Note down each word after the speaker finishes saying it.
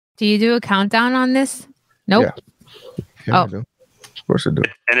Do you do a countdown on this? Nope. Yeah, I do. Of course I do.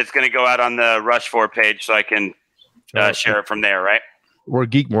 And it's going to go out on the Rush 4 page so I can share it from there, right? Or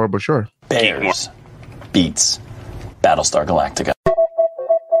Geekmore, but sure. Bears beats Battlestar Galactica.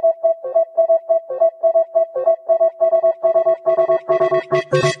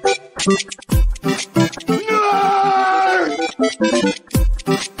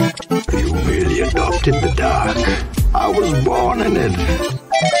 You merely adopted the dark. I was born in it.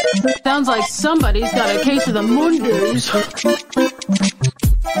 Sounds like somebody's got a case of the Mondays.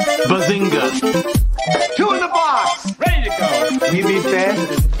 Bazinga. 2 in the box. Ready to go. You be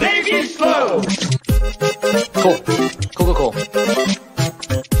fast. They be slow. Cool.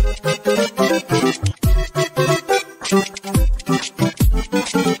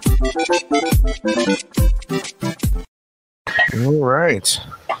 All right.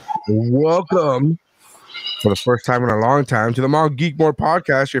 Welcome for the first time in a long time to the Mount Geekmore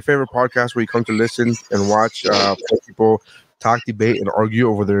podcast, your favorite podcast where you come to listen and watch four people talk, debate, and argue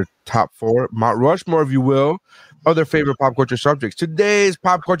over their top 4, Mount Rushmore, if you will, of their favorite pop culture subjects. Today's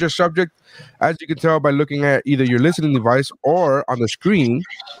pop culture subject, as you can tell by looking at either your listening device or on the screen,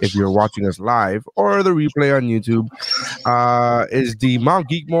 if you're watching us live, or the replay on YouTube, is the Mount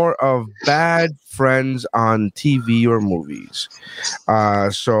Geekmore of bad friends on TV or movies.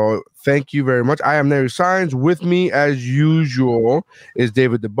 So thank you very much. I am Nary Signs. With me, as usual, is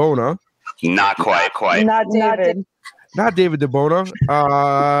David DeBona. Not quite. Not David. Not David DeBona.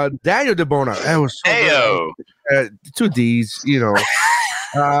 Daniel DeBona. That was so Heyo. 2 D's, you know.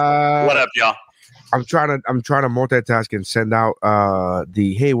 What up, y'all? I'm trying to multitask and send out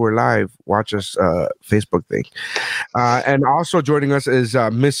the "Hey, we're live, watch us" Facebook thing. And also joining us is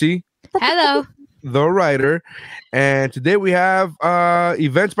Missy. Hello. The writer. And today we have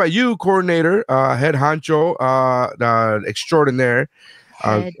Events by You coordinator, head honcho, the extraordinaire,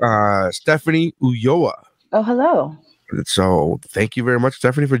 Stephanie Ulloa. Oh, hello. So thank you very much,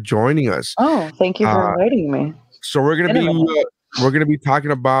 Stephanie, for joining us. Oh, thank you for inviting me. So we're gonna be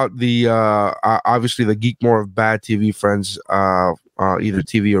talking about the obviously the Geekmore of bad TV friends, either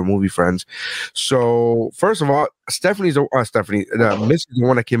TV or movie friends. So first of all, Miss is the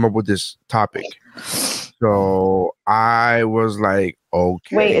one that came up with this topic. So I was like,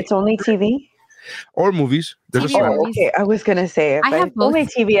 okay. Wait, it's only TV? Or movies. There's TV a Okay, I was gonna say if I have it's only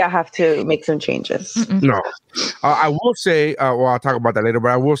TV, I have to make some changes. No, I will say. Well, I'll talk about that later. But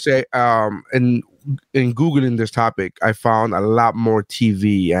I will say, in googling this topic, I found a lot more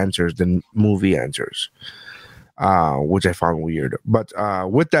TV answers than movie answers, which I found weird. But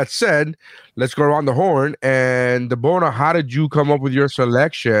with that said, let's go around the horn. And DeBona, how did you come up with your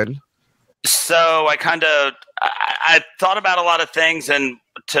selection? So I thought about a lot of things, and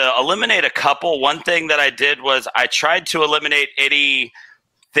to eliminate a couple, one thing that I did was I tried to eliminate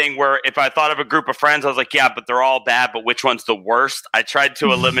anything where if I thought of a group of friends, I was like, yeah, but they're all bad, but which one's the worst? I tried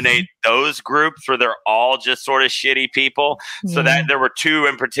to eliminate those groups where they're all just sort of shitty people. Yeah. So that there were 2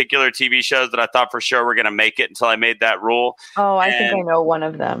 in particular TV shows that I thought for sure were going to make it until I made that rule. Oh, I think I know one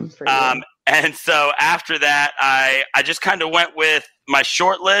of them for you. And so after that, I just kind of went with my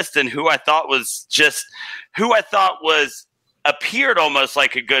short list and who I thought appeared almost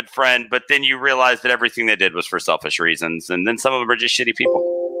like a good friend, but then you realize that everything they did was for selfish reasons, and then some of them are just shitty people.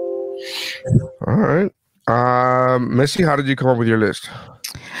 All right. Missy, how did you come up with your list?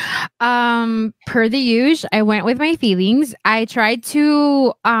 Per the usual, I went with my feelings. I tried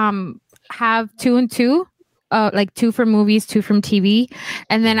to have 2 and 2. Like 2 from movies, 2 from TV,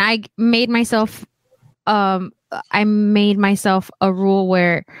 and then I made myself a rule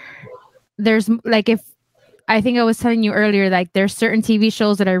where there's like, if I think I was telling you earlier, like there's certain TV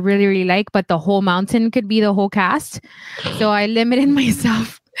shows that I really, really like, but the whole mountain could be the whole cast. So I limited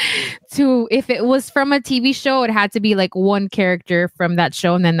myself to, if it was from a TV show, it had to be like one character from that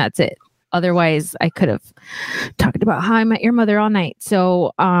show, and then that's it. Otherwise, I could have talked about How I Met Your Mother all night.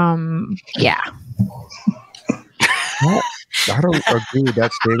 So, yeah. I don't agree with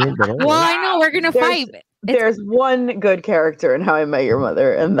that statement. But well, I know we're gonna fight. There's one good character in How I Met Your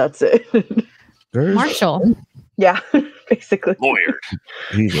Mother, and that's it. Marshall. Yeah, basically. Lawyer.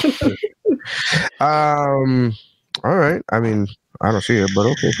 All right. I mean, I don't see it, but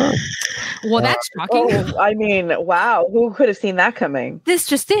okay, fine. Well, that's shocking. Oh, I mean, wow. Who could have seen that coming? This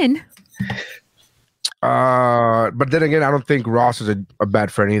just in. But then again, I don't think Ross is a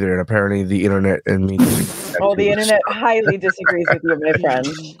bad friend either, and apparently the internet and me. The internet highly disagrees with you, my friend.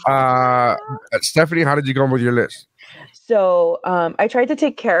 Stephanie, how did you go with your list? So I tried to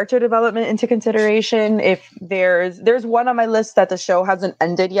take character development into consideration. If there's one on my list that the show hasn't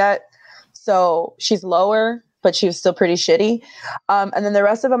ended yet, so she's lower. but she was still pretty shitty. And then the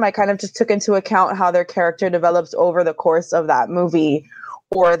rest of them, I kind of just took into account how their character develops over the course of that movie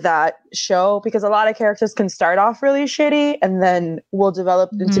or that show, because a lot of characters can start off really shitty and then will develop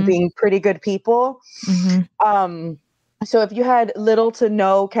into being pretty good people. So if you had little to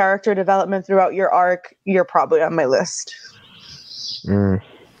no character development throughout your arc, you're probably on my list.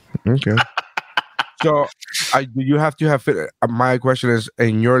 Okay. So you have to have my question is,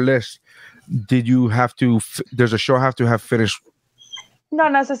 in your list, did you have to does a show have to have finished?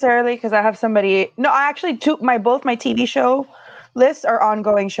 Not necessarily, because I have somebody. No, I actually took both my TV show lists are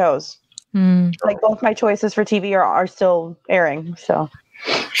ongoing shows. Like both my choices for TV are still airing. So.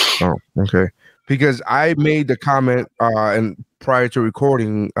 Oh, okay. Because I made the comment, and prior to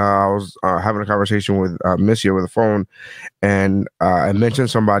recording, I was having a conversation with Missy over the phone, and I mentioned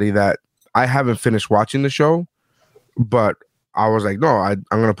somebody that I haven't finished watching the show, but I was like, no, I'm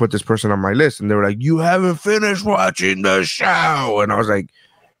going to put this person on my list. And they were like, you haven't finished watching the show. And I was like,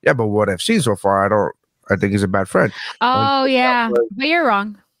 yeah, but what I've seen so far, I think he's a bad friend. Oh, yeah. But you're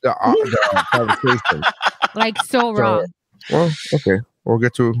wrong. The conversation. Like, so wrong. Well, okay. We'll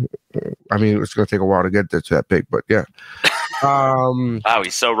get to, I mean, it's going to take a while to get to that pick, but yeah. Wow,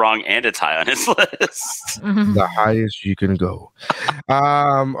 he's so wrong, and it's high on his list. The highest you can go.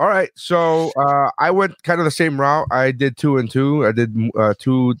 All right, so I went kind of the same route. I did 2 and 2. I did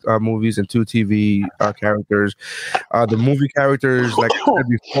 2 movies and 2 TV characters. The movie characters, like I said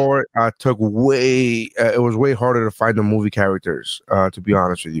before, took way. It was way harder to find the movie characters, to be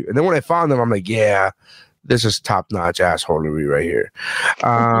honest with you. And then when I found them, I'm like, yeah, this is top-notch assholery right here.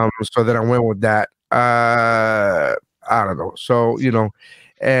 So then I went with that. I don't know. So,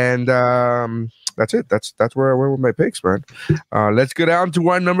 and that's it. That's where I went with my picks, man. Let's go down to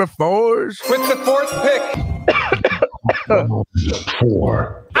our number 4s. With the 4th pick. Number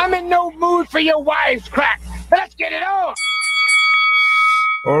 4. I'm in no mood for your wisecrack. Let's get it on.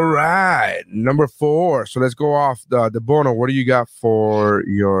 All right, number 4. So let's go off the Bono. What do you got for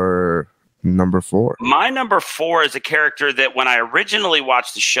your number 4? My number 4 is a character that when I originally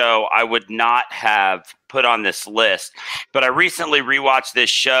watched the show, I would not have put on this list. But I recently rewatched this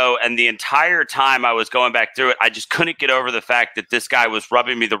show, and the entire time I was going back through it, I just couldn't get over the fact that this guy was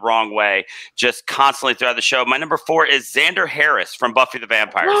rubbing me the wrong way just constantly throughout the show. My number 4 is Xander Harris from Buffy the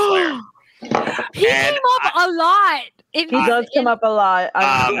Vampire Slayer. He came up a lot. He does come up a lot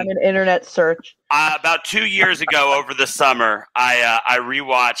on an internet search. About 2 years ago over the summer, I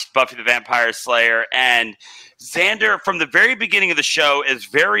rewatched Buffy the Vampire Slayer, and Xander, from the very beginning of the show, is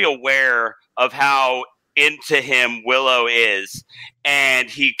very aware of how into him Willow is, and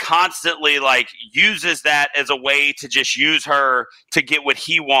he constantly uses that as a way to just use her to get what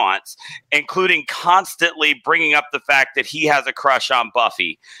he wants, including constantly bringing up the fact that he has a crush on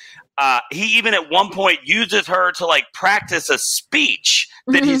Buffy. He even at one point uses her to practice a speech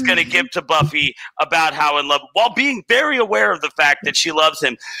that he's going to give to Buffy about how in love, while being very aware of the fact that she loves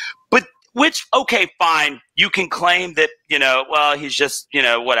him. But okay, fine. You can claim that, he's just,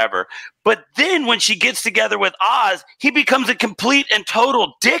 whatever. But then when she gets together with Oz, he becomes a complete and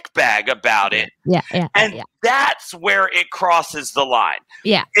total dickbag about it. Yeah. And that's where it crosses the line.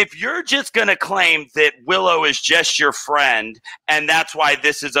 Yeah. If you're just going to claim that Willow is just your friend and that's why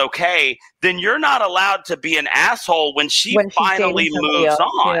this is okay, then you're not allowed to be an asshole when she finally moves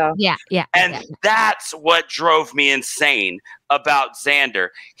on. Yeah. And that's what drove me insane about Xander.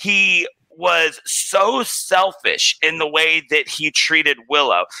 He was so selfish in the way that he treated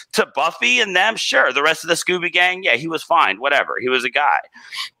Willow. To Buffy and them, sure. The rest of the Scooby Gang, yeah, he was fine. Whatever. He was a guy.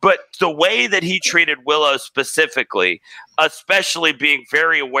 But the way that he treated Willow specifically, especially being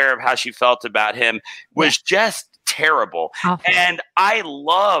very aware of how she felt about him, was just terrible. Awful. And I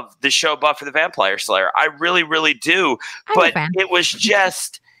love the show Buffy the Vampire Slayer. I really, really do. But it was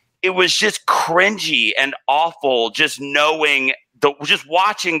just cringy and awful just knowing just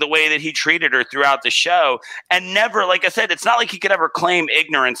watching the way that he treated her throughout the show, and never, like I said, it's not like he could ever claim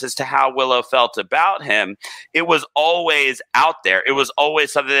ignorance as to how Willow felt about him. It was always out there. It was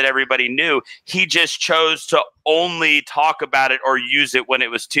always something that everybody knew. He just chose to only talk about it or use it when it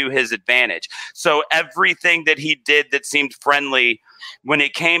was to his advantage. So everything that he did that seemed friendly when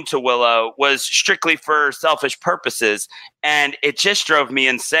it came to Willow was strictly for selfish purposes, and it just drove me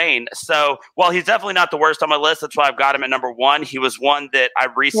insane. So while he's definitely not the worst on my list, that's why I've got him at number 1. He was one that I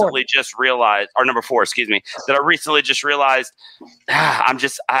recently just realized, or number 4, excuse me, that I recently just realized I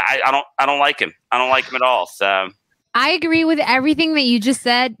don't like him. I don't like him at all. So I agree with everything that you just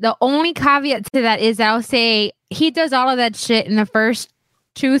said. The only caveat to that is I'll say he does all of that shit in the first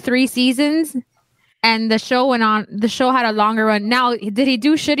 2-3 seasons. And the show went on. The show had a longer run. Now, did he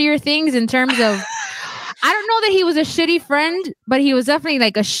do shittier things in terms of I don't know that he was a shitty friend, but he was definitely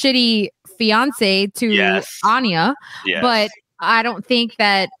like a shitty fiance to Anya. Yes. But I don't think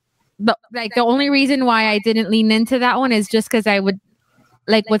that the only reason why I didn't lean into that one is just because I would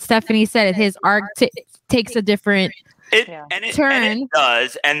like what Stephanie said. His arc takes a different turn. And it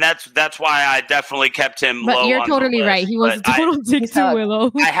does, and that's why I definitely kept him but low. You're on totally the list. right. He was a total dick to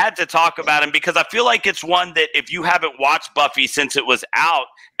Willow. I had to talk about him because I feel like it's one that if you haven't watched Buffy since it was out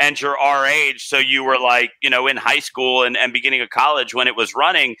and you're our age, so you were like, you know, in high school and beginning of college when it was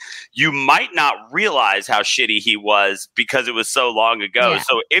running, you might not realize how shitty he was because it was so long ago. Yeah.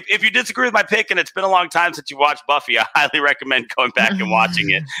 So if you disagree with my pick and it's been a long time since you watched Buffy, I highly recommend going back and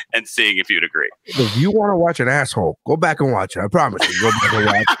watching it and seeing if you'd agree. If you want to watch an asshole, go back and watch it. I promise you. Go back and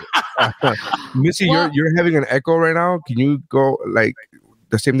watch it. Missy, you're having an echo right now. Can you go like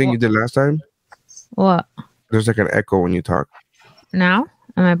the same thing you did last time? What? There's like an echo when you talk. Now?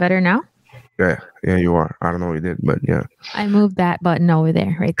 Am I better now? Yeah, you are. I don't know what you did, but yeah. I moved that button over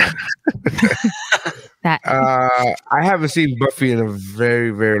there, right there. That. I haven't seen Buffy in a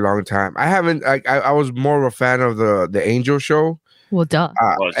very, very long time. I haven't. I was more of a fan of the Angel show. Well, duh.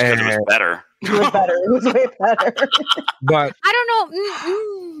 Well, it's 'cause it was better. It was better. It was way better. But I don't know.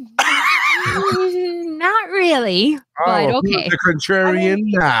 Not really. But okay. The contrarian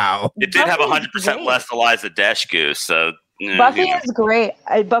now. It did have Buffy's 100% great. less Eliza Dushku, so Buffy is great.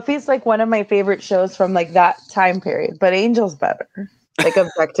 Buffy's like one of my favorite shows from like that time period. But Angel's better. Like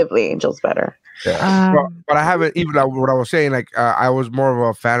objectively, Angel's better. Yeah. But I haven't even what I was saying. Like I was more of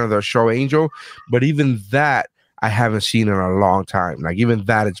a fan of the show Angel, but even that I haven't seen in a long time. Like even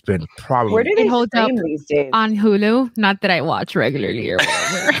that, it's been probably. Where do they hold up stream these days? on Hulu? Not that I watch regularly or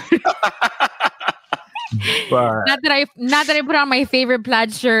whatever. But not that I put on my favorite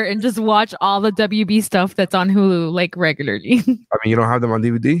plaid shirt and just watch all the WB stuff that's on Hulu like regularly. I mean, you don't have them on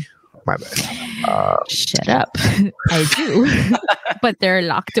DVD? My bad. Shut up. I do, but they're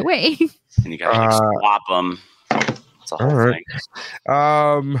locked away. And you gotta swap them. It's a whole all right.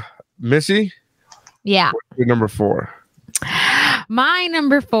 thing. Missy, Yeah. what's your number 4? My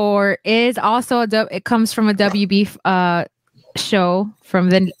number 4 is also it comes from a WB show from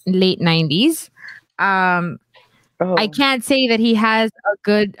the late 90s. I can't say that he has a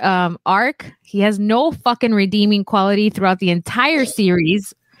good arc. He has no fucking redeeming quality throughout the entire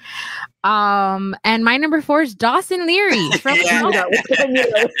series. And my number 4 is Dawson Leary. From Yes.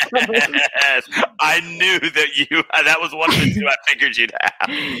 I knew that was one of the two I figured you'd have.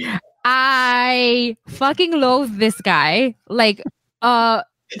 I fucking loathe this guy. Like,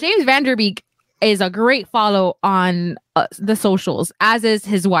 James Vanderbeek is a great follow on the socials, as is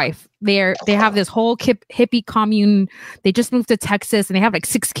his wife. They have this whole hippie commune. They just moved to Texas and they have like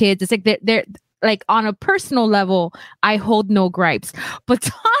 6 kids. It's like they're like on a personal level, I hold no gripes. But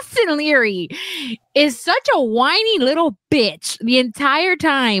Dawson Leary is such a whiny little bitch the entire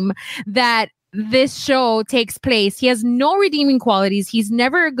time that this show takes place. He has no redeeming qualities. He's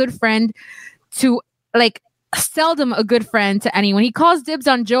never a good friend to, like, seldom a good friend to anyone. He calls dibs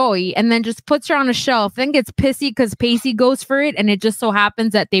on Joey and then just puts her on a shelf, then gets pissy because Pacey goes for it, and it just so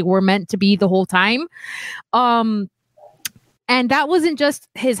happens that they were meant to be the whole time. And that wasn't just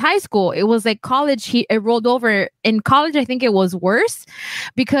his high school. It was like college. It rolled over. In college, I think it was worse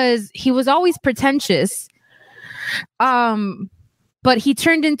because he was always pretentious. But he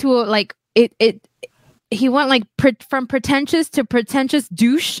turned into he went like from pretentious to pretentious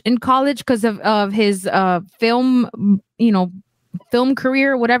douche in college because of his film, film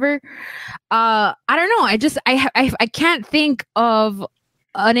career or whatever. I don't know. I can't think of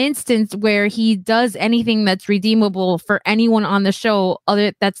an instance where he does anything that's redeemable for anyone on the show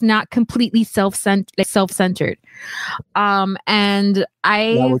that's not completely self-centered. And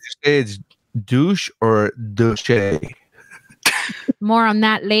Now, would you say it's douche or douche? More on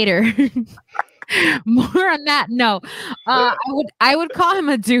that later. More on that. No, I would call him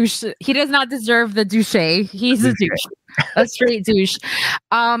a douche. He does not deserve the douche. He's a douche, a straight douche.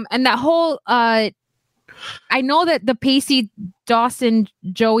 And that whole I know that the Pacey Dawson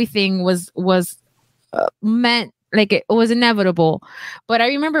Joey thing was meant, like, it was inevitable, but I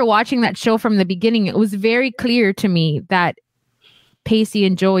remember watching that show from the beginning. It was very clear to me that Pacey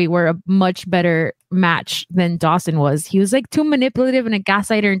and Joey were a much better match than Dawson was. He was like too manipulative and a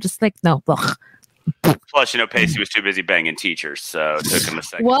gaslighter and just like, no. Ugh. Plus, Pacey was too busy banging teachers, so it took him a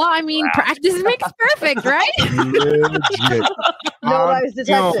second. Well, I mean, practice makes perfect, right? No lies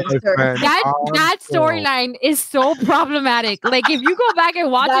detected, sir. That storyline is so problematic. Like, if you go back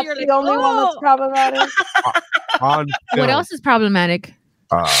and watch it, you're the like, only one that's problematic. What else is problematic?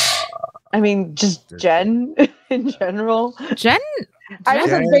 I mean, just Jen in general. Jen I'm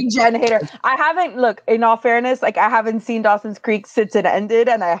just a big Jen hater. I haven't in all fairness, like I haven't seen Dawson's Creek since it ended,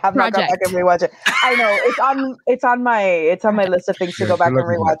 and I have not gone back and rewatch it. I know it's on my list of things to go back and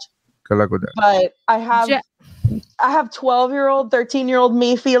rewatch. Good luck with that. But I have 12-year-old, 13-year-old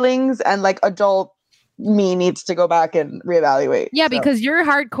me feelings, and like adult me needs to go back and reevaluate. Yeah, because you're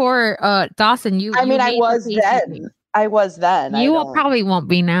hardcore Dawson. I was then. You probably won't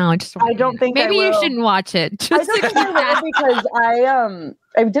be now. I don't think maybe you shouldn't watch it. I don't think I will because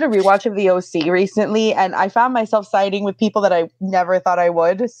I did a rewatch of the OC recently, and I found myself siding with people that I never thought I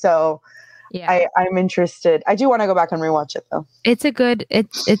would. So yeah, I'm interested. I do want to go back and rewatch it though. It's a good. It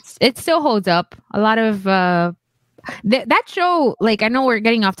still holds up. A lot of that show. Like I know we're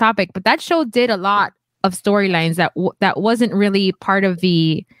getting off topic, but that show did a lot of storylines that wasn't really part of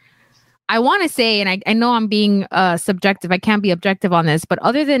the. I want to say, and I know I'm being subjective. I can't be objective on this, but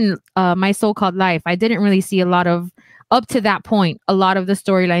other than My So-Called Life, I didn't really see a lot of, up to that point, a lot of the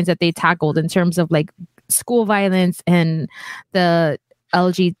storylines that they tackled in terms of like school violence and the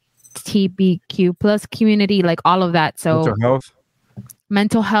LGBTQ plus community, like all of that. So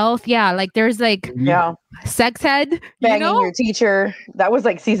mental health. Yeah. Like there's like sex ed. Banging your teacher. That was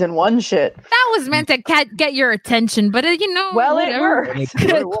like season 1 shit. That was meant to get your attention, but it worked.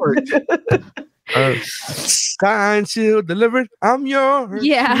 It worked. Signed, sealed, delivered. I'm yours.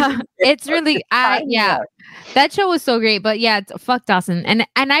 Yeah. It's really that show was so great. But yeah, fuck Dawson. And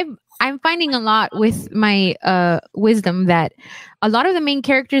I'm finding a lot with my wisdom that a lot of the main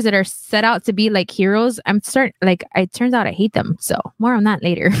characters that are set out to be like heroes, it turns out I hate them. So more on that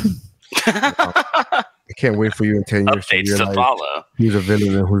later. I can't wait for you in 10 years Updates to follow. Who's a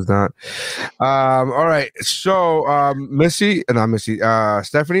villain and who's not. All right. So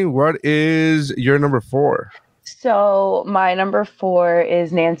Stephanie, what is your number 4? So my number 4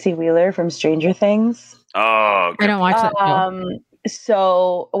 is Nancy Wheeler from Stranger Things. Oh, I don't watch that.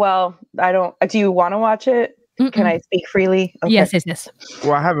 So, I don't. Do you want to watch it? Mm-mm. Can I speak freely? Okay. Yes.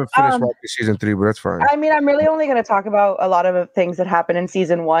 Well, I haven't finished watching season 3, but that's fine. I mean, I'm really only going to talk about a lot of things that happen in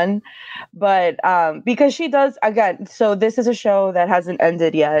season 1, but because she does again. So this is a show that hasn't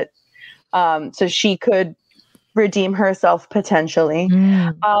ended yet. So she could redeem herself potentially.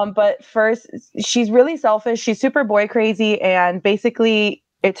 But first, she's really selfish. She's super boy crazy, and basically,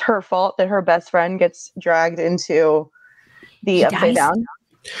 it's her fault that her best friend gets dragged into the upside down.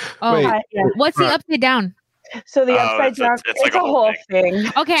 What's the upside down? So the upside down, it's like a whole thing.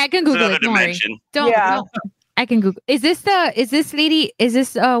 Okay, I can Google it. Don't. I can Google. Is this lady? Is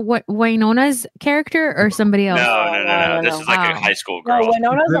this what Winona's character or somebody else? No. This is like a high school girl. No,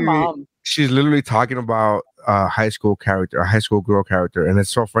 Winona's a mom. She's literally talking about a high school girl character, and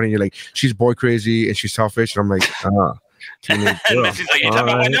it's so funny. You're like, she's boy crazy and she's selfish, and I'm like, teenage girl. And she's like, you talking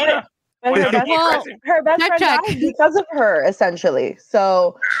about Winona? Her best friend died because of her, essentially.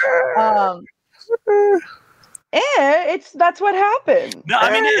 So, that's what happened. No,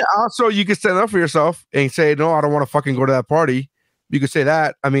 I mean, also you can stand up for yourself and say, no, I don't want to fucking go to that party. You could say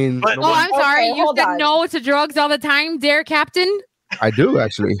that. I mean, I'm sorry. You said no to drugs all the time, dear Captain. I do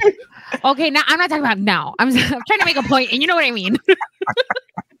actually. Okay, now I'm not talking about now. I'm trying to make a point, and you know what I mean.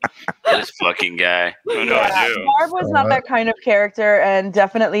 This fucking guy. Barb was not that kind of character, and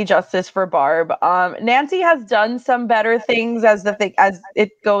definitely justice for Barb. Nancy has done some better things as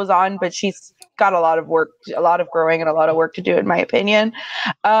it goes on, but she's got a lot of growing and a lot of work to do, in my opinion.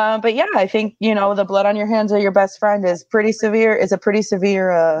 But yeah, I think the blood on your hands of your best friend is pretty severe.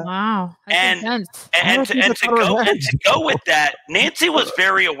 Wow. And to go with that, Nancy was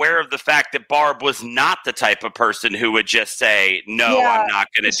very aware of the fact that Barb was not the type of person who would just say, no, I'm not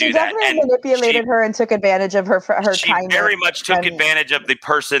going to do that. And manipulated her and took advantage of her kindness. She very much took advantage of the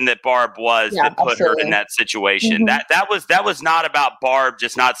person that Barb was that put her in that situation. Mm-hmm. That was not about Barb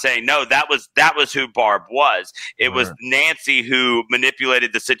just not saying no. That was who Barb was. It was Nancy who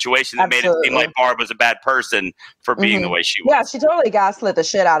manipulated the situation that made it seem like Barb was a bad person for being the way she was. Yeah, she totally gaslit the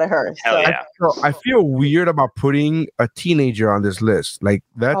shit out of her. Hell yeah. I feel weird about putting a teenager on this list. Like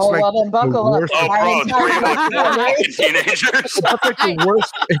that's buckle up. Teenagers. It's like the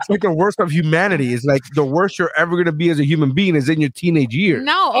worst. It's like the worst of humanity. It's like the worst you're ever going to be as a human being is in your teenage years.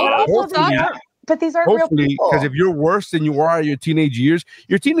 But these aren't real people. Because if you're worse than you are at your teenage years,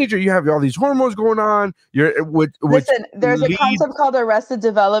 your teenager, you have all these hormones going on. Listen, there's a concept called arrested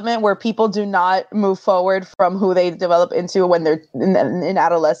development where people do not move forward from who they develop into when they're in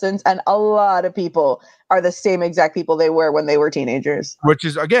adolescence, and a lot of people are the same exact people they were when they were teenagers. Which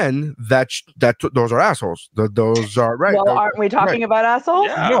is again, those are assholes. Those are right. Well, aren't we talking about assholes?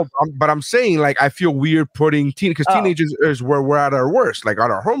 Yeah. No, but I'm saying like I feel weird putting because teenagers is where we're at our worst. Like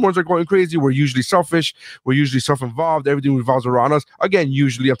our hormones are going crazy. We're usually usually selfish. We're usually self-involved. Everything revolves around us. Again,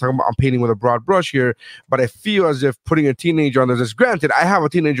 usually I'm painting with a broad brush here, but I feel as if putting a teenager on the list. Granted, I have a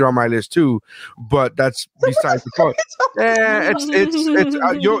teenager on my list too, but that's besides the point.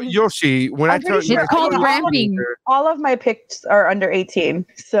 You'll see when I tell you. It's called ramping. All of my picks are under 18,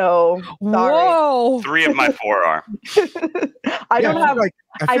 so sorry. Whoa. 3 of my 4 are. I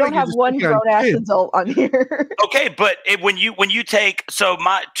don't have one grown ass adult on here. Okay, but when you take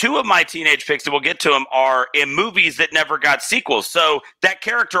my 2 of my teenage picks, and we'll get to them, are in movies that never got sequels. So that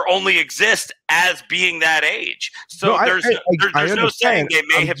character only exists as being that age. So there's no saying they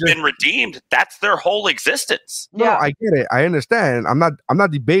may have been redeemed. That's their whole existence. No, I get it. I understand. I'm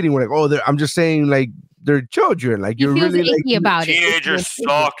not debating when I'm just saying like they're children. Like you're really icky about it. Teenagers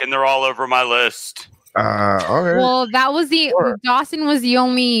suck, and they're all over my list. Okay. Well, that was Dawson was the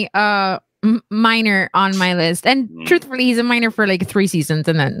only minor on my list, and truthfully, he's a minor for like 3 seasons,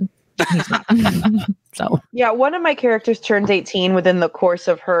 and then he's not. So yeah, one of my characters turns 18 within the course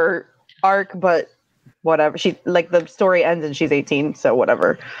of her arc, but whatever. She the story ends and she's 18, so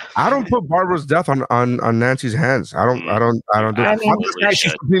whatever. I don't put Barbara's death on Nancy's hands. I don't do I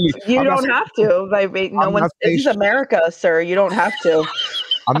mean, you don't have to. This is America, sir. You don't have to.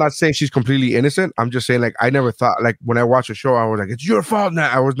 I'm not saying she's completely innocent. I'm just saying, like, I never thought, like, when I watched a show, I was like, it's your fault now.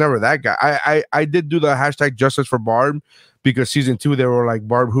 I was never that guy. I did do the hashtag justice for Barb because season 2, they were like,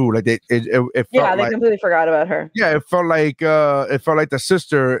 Barb who? Like, it felt they completely forgot about her. Yeah, it felt like the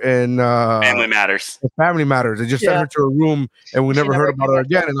sister in Family Matters. Family Matters. They just sent her to a room and we never heard about her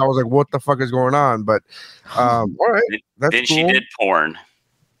again. And I was like, what the fuck is going on? But all right. That's then cool. She did porn.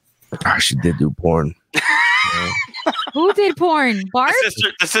 She did do porn. Who did porn? Barb?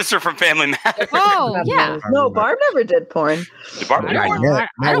 The sister from Family Matters. Oh, yeah. No, Barb never did porn. Did Barb do porn?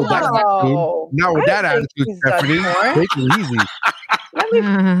 Not with that attitude, Stephanie. Take it easy.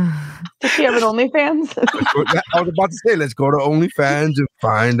 Does she have an OnlyFans? I was about to say, let's go to OnlyFans and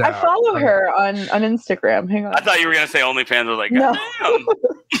find out. I follow her on Instagram. Hang on. I thought you were going to say OnlyFans. I was like, no.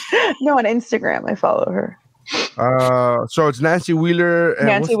 No, on Instagram, I follow her. So it's Nancy Wheeler.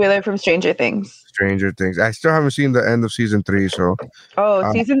 Nancy Wheeler from Stranger Things. Stranger Things. I still haven't seen the end of season 3. So.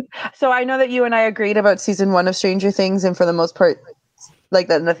 So I know that you and I agreed about season 1 of Stranger Things, and for the most part, like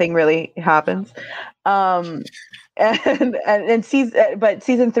that, nothing really happens. But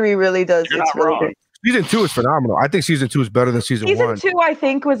season 3 really does. It's really good. Season 2 is phenomenal. I think season 2 is better than season 1. Season 2, I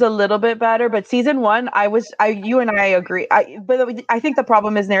think, was a little bit better, but season 1, you and I agree. But I think the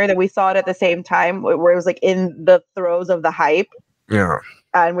problem is, Nary, that we saw it at the same time, where it was like in the throes of the hype. Yeah.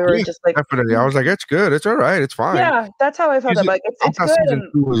 And we were just like, definitely. I was like, it's good. It's all right. It's fine. Yeah, that's how I felt. Like it's good. Season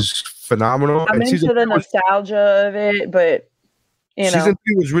 2 was phenomenal. I'm into the nostalgia of it, but. Season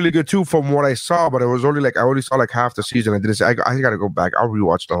 3 was really good too, from what I saw, but it was only like I only saw like half the season. I didn't say I got to go back. I'll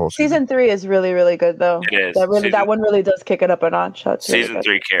rewatch the whole season. Season 3 is really, really good though. It is. That one really does kick it up a notch. Season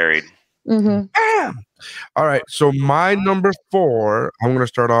 3 carried. Mm-hmm. All right, so my number 4, I'm gonna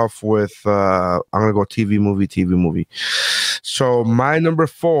start off with I'm gonna go TV movie. So my number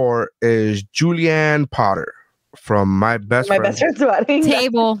 4 is Julianne Potter from My Best Friend's Wedding.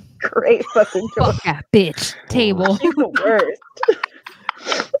 Table. Great fucking joke. Fuck that bitch. Table. She's the worst.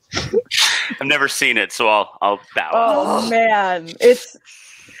 I've never seen it, so I'll bow. Oh man, it's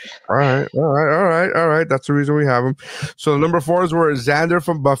all right. That's the reason we have him. So the number 4s were Xander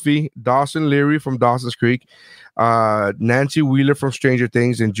from Buffy, Dawson Leary from Dawson's Creek, Nancy Wheeler from Stranger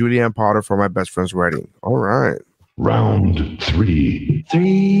Things, and Julianne Potter from My Best Friend's Wedding. All right. Round 3.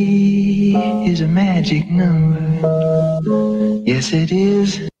 3 is a magic number. Yes, it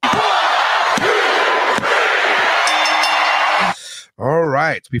is. All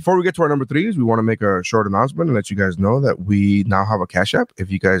right. Before we get to our number 3s, we want to make a short announcement and let you guys know that we now have a Cash App.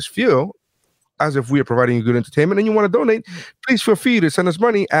 If you guys feel as if we are providing you good entertainment and you want to donate, please feel free to send us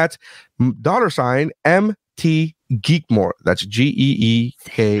money at $MT Geekmore. That's GEEKMORE.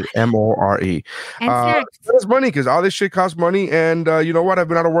 Send us money because all this shit costs money. And you know what? I've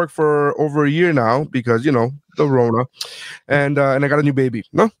been out of work for over a year now because, you know, the Rona. And I got a new baby.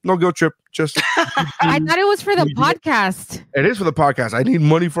 No guilt trip. Just I thought it was for the podcast. It is for the podcast. I need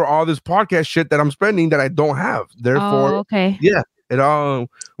money for all this podcast shit that I'm spending that I don't have. Therefore, okay. Yeah. It all.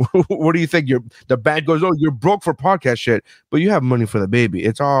 What do you think? The band goes, oh, you're broke for podcast shit, but you have money for the baby.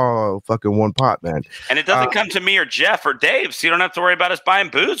 It's all fucking one pot, man. And it doesn't come to me or Jeff or Dave, so you don't have to worry about us buying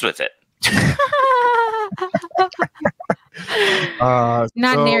booze with it.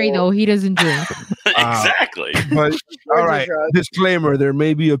 Not Neri though. He doesn't drink. Exactly. But all right. Disclaimer: there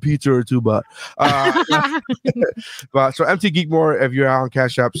may be a pizza or two, but but so MT Geekmore. If you're out on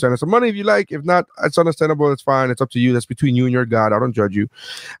Cash App, send us some money if you like. If not, it's understandable. It's fine. It's up to you. That's between you and your God. I don't judge you.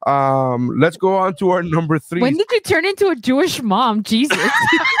 Let's go on to our number 3. When did you turn into a Jewish mom? Jesus.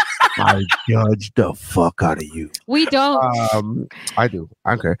 I judge the fuck out of you. We don't. I do.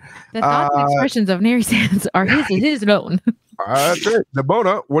 Okay. The thoughts and expressions of Neri Sands are his own. That's it. The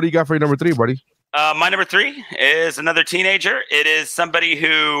Bona, what do you got for your number 3, buddy? My number 3 is another teenager. It is somebody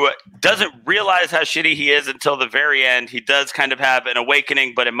who doesn't realize how shitty he is until the very end. He does kind of have an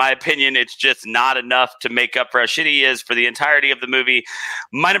awakening, but in my opinion, it's just not enough to make up for how shitty he is for the entirety of the movie.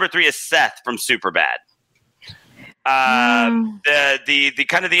 My number 3 is Seth from Superbad. The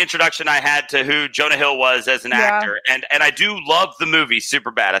kind of the introduction I had to who Jonah Hill was as an actor, and I do love the movie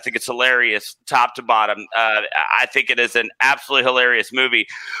Superbad. I think it's hilarious top to bottom. I think it is an absolutely hilarious movie.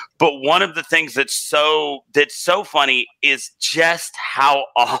 But one of the things that's so funny is just how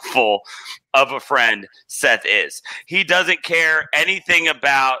awful of a friend Seth is. He doesn't care anything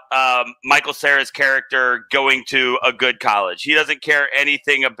about Michael Cera's character going to a good college. He doesn't care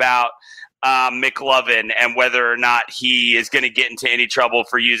anything about McLovin and whether or not he is going to get into any trouble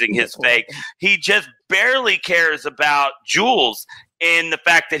for using his fake. He just barely cares about Jules in the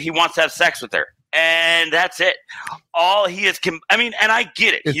fact that he wants to have sex with her. And that's it. All he is, and I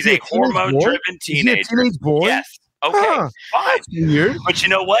get it. He's a hormone-driven teenager. Is he a teenage boy? Yes. Okay, fine. But you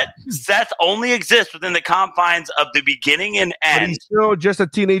know what? Seth only exists within the confines of the beginning and end. But he's still just a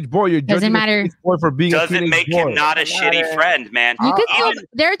teenage boy. You're doesn't matter. Boy for being doesn't make boy. him not a shitty friend, man. You could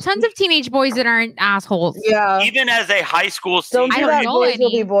there are tons of teenage boys that aren't assholes. Yeah. Even as a high school senior. Don't do that boys will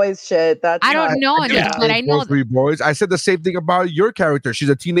be boys shit. That's I don't know any, but I know boys. I said the same thing about your character. She's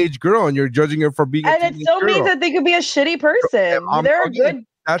a teenage girl, and you're judging her for being. And it still means that they could be a shitty person. They're good.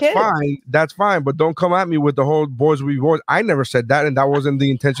 That's kids. fine. That's fine. But don't come at me with the whole boys will be boys. I never said that, and that wasn't the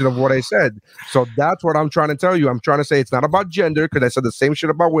intention of what I said. So that's what I'm trying to tell you. I'm trying to say it's not about gender, because I said the same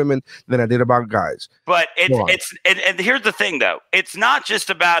shit about women than I did about guys. But and here's the thing, though. It's not just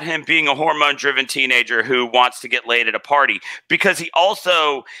about him being a hormone-driven teenager who wants to get laid at a party, because he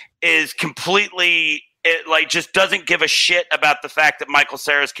also is completely just doesn't give a shit about the fact that Michael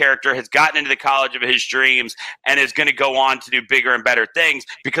Cera's character has gotten into the college of his dreams and is going to go on to do bigger and better things,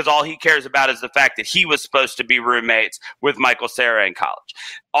 because all he cares about is the fact that he was supposed to be roommates with Michael Cera in college.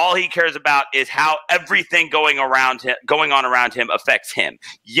 All he cares about is how everything going on around him affects him.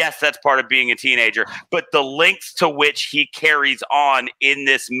 Yes, that's part of being a teenager, but the lengths to which he carries on in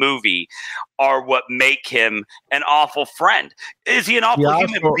this movie are what make him an awful friend. Is he an awful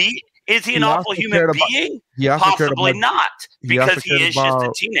human being? Is he an awful human being? Possibly not, because he is just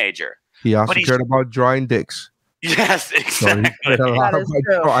a teenager. He also cared about drawing dicks. Yes, exactly. So he cared a lot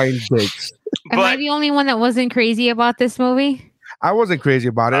about drawing dicks. Am I the only one that wasn't crazy about this movie? I wasn't crazy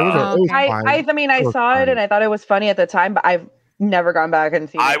about it. It was fine. I saw it and I thought it was funny at the time, but I've never gone back and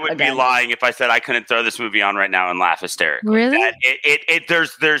seen it. I would be lying if I said I couldn't throw this movie on right now and laugh hysterically. Really?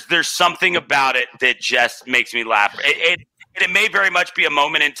 There's something about it that just makes me laugh. It may very much be a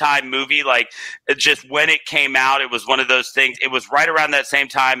moment in time movie. Like, just when it came out, it was one of those things. It was right around that same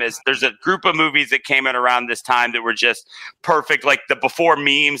time as there's a group of movies that came in around this time that were just perfect. Like the before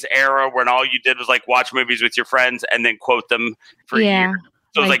memes era, when all you did was like watch movies with your friends and then quote them for years.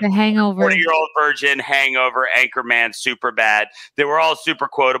 So it was like The Hangover, 40-Year-Old Virgin, Hangover, Anchorman, Superbad. They were all super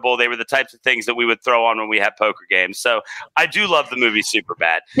quotable. They were the types of things that we would throw on when we had poker games. So I do love the movie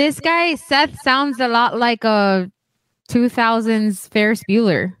Superbad. This guy, Seth, sounds a lot like a 2000s Ferris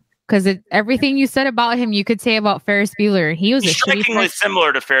Bueller, because everything you said about him, you could say about Ferris Bueller. He was strikingly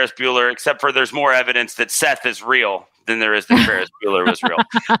similar to Ferris Bueller, except for there's more evidence that Seth is real than there is that Ferris Bueller was real.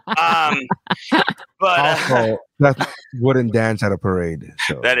 But also, Seth wouldn't dance at a parade.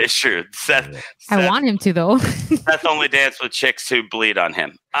 So. That is true. Seth, I want him to, though. Seth only danced with chicks who bleed on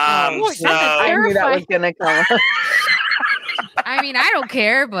him. I knew that was gonna come. I mean, I don't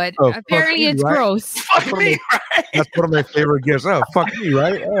care, but apparently it's gross. Fuck me, right? That's one of my favorite gifts. Oh, fuck me,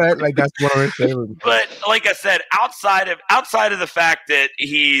 right? All right, like that's one of my favorites. But like I said, outside of the fact that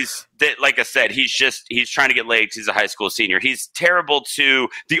he's trying to get laid. He's a high school senior. He's terrible to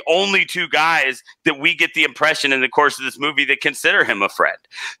the only two guys that we get the impression in the course of this movie that consider him a friend.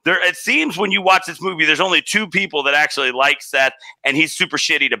 It seems when you watch this movie, there's only two people that actually like Seth, and he's super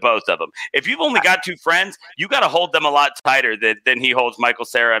shitty to both of them. If you've only got two friends, you got to hold them a lot tighter than he holds Michael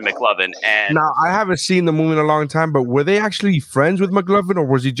Cera and McLovin. And now, I haven't seen the movie in a long time, but were they actually friends with McLovin, or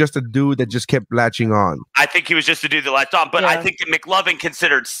was he just a dude that just kept latching on? I think he was just a dude that latched on, but I think that McLovin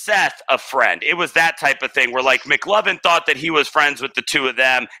considered Seth Seth a friend. It was that type of thing where like McLovin thought that he was friends with the two of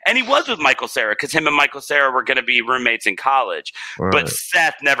them, and he was with Michael Cera because him and Michael Cera were going to be roommates in college. Right. But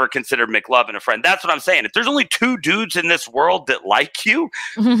Seth never considered McLovin a friend. That's what I'm saying. If there's only two dudes in this world that like you,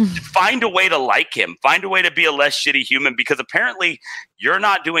 find a way to like him. Find a way to be a less shitty human, because apparently you're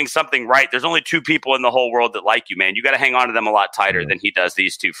not doing something right. There's only two people in the whole world that like you, man. You got to hang on to them a lot tighter than he does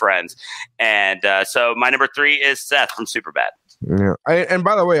these two friends. And so my number 3 is Seth from Superbad. Yeah, and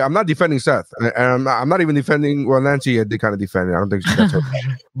by the way, I'm not defending Seth, and I'm not even defending. Well, Nancy did kind of defend it. I don't think she got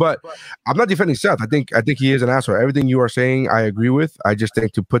but I'm not defending Seth. I think he is an asshole. Everything you are saying, I agree with. I just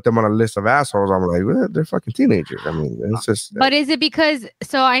think to put them on a list of assholes, I'm like, well, they're fucking teenagers. I mean, it's just. But is it because?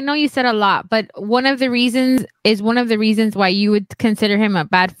 So I know you said a lot, but one of the reasons why you would consider him a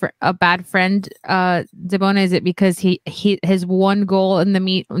bad friend, Debona, is it because his one goal in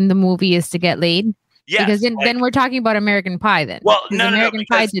the movie is to get laid? Yes, because then we're talking about American Pie then. Well, American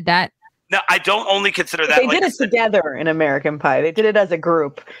Pie did that. No, I don't only consider that. They did it together in American Pie. They did it as a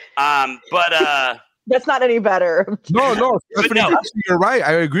group. But that's not any better. No, Stephanie, actually, you're right.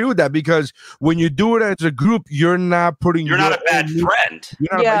 I agree with that, because when you do it as a group, you're not putting. You're not a bad friend.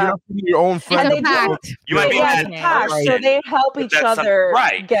 You're not putting your own friend. You might be bad. So they help each other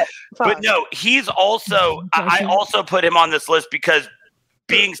get fun. But no, he's also. I also put him on this list because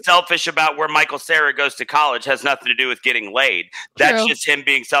being selfish about where Michael Cera goes to college has nothing to do with getting laid. That's just him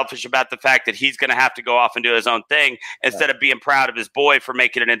being selfish about the fact that he's going to have to go off and do his own thing instead of being proud of his boy for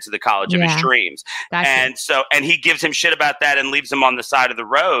making it into the college of his dreams. And he gives him shit about that and leaves him on the side of the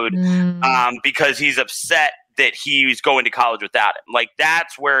road because he's upset that he's going to college without him. Like,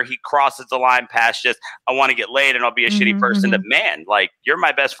 that's where he crosses the line past just, I want to get laid and I'll be a shitty person, to, man, like, you're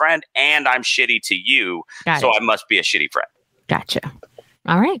my best friend and I'm shitty to you. I must be a shitty friend. Gotcha.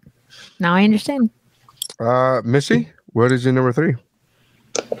 All right. Now I understand. Missy, what is your number 3?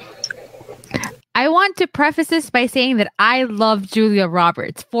 I want to preface this by saying that I love Julia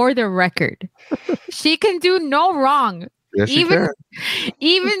Roberts, for the record. She can do no wrong. Yes, she can.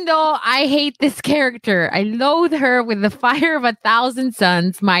 Even though I hate this character, I loathe her with the fire of 1,000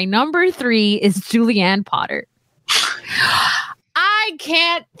 suns. My number 3 is Julianne Potter. I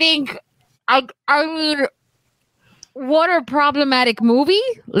can't think. I mean, what a problematic movie.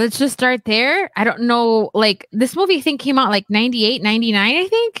 Let's just start there. I don't know. Like, this movie, I think, came out like 98, 99, I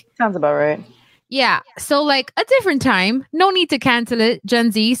think. Sounds about right. Yeah. So, like, a different time. No need to cancel it.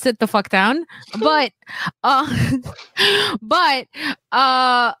 Gen Z, sit the fuck down. But,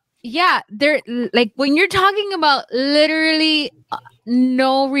 yeah, they're like, when you're talking about literally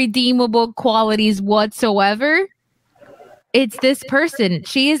no redeemable qualities whatsoever, it's this person.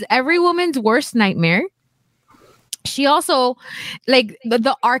 She is every woman's worst nightmare. She also, like,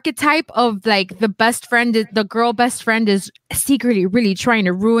 the archetype of, like, the best friend, the girl best friend is secretly really trying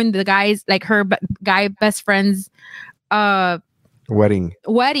to ruin the guy's, like, her guy best friend's wedding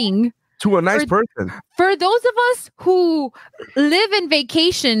to a nice person. For those of us who live in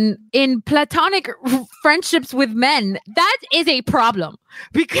vacation in platonic friendships with men, that is a problem,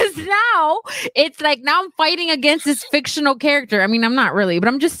 because now it's like, now I'm fighting against this fictional character. I mean, I'm not really, but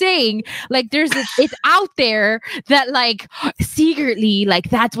I'm just saying, like, it's out there that, like, secretly,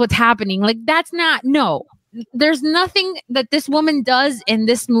 like, that's what's happening. Like, that's not, no. There's nothing that this woman does in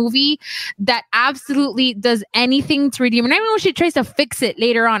this movie that absolutely does anything to redeem. And I know she tries to fix it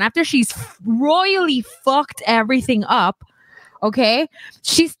later on after she's royally fucked everything up. Okay,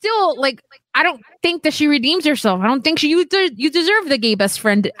 she's still, like, I don't think that she redeems herself. I don't think you deserve the gay best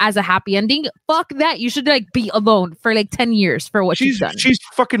friend as a happy ending. Fuck that. You should, like, be alone for like 10 years for what she's done. She's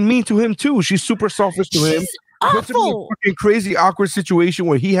fucking mean to him too. She's super selfish to him. Puts him in a fucking crazy, awkward situation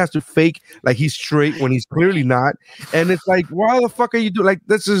where he has to fake like he's straight when he's clearly not. And it's like, why the fuck are you doing? Like,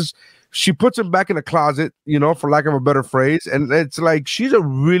 this is. She puts him back in the closet, you know, for lack of a better phrase. And it's like, she's a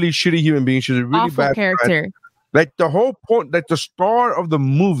really shitty human being. She's a really awful bad character. Friend. Like, the whole point, like, the star of the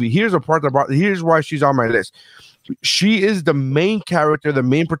movie. Here's why she's on my list. She is the main character, the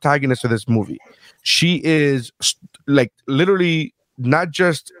main protagonist of this movie. She is, like, literally not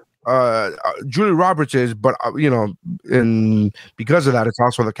just. Julia Roberts is, but you know, and because of that, it's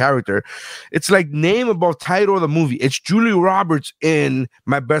also the character. It's like name above title of the movie. It's Julia Roberts in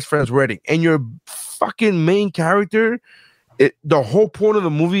My Best Friend's Wedding, and your fucking main character. The whole point of the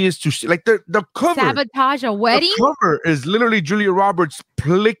movie is to like the cover. Sabotage a wedding. The cover is literally Julia Roberts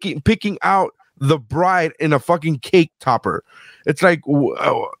picking out the bride in a fucking cake topper. It's like,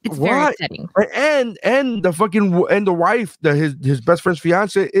 it's very upsetting. And the wife, his best friend's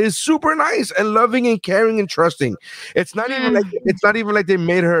fiance, is super nice and loving and caring and trusting. It's not even like they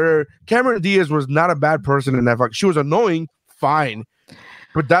made her. Cameron Diaz was not a bad person in that. She was annoying, fine,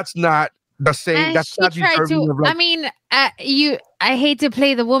 but that's not the same. And That's she not tried deserving to. of, like, I mean, I hate to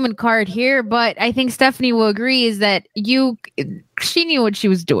play the woman card here, but I think Stephanie will agree is that she knew what she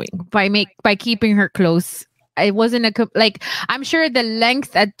was doing by keeping her close. It wasn't I'm sure the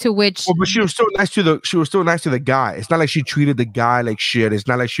length to which. Well, but she was still nice to the guy. It's not like she treated the guy like shit. It's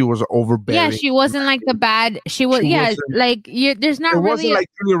not like she was overbearing. Yeah, she wasn't like the bad. There's not It really. wasn't like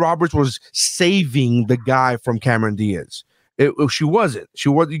Julia Roberts was saving the guy from Cameron Diaz. She wasn't. She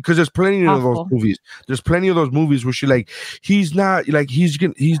was, because there's plenty of those movies. There's plenty of those movies where he's not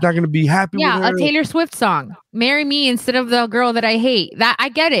gonna be happy. Yeah, with her. a Taylor Swift song, "Marry Me" instead of the girl that I hate. That I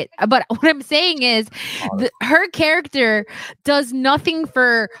get it, but what I'm saying is, her character does nothing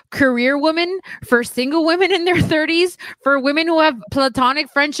for career women, for single women in their 30s, for women who have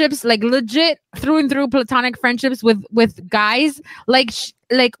platonic friendships, like legit through and through platonic friendships with guys, like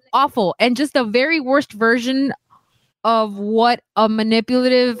awful, and just the very worst version of what a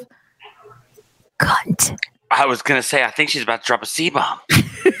manipulative cunt. I was gonna say, I think she's about to drop a C-bomb.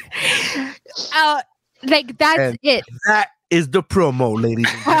 That's it. That is the promo, ladies.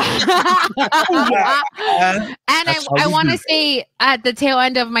 And I want to say at the tail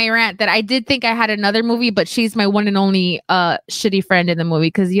end of my rant that I did think I had another movie, but she's my one and only shitty friend in the movie,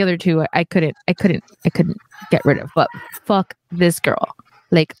 because the other two I couldn't get rid of. But fuck this girl,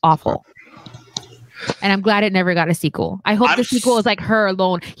 like awful. And I'm glad it never got a sequel. I hope the sequel is like her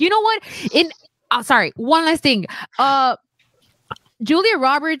alone. You know what? Sorry, one last thing. Julia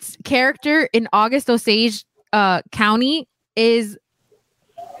Roberts' character in August Osage County is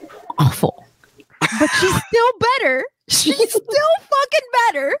awful, but she's still better. She's still fucking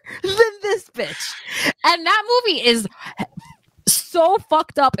better than this bitch. And that movie is so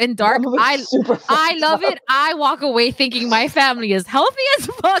fucked up and dark. I love it. I walk away thinking my family is healthy as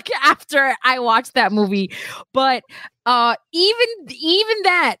fuck after I watch that movie. But even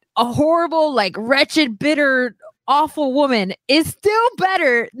that, a horrible, like wretched, bitter, awful woman is still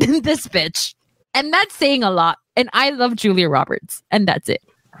better than this bitch. And that's saying a lot. And I love Julia Roberts. And that's it.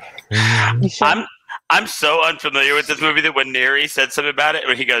 I'm so unfamiliar with this movie that when Neri said something about it,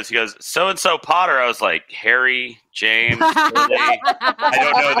 when he goes, so-and-so Potter, I was like, Harry, James, Lily. I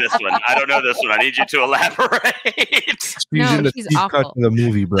don't know this one. I need you to elaborate. She's awful. In the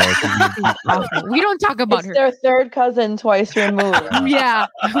movie, bro. We don't talk about her. Their third cousin twice removed. Yeah.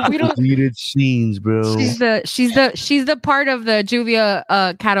 We don't. Deleted scenes, bro. She's the part of the Julia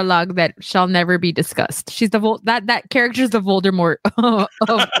catalog that shall never be discussed. She's that character's the Voldemort of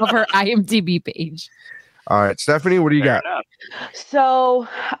her IMDb page. All right, Stephanie, what do you got? So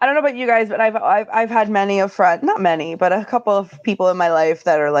I don't know about you guys, but I've had not many, but a couple of people in my life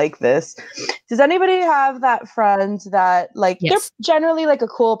that are like this. Does anybody have that friend that they're generally like a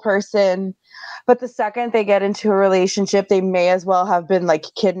cool person, but the second they get into a relationship, they may as well have been like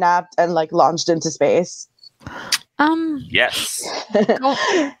kidnapped and like launched into space? Yes.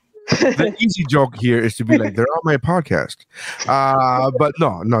 The easy joke here is to be like, they're on my podcast. But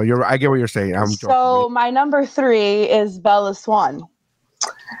no, I get what you're saying. I'm joking. So my number 3 is Bella Swan.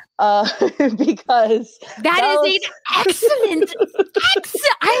 Because that is an excellent.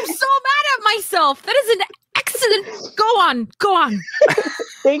 I'm so mad at myself. That is an excellent. Go on.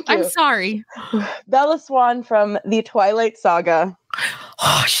 Thank you. I'm sorry. Bella Swan from the Twilight Saga.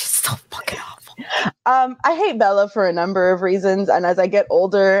 Oh, she's so fucking awful. I hate Bella for a number of reasons, and as I get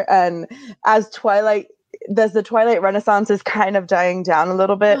older and as the Twilight Renaissance is kind of dying down a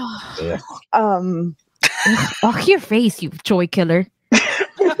little bit. Fuck your face, you joy killer.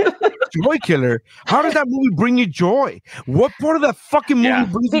 Joy killer? How does that movie bring you joy? What part of that fucking movie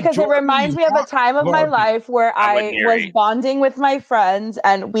brings you joy? Because it reminds me of a time of my life where I was bonding with my friends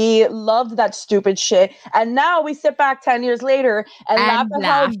and we loved that stupid shit. And now we sit back 10 years later and laugh at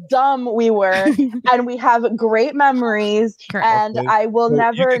how dumb we were. And we have great memories. Correct. And I will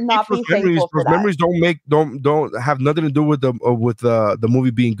never not be thankful for that. Memories don't have nothing to do with the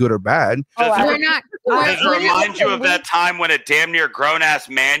movie being good or bad. Does it remind you of that time when a damn near grown-ass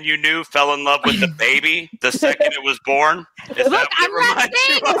man you knew fell in love with the baby the second it was born? I'm not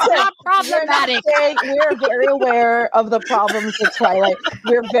saying it's not problematic. We're very aware of the problems with Twilight.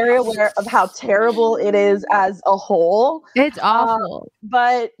 We're very aware of how terrible it is as a whole. It's awful.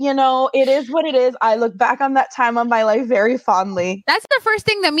 But, it is what it is. I look back on that time of my life very fondly. That's the first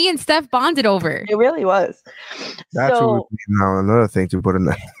thing that me and Steph bonded over. It really was. That's another thing to put in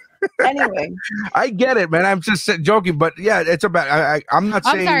there. Anyway, I get it, man. I'm just joking, but yeah, it's about. I'm not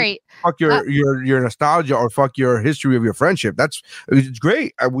saying sorry. Fuck your nostalgia or fuck your history of your friendship. It's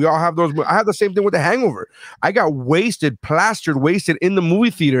great. We all have those. I have the same thing with The Hangover. I got wasted in the movie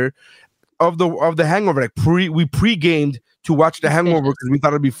theater of the Hangover. We pre-gamed to watch The Hangover because we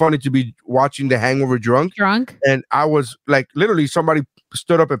thought it'd be funny to be watching The Hangover drunk. And I was like, literally, somebody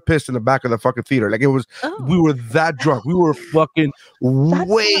stood up and pissed in the back of the fucking theater. Like, it was, we were that drunk. We were fucking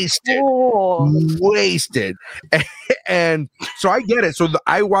wasted. Wasted. And so I get it. So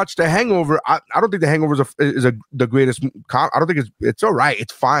I watched The Hangover. I don't think The Hangover is the greatest. I don't think it's all right.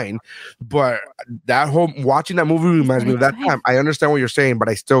 It's fine. But that whole watching that movie reminds me of that time. I understand what you're saying, but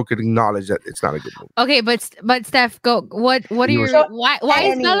I still could acknowledge that it's not a good movie. Okay, but Steph, go. What are your? Why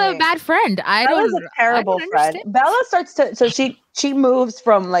is Bella a bad friend? Bella's a terrible friend. Bella starts to she moves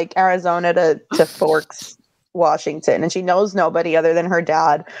from like Arizona to Forks, Washington, and she knows nobody other than her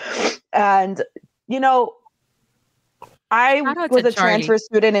dad. And I was a transfer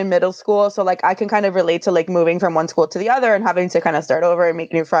student in middle school, so like I can kind of relate to like moving from one school to the other and having to kind of start over and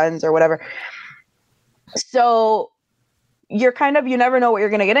make new friends or whatever. So you never know what you're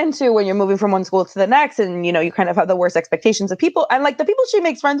going to get into when you're moving from one school to the next, and you kind of have the worst expectations of people. And like the people she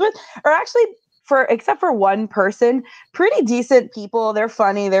makes friends with are actually, except for one person, pretty decent people. They're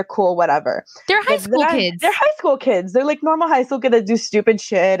funny, they're cool, whatever. They're high school kids. They're high school kids. They're like normal high school kids that do stupid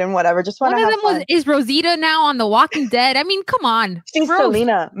shit and whatever. Just want to have fun. Is Rosita now on The Walking Dead? I mean, come on. She's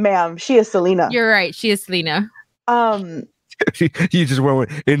Selena, ma'am. She is Selena. You're right. She is Selena. You just went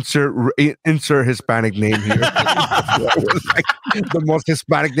with insert Hispanic name here. Like the most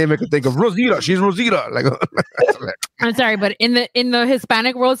Hispanic name I could think of. Rosita. She's Rosita. Like, I'm sorry, but in the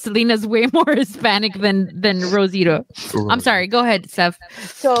Hispanic world, Selena's way more Hispanic than Rosita. I'm sorry. Go ahead, Steph.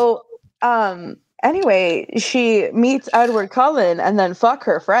 So, anyway, she meets Edward Cullen and then fuck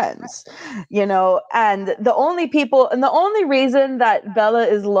her friends, and the only reason that Bella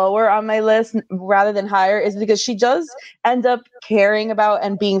is lower on my list rather than higher is because she does end up caring about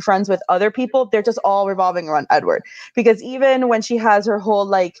and being friends with other people. They're just all revolving around Edward, because even when she has her whole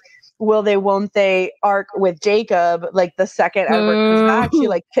like will they won't they arc with Jacob, like the second Edward comes back, she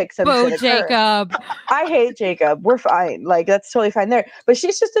like kicks him to the Jacob. I hate Jacob. We're fine. Like that's totally fine there. But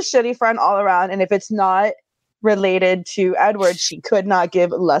she's just a shitty friend all around. And if it's not related to Edward, she could not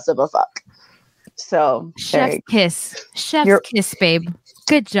give less of a fuck. So Chef's kiss, babe.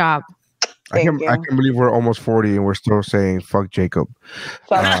 Good job. I can believe we're almost 40 and we're still saying fuck Jacob.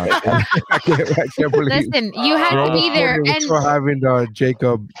 I can't believe. Listen, you have to be there, and still having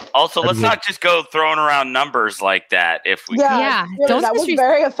Jacob. Also, let's not just go throwing around numbers like that. If we that was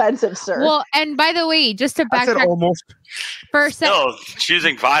very offensive, sir. Well, and by the way, just to backtrack, almost. Still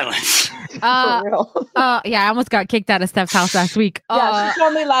choosing violence. For yeah, I almost got kicked out of Steph's house last week. She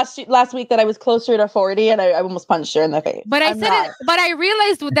told me last week that I was closer to 40, and I almost punched her in the face. But but I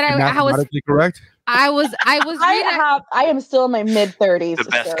realized that I was correct. I am still in my mid 30s. The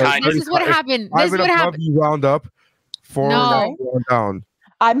best kind. This is what happened. This is what happened. You round up, 4 down.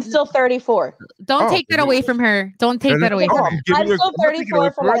 I'm still 34. Don't take that away from her. Don't take that away from her. I'm still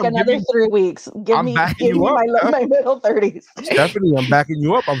 34 for like another 3 weeks. Give me my middle 30s. Stephanie, I'm backing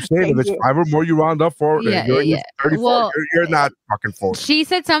you up. I'm saying if it's 5 or more, you round up for. You're 34. Well, you're not fucking 40. She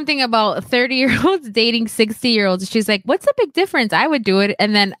said something about 30-year-olds dating 60-year-olds. She's like, "What's the big difference? I would do it."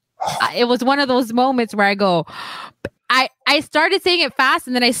 And then it was one of those moments where I go, I started saying it fast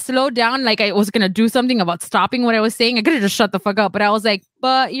and then I slowed down like I was going to do something about stopping what I was saying. I could have just shut the fuck up, but I was like,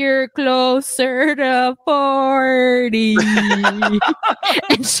 but you're closer to 40.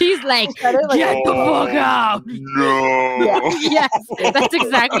 And she's like, get the fuck out. No. Yes, that's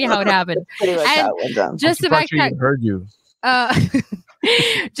exactly how it happened. Pretty much how it went down. Just to backtrack. Heard you.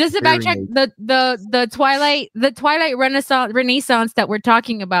 Just to backtrack, the Twilight Renaissance that we're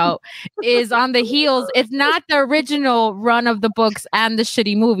talking about is on the heels. It's not the original run of the books and the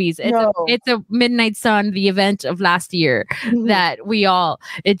shitty movies. It's a Midnight Sun, the event of last year that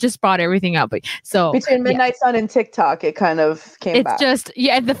it just brought everything up. So between Midnight Sun and TikTok, it kind of came back. It's just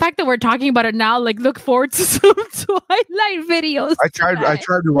the fact that we're talking about it now, like look forward to some Twilight videos. I tried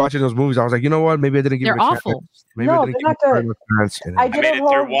rewatching those movies. I was like, you know what? Maybe I didn't give it a chance. They're awful. Maybe I didn't give it a chance. I made it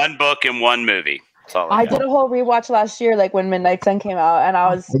through one book and one movie. I did a whole rewatch last year, like when Midnight Sun came out, and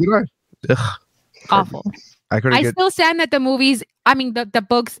I was awful. I still stand that the movies, I mean the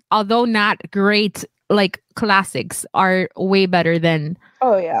books, although not great, like classics, are way better than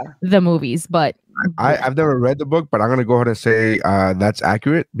the movies. But I've never read the book, but I'm gonna go ahead and say that's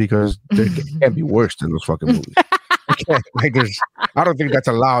accurate because there can't be worse than those fucking movies. I don't think that's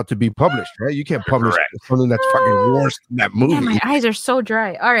allowed to be published, right? You can't publish something that's fucking worse than that movie. Yeah, my eyes are so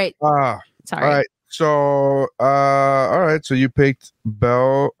dry. All right. Sorry. All right. So, So you picked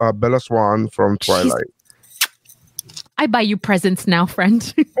Bella Swan from Twilight. I buy you presents now, friend.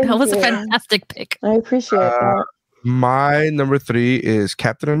 That was a fantastic pick. I appreciate that. My number 3 is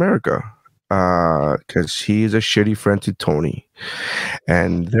Captain America. because he's a shitty friend to Tony,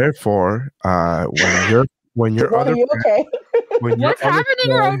 and therefore, when your Are other you okay? What's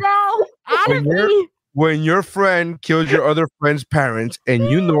happening right now? Honestly. when your friend kills your other friend's parents and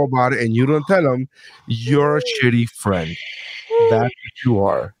you know about it and you don't tell them, you're a shitty friend. That's what you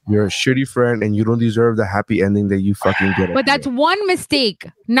are. You're a shitty friend and you don't deserve the happy ending that you fucking get. But that's one mistake,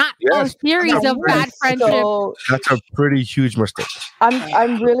 not a series of bad friendship. So, That's a pretty huge mistake.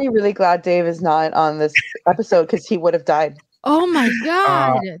 I'm really, really glad Dave is not on this episode because he would have died. Oh my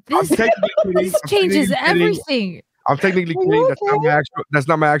God. This changes everything. I'm technically kidding. That's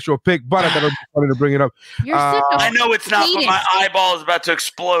not my actual pick, but I thought it was funny to bring it up. You're such a I know it's not, but my eyeball is about to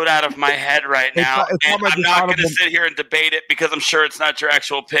explode out of my head right now. It's and not I'm not going to sit here and debate it because I'm sure it's not your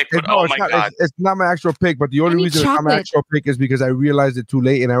actual pick. But oh my God. It's not my actual pick, but the only reason it's not my actual pick is because I realized it too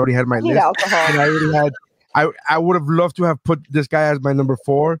late and I already had my list. Alcohol. And I already had. I would have loved to have put this guy as my number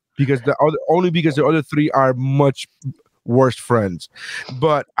 4 because the other 3 are much worst friends,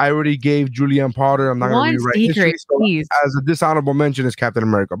 but I already gave Julianne Potter. I'm not going to rewrite history, so as a dishonorable mention is Captain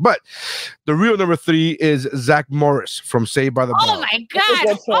America. But the real number 3 is Zach Morris from Saved by the Bell. Oh my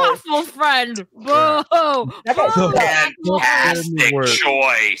God, awful friend. Whoa. Fantastic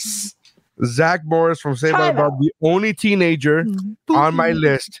choice. Zach Morris from Saved by the Bell, the only teenager on my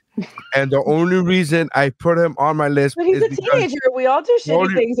list, and the only reason I put him on my list but he's is a teenager. We all do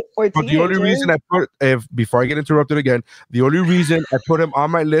shitty things for teenagers. But the only reason before I get interrupted again, the only reason I put him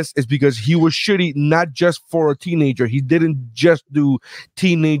on my list is because he was shitty, not just for a teenager. He didn't just do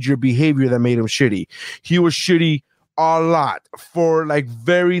teenager behavior that made him shitty. He was shitty a lot for like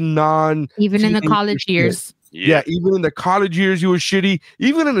very even in the college years. Yeah, even in the college years, he was shitty.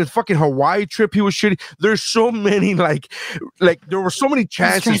 Even in the fucking Hawaii trip, he was shitty. There's so many, like there were so many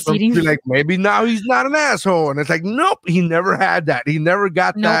chances for me to be like, maybe now he's not an asshole. And it's like, nope, he never had that. He never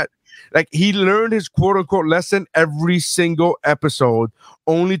got that. Like, he learned his quote-unquote lesson every single episode,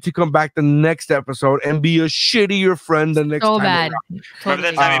 only to come back the next episode and be a shittier friend the next time. So bad. Remember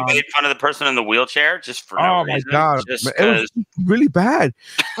that time he made fun of the person in the wheelchair just for no reason? Oh, my God. Just it was really bad.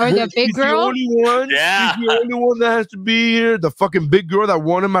 Or the big girl? He's the only one that has to be here. The fucking big girl that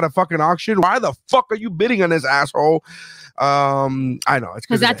won him at a fucking auction. Why the fuck are you bidding on this asshole? I know. It's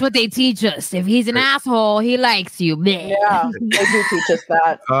because that's what they teach us. If he's an asshole, he likes you. Yeah, they do teach us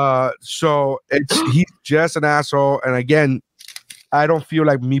that. So he's just an asshole. And again, I don't feel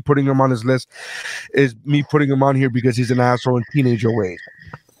like me putting him on his list is me putting him on here because he's an asshole in teenager ways.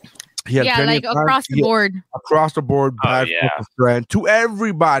 Like across the board. Across the board, bad friend to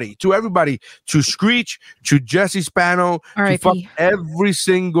everybody, to Screech, to Jesse Spano, to fuck every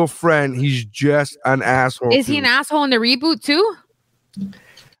single friend. He's just an asshole. Is he an asshole in the reboot too?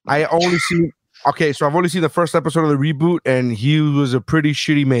 I only see. Okay, so I've only seen the first episode of the reboot, and he was a pretty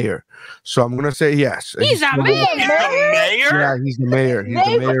shitty mayor. So I'm gonna say yes. He's a mayor. Yeah, he's the mayor. He's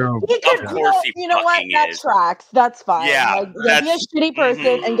the mayor. Of course, you know what? That tracks. That's fine. Yeah, be a shitty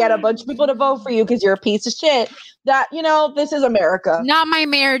person and get a bunch of people to vote for you because you're a piece of shit. That this is America. Not my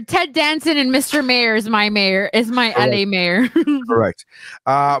mayor. Ted Danson and Mr. Mayor is my mayor. Is my LA mayor. Correct.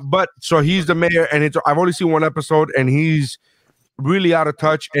 But so he's the mayor, and I've only seen one episode, and he's really out of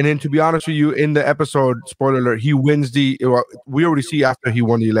touch. And then, to be honest with you, in the episode, spoiler alert, he wins we already see after he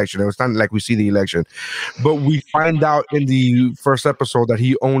won the election. It was not like we see the election, but we find out in the first episode that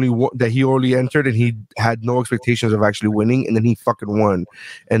he only entered and he had no expectations of actually winning, and then he fucking won.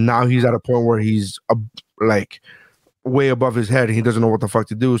 And now he's at a point where he's like way above his head and he doesn't know what the fuck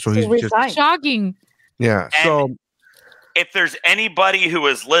to do. So he's just shocking. Yeah. So if there's anybody who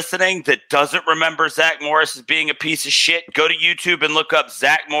is listening that doesn't remember Zach Morris as being a piece of shit, go to YouTube and look up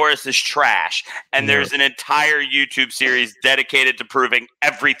Zach Morris is trash. And there's an entire YouTube series dedicated to proving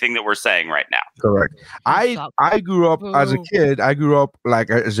everything that we're saying right now. Correct. I grew up as a kid. I grew up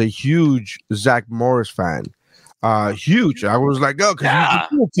as a huge Zach Morris fan. Huge. I was like, oh, because he's the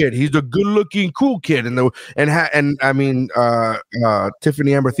cool kid. He's the good-looking cool kid, and I mean,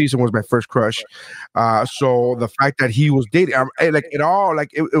 Tiffany Amber Thiessen was my first crush. So the fact that he was dating,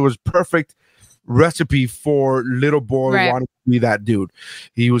 it was perfect recipe for little boy wanting to be that dude.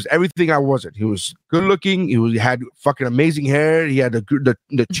 He was everything I wasn't. He was good looking. He had fucking amazing hair. He had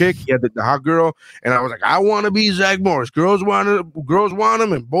the chick. He had the hot girl. And I was like, I want to be Zach Morris. Girls want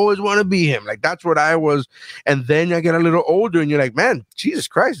him, and boys want to be him. Like, that's what I was. And then I get a little older, and you're like, man, Jesus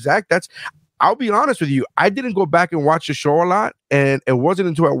Christ, Zach. I'll be honest with you. I didn't go back and watch the show a lot, and it wasn't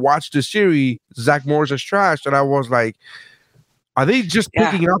until I watched the series Zach Morris is Trash that I was like, are they just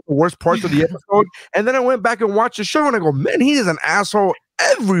picking out the worst parts of the episode? And then I went back and watched the show, and I go, man, he is an asshole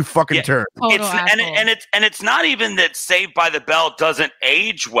every fucking turn. It's not even that Saved by the Bell doesn't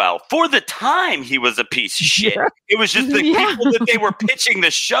age well. For the time, he was a piece of shit. Yeah. It was just the people that they were pitching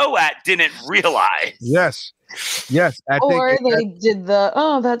the show at didn't realize. Yes. I they did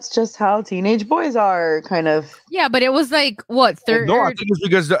that's just how teenage boys are kind of. Yeah, but it was like what third? No, I think it's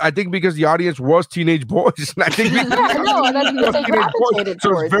because the audience was teenage boys. And I think that's because they gravitated so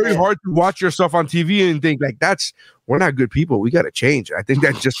towards it's very hard to watch yourself on TV and think like we're not good people. We got to change. I think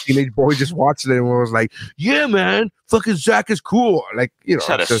that just teenage boy just watched it and was like, yeah, man, fucking Zach is cool. Like, Just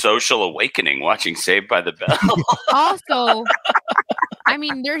had a social awakening watching Saved by the Bell. Also, I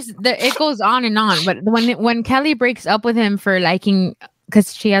mean, it goes on and on. But when Kelly breaks up with him for liking,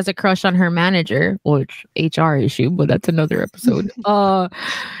 because she has a crush on her manager, which HR issue, but that's another episode.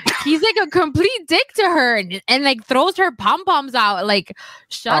 He's like a complete dick to her and like throws her pom poms out. Like,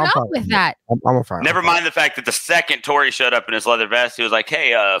 shut up with that. I'm a fan. Never mind the fact that the second Tori showed up in his leather vest, he was like,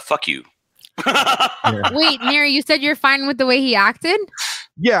 "Hey, fuck you." Wait, Neri, you said you're fine with the way he acted?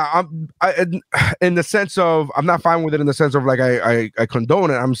 Yeah, in the sense of I'm not fine with it in the sense of like I condone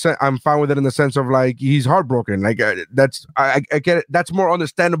it. I'm fine with it in the sense of like he's heartbroken. Like I get it. That's more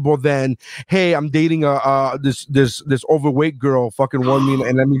understandable than hey, I'm dating this overweight girl, fucking want me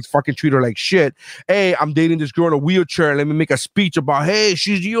and let me fucking treat her like shit. Hey, I'm dating this girl in a wheelchair and let me make a speech about hey,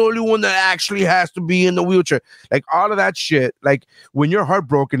 she's the only one that actually has to be in the wheelchair. Like all of that shit. Like when you're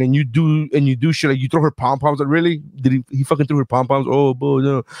heartbroken and you do shit like you throw her pom poms. Like really? Did he fucking threw her pom poms? Oh boy.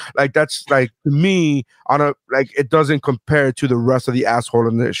 No. Like that's like to me on a like it doesn't compare to the rest of the asshole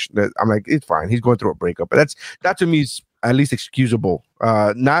in this. I'm like it's fine. He's going through a breakup, but that to me is at least excusable.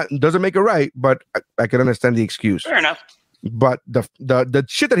 Not doesn't make it right, but I can understand the excuse. Fair enough. But the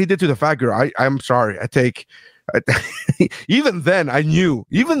shit that he did to the fat girl, I'm sorry. Even then I knew.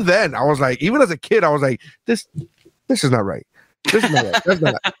 Even then I was like, even as a kid, I was like, this is not right. This is not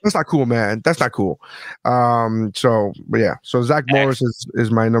right. That's not cool, man. That's not cool. So Zach Morris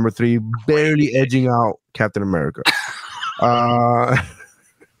is my number 3, barely edging out Captain America. I'm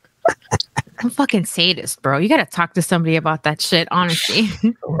fucking sadist, bro. You gotta talk to somebody about that shit, honestly.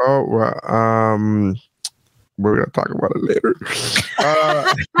 We're gonna talk about it later.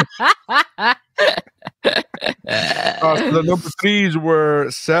 So the number 3s were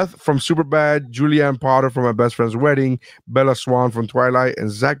Seth from Superbad, Julianne Potter from My Best Friend's Wedding, Bella Swan from Twilight,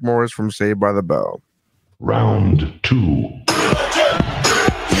 and Zach Morris from Saved by the Bell. Round 2.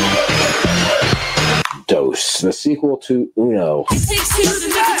 Dose, the sequel to Uno.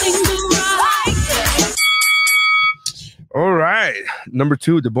 All right. Number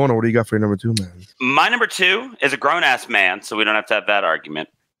 2, DeBono, what do you got for your number 2, man? My number 2 is a grown-ass man, so we don't have to have that argument.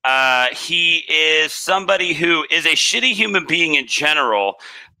 He is somebody who is a shitty human being in general,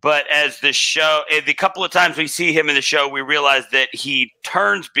 but as the couple of times we see him in the show, we realize that he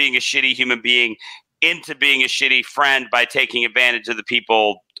turns being a shitty human being into being a shitty friend by taking advantage of the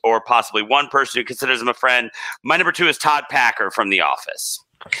people or possibly one person who considers him a friend. My number 2 is Todd Packer from The Office.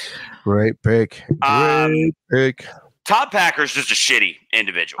 Great pick. Todd Packer's just a shitty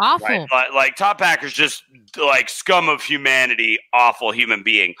individual. Awful. Right? Like Todd Packer's just like scum of humanity, awful human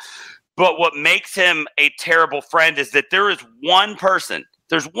being. But what makes him a terrible friend is that there's one person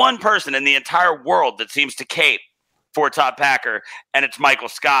in the entire world that seems to cape for Todd Packer, and it's Michael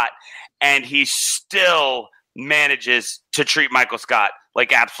Scott. And he still manages to treat Michael Scott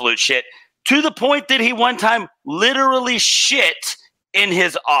like absolute shit, to the point that he one time literally shit in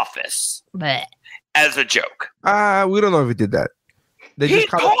his office. Blech. As a joke. We don't know if he did that. He just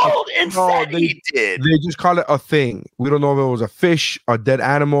did. They just call it a thing. We don't know if it was a fish, a dead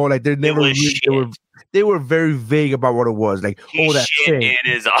animal. Like they were very vague about what it was. Like that shit thing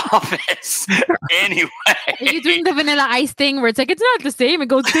in his office. Anyway, are you doing the Vanilla Ice thing where it's like it's not the same? It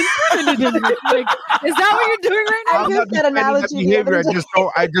goes. Like, is that what you're doing right now? I used that analogy.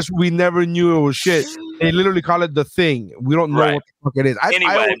 We never knew it was shit. They literally call it the thing. We don't know what the fuck it is. I always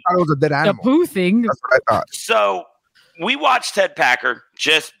thought it was a dead animal. The poo thing. That's what I thought. So we watched Ted Packer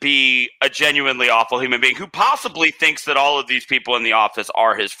just be a genuinely awful human being who possibly thinks that all of these people in the office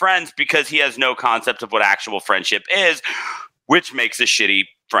are his friends because he has no concept of what actual friendship is, which makes a shitty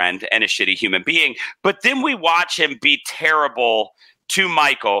friend and a shitty human being. But then we watch him be terrible to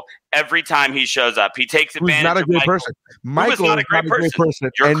Michael every time he shows up. He takes advantage of Michael. Person. Michael is not a great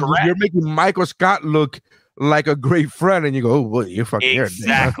person. You're correct. You're making Michael Scott look like a great friend, and you go, "Oh, well, you're fucking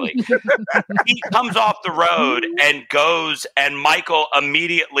exactly." He comes off the road and goes, and Michael,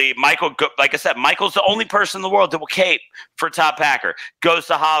 like I said, Michael's the only person in the world that will cape for Todd Packer. Goes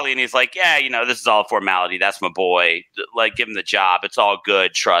to Holly, and he's like, "Yeah, this is all formality. That's my boy. Like, give him the job. It's all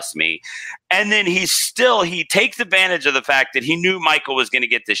good. Trust me." And then he takes advantage of the fact that he knew Michael was going to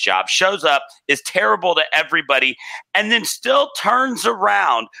get this job, shows up, is terrible to everybody, and then still turns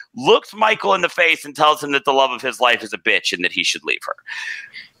around, looks Michael in the face, and tells him that the love of his life is a bitch and that he should leave her.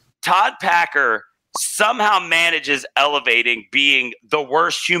 Todd Packer somehow manages elevating being the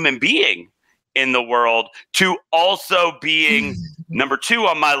worst human being in the world to also being number 2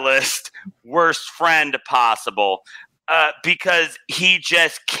 on my list, worst friend possible. Because he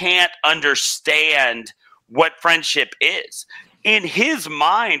just can't understand what friendship is. In his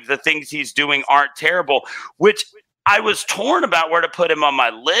mind, the things he's doing aren't terrible, which I was torn about where to put him on my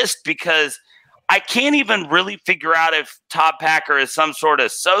list because I can't even really figure out if Todd Packer is some sort of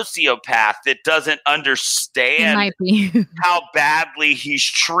sociopath that doesn't understand how badly he's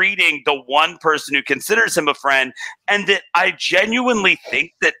treating the one person who considers him a friend. And that I genuinely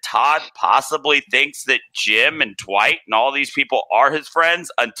think that Todd possibly thinks that Jim and Dwight and all these people are his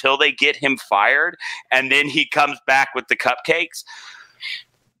friends until they get him fired. And then he comes back with the cupcakes.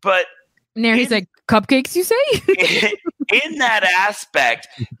 But now he's like, cupcakes, you say? In that aspect,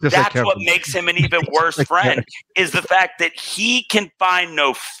 that's what makes him an even worse friend, is the fact that he can find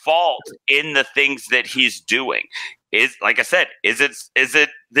no fault in the things that he's doing. Like I said, is it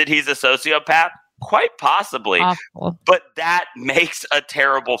that he's a sociopath? Quite possibly. Awful. But that makes a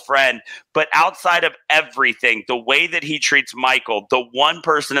terrible friend. But outside of everything, the way that he treats Michael, the one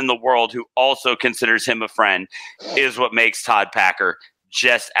person in the world who also considers him a friend, is what makes Todd Packer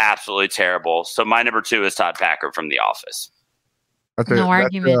just absolutely terrible. So my number 2 is Todd Packer from The Office. No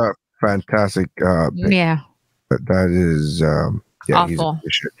argument. That's a fantastic pick. Yeah. That is awful.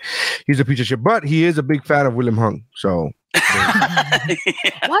 He's a piece of shit, but he is a big fan of William Hung. So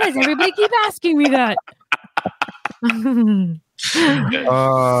why does everybody keep asking me that?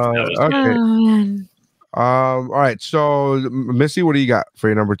 Okay. All right. So Missy, what do you got for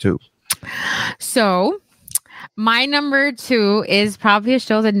your number 2? So my number 2 is probably a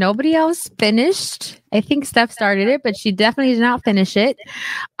show that nobody else finished. I think Steph started it, but she definitely did not finish it.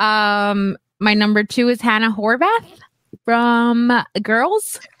 My number 2 is Hannah Horvath from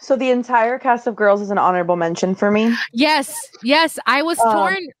Girls. So the entire cast of Girls is an honorable mention for me. Yes. I was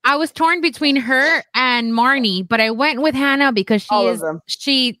torn. I was torn between her and Marnie, but I went with Hannah because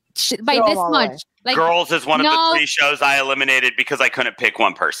she by this much. Like, Girls is one of the 3 shows I eliminated because I couldn't pick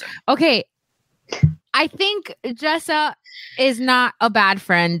one person. Okay. I think Jessa is not a bad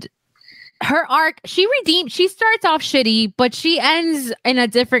friend. Her arc, she starts off shitty, but she ends in a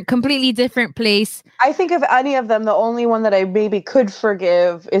completely different place. I think of any of them, the only one that I maybe could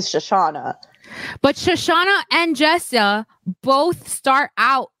forgive is Shoshana. But Shoshana and Jessa both start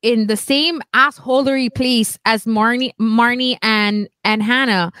out in the same assholery place as Marnie and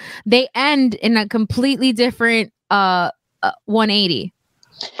Hannah. They end in a completely different 180.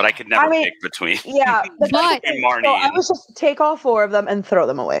 But I could never pick between. Yeah, but Marnie. So I was just take all 4 of them and throw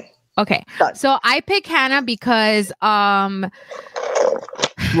them away. Okay, so I pick Hannah because well,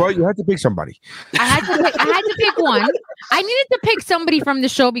 you had to pick somebody. I had to pick one. I needed to pick somebody from the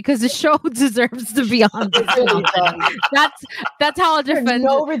show because the show deserves to be on the show. That's how I'll defend. There's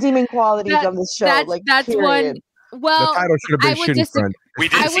no redeeming qualities on this show. That's period. Well, the title should have been Shitty Friend. We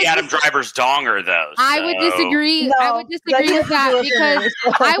didn't see Adam Driver's donger, though. I would disagree. No, I would disagree with that because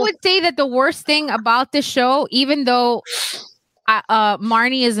I would say that the worst thing about this show, even though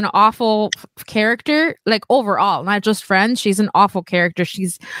Marnie is an awful character, like overall, not just Friends, she's an awful character.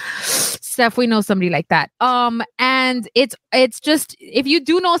 She's Steph, we know somebody like that. And it's just, if you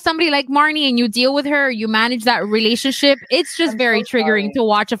do know somebody like Marnie and you deal with her, you manage that relationship, it's just very triggering to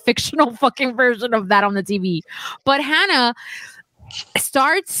watch a fictional fucking version of that on the TV. But Hannah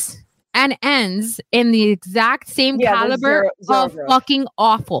starts and ends in the exact same caliber of fucking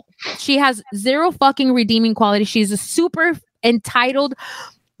awful. She has 0 fucking redeeming quality. She's a super entitled,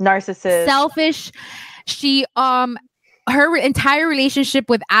 narcissist, selfish. She her entire relationship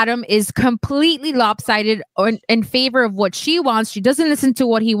with Adam is completely lopsided in favor of what she wants. She doesn't listen to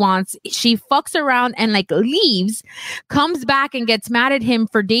what he wants. She fucks around and leaves, comes back and gets mad at him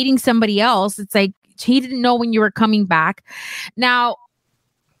for dating somebody else. It's like he didn't know when you were coming back. Now,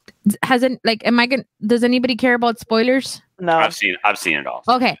 does anybody care about spoilers? No. I've seen it all.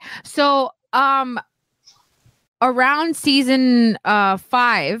 Okay. So around season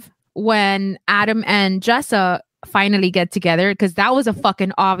 5, when Adam and Jessa finally get together, because that was a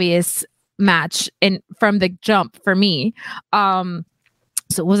fucking obvious match from the jump for me. So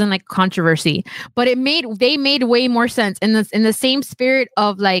it wasn't like controversy, but they made way more sense in the same spirit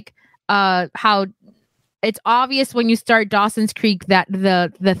of like how it's obvious when you start Dawson's Creek that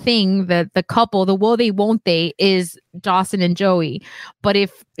the couple, the will they won't they, is Dawson and Joey. But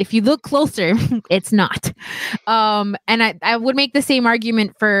if you look closer, it's not. And I would make the same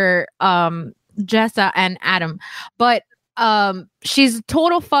argument for Jessa and Adam, but she's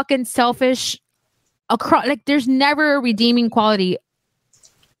total fucking selfish across. Like there's never a redeeming quality.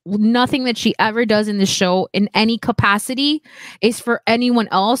 Nothing that she ever does in the show in any capacity is for anyone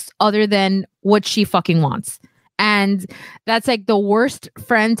else other than what she fucking wants. And that's like the worst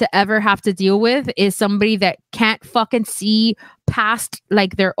friend to ever have to deal with, is somebody that can't fucking see past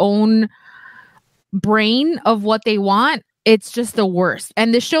like their own brain of what they want. It's just the worst.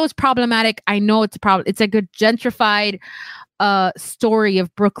 And the show is problematic. I know it's it's like a gentrified story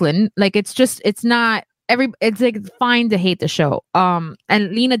of Brooklyn. Like it's not it's like fine to hate the show. And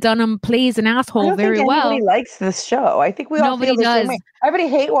Lena Dunham plays an asshole very well. Nobody likes this show. I think we all feel the same way. Everybody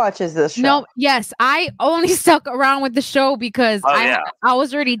hate watches this show. No, yes, I only stuck around with the show because I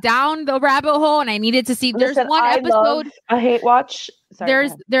was already down the rabbit hole and I needed to see. There's one episode I hate watch. Sorry,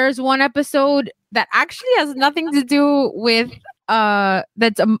 there's one episode that actually has nothing to do with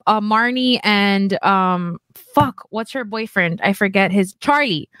that's Marnie and what's her boyfriend? I forget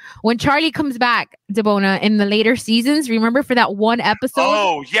Charlie. When Charlie comes back, Debona, in the later seasons, remember for that one episode?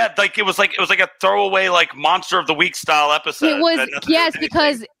 Oh yeah, it was like a throwaway like Monster of the Week style episode. It was, yes,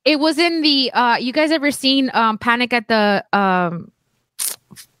 because it was in the you guys ever seen Panic at the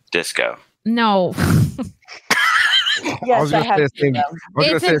Disco? No. Yes, I was gonna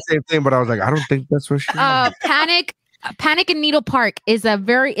say the same thing, but I was like, I don't think that's what she Panic in Needle Park is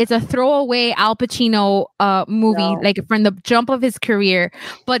it's a throwaway Al Pacino movie, like from the jump of his career.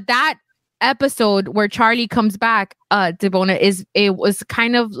 But that episode where Charlie comes back, Debona, it was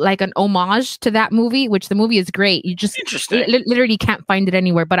kind of like an homage to that movie, which the movie is great. You just literally can't find it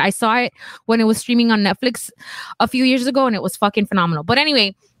anywhere. But I saw it when it was streaming on Netflix a few years ago, and it was fucking phenomenal. But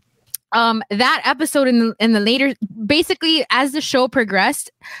anyway, that episode in the later, basically as the show progressed,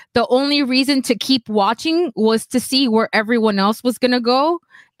 the only reason to keep watching was to see where everyone else was gonna go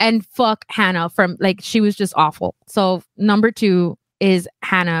and fuck Hannah from, like, she was just awful. So number 2 is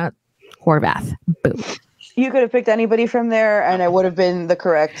Hannah Horvath. Boom. You could have picked anybody from there and it would have been the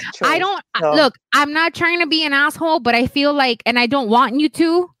correct choice. Look, I'm not trying to be an asshole, but I feel like, and I don't want you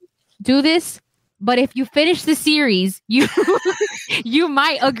to do this, but if you finish the series, you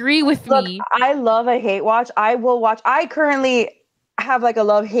might agree with me. I love a hate watch. I will watch. I currently have like a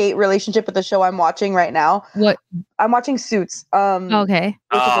love-hate relationship with the show I'm watching right now. What? I'm watching Suits. Okay.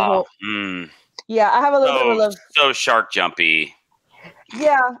 Yeah, I have a little bit of love. So shark jumpy.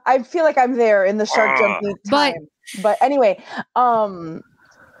 Yeah, I feel like I'm there in the shark jumpy time. But anyway,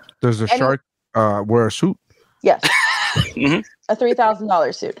 does the shark wear a suit? Yes. A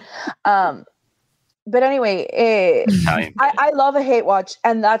 $3,000 suit. But anyway, I love a hate watch,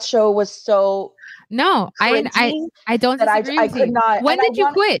 and that show was so I don't disagree with you. Could not. When did you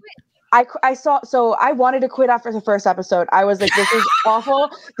quit? I wanted to quit after the first episode. I was like, this is awful.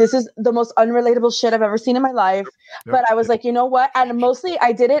 This is the most unrelatable shit I've ever seen in my life. Yep. But I was like, you know what? And mostly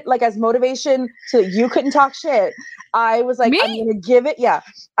I did it like as motivation so you couldn't talk shit. I was like, I'm gonna give it. Yeah,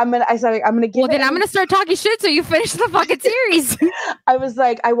 I'm gonna give it. Well, then I'm gonna start talking shit so you finish the fucking series. I was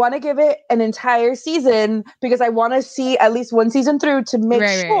like, I want to give it an entire season because I want to see at least one season through to make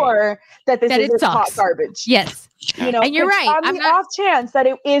sure that this isn't hot garbage. Yes. You know, and you're right. On the off chance that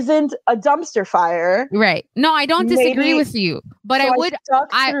it isn't a dumpster fire. Right. No, I don't disagree with you, but I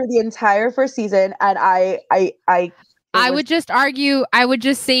stuck through the entire first season, and I would just argue. I would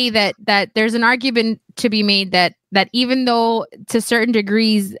just say that there's an argument to be made that even though to certain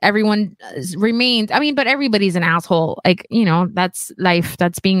degrees everyone remains, I mean, but everybody's an asshole. Like, you know, that's life.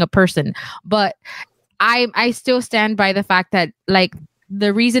 That's being a person. But I still stand by the fact that, like,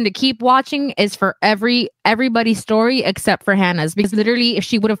 the reason to keep watching is for everybody's story except for Hannah's, because literally if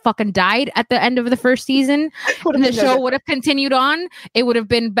she would have fucking died at the end of the first season and the show would have continued on, it would have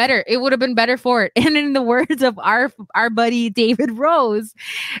been better. It would have been better for it. And in the words of our buddy David Rose,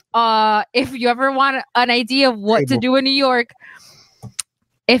 if you ever want an idea of what to do in New York,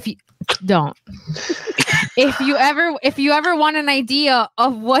 if you ever want an idea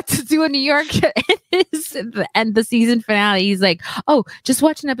of what to do in New York and the season finale, he's like, oh, just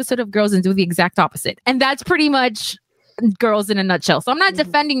watch an episode of Girls and do the exact opposite. And that's pretty much Girls in a nutshell. So I'm not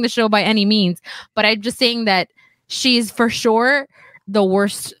defending the show by any means, but I'm just saying that she's for sure the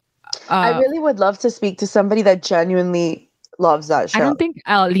worst. I really would love to speak to somebody that genuinely loves that show. I don't think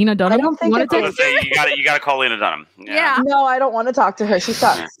Lena Dunham. I don't think wanna it's- I take was gonna say you gotta call Lena Dunham. Yeah. No, I don't want to talk to her. She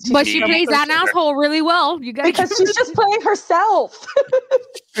sucks. But she plays that asshole really well. You guys, Because she's just playing herself.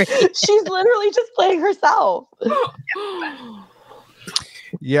 She's literally just playing herself.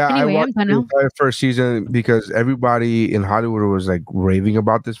 Yeah, Anyway, I I'm watched done the now. entire first season because everybody in Hollywood was like raving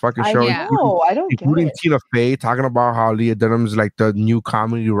about this fucking I show. Yeah. know. I don't get Including it. Tina Fey talking about how Leah Dunham's like the new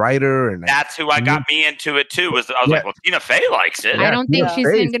comedy writer, and like, That's who I got me into it too. I was Yeah. like, well, Tina Fey likes it. Yeah, I don't think Tina she's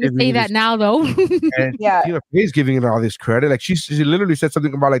Fey's going to giving say you that this- now, though. and Yeah. Tina Fey's giving it all this credit. Like she literally said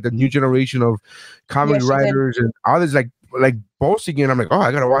something about like the new generation of comedy Yeah, she did. writers and all this like boasting. And I'm like, oh,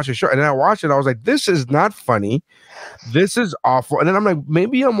 I gotta watch the show. And then I watched it. I was like, this is not funny. This is awful. And then I'm like,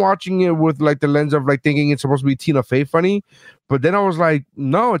 maybe I'm watching it with like the lens of like thinking it's supposed to be Tina Fey funny. But then I was like,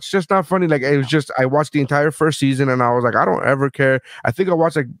 no, it's just not funny. Like it was just I watched the entire first season and I was like, I don't ever care. I think I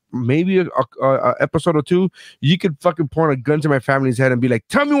watched like maybe a episode or two. You could fucking point a gun to my family's head and be like,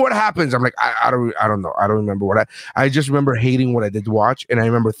 tell me what happens. I'm like, I don't know. I don't remember what I just remember hating what I did watch, and I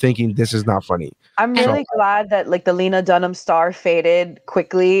remember thinking this is not funny. I'm So- really glad that like the Lena Dunham star faded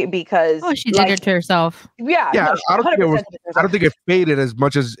quickly because Oh, she did it to herself. Yeah, Yeah, no, she I don't think it 100% was. did herself. I don't think it faded as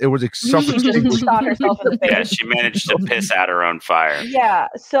much as it was self-extinguishing. She shot herself in the face. Yeah, she managed to piss out her own fire. Yeah.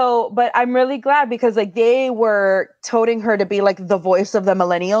 So, but I'm really glad because like they were toting her to be like the voice of the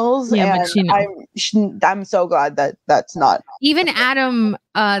millennials, Yeah, but and I'm so glad that that's not. Even Adam,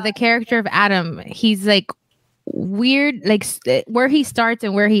 the character of Adam, he's like weird. Like where he starts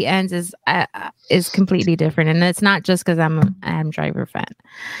and where he ends is completely different, and it's not just because I'm an Adam Driver fan,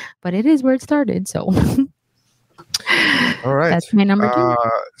 but it is where it started. So All right, that's my number two.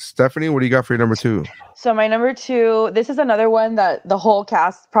 Stephanie, what do you got for your number two? So my number two, this is another one that the whole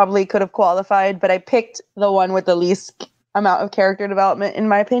cast probably could have qualified, but I picked the one with the least amount of character development, in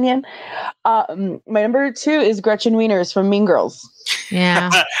my opinion. My number two is Gretchen Wieners from Mean Girls. Yeah.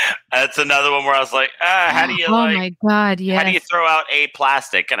 That's another one where I was like, how do you Oh my God. how do you Yes. throw out a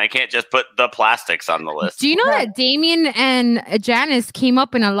plastic? And I can't just put the plastics on the list. Do you know that Damien and Janice came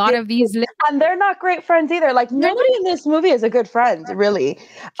up in a lot of these? And they're not great friends either. Like nobody in this movie is a good friend, really.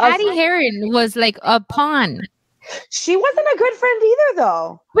 Patty Heron was like a pawn. She wasn't a good friend either,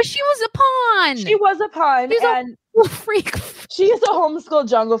 though. But she was a pawn. She was a pawn, She's a and freak. she is a homeschool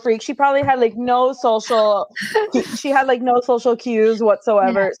jungle freak. She probably had like no social. She had like no social cues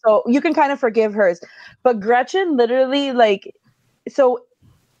whatsoever. Yeah. So you can kind of forgive hers. But Gretchen, literally, like, so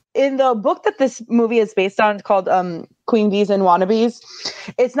in the book that this movie is based on, called Queen Bees and Wannabes,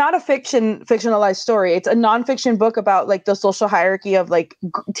 it's not a fictionalized story. It's a nonfiction book about like the social hierarchy of like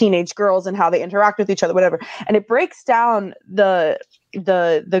teenage girls and how they interact with each other, whatever. And it breaks down the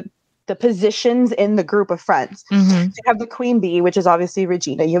positions in the group of friends. Mhm. So you have the queen bee, which is obviously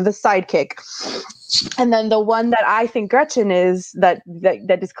Regina. You have the sidekick. And then the one that I think Gretchen is, that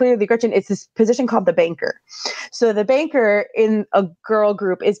is clearly Gretchen, is this position called the banker. So the banker in a girl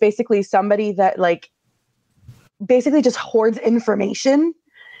group is basically somebody that like basically just hoards information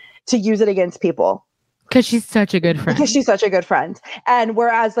to use it against people. Because she's such a good friend. Because she's such a good friend. And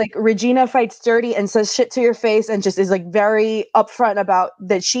whereas like Regina fights dirty and says shit to your face and just is like very upfront about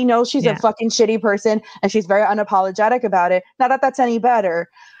that she knows she's a fucking shitty person and she's very unapologetic about it. Not that that's any better,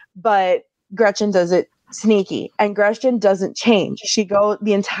 but Gretchen does it sneaky, and Gretchen doesn't change.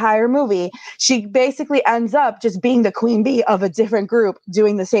 The entire movie, she basically ends up just being the queen bee of a different group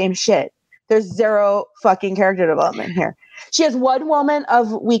doing the same shit. There's zero fucking character development here. She has one moment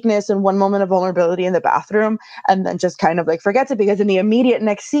of weakness and one moment of vulnerability in the bathroom, and then just kind of like forgets it, because in the immediate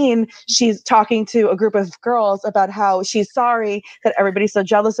next scene, she's talking to a group of girls about how she's sorry that everybody's so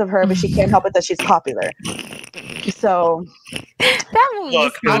jealous of her, but she can't help it that she's popular. So that movie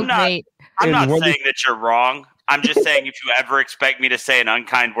Look, was so I'm not- great. I'm not And what saying that you're wrong. I'm just saying if you ever expect me to say an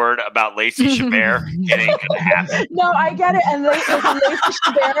unkind word about Lacey Chabert, it ain't gonna happen. no, I get it. And Lacey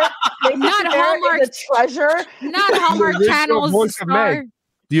Chabert, Not Hallmark. is a treasure. Not Hallmark original Channel's voice of star. Meg.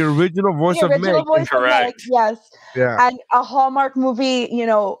 The original voice The of original Meg. voice of Meg, Correct. yes. Yeah. And a Hallmark movie,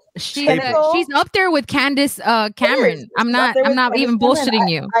 She's Staple. she's up there with Candace Cameron. She's I'm up not there I'm with not even Candace bullshitting Cameron.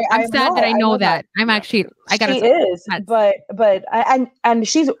 you. I I'm sad that I know that. I'm actually I gotta she say, is, that's- and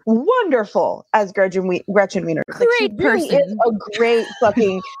she's wonderful as Gretchen Wieners. Like, she Great really person. is a great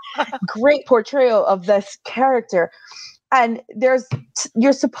fucking great portrayal of this character. And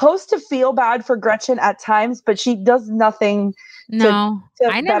you're supposed to feel bad for Gretchen at times, but she does nothing. No, to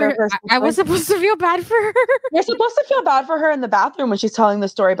I better never. her I was supposed to feel bad for her. You're supposed to feel bad for her in the bathroom when she's telling the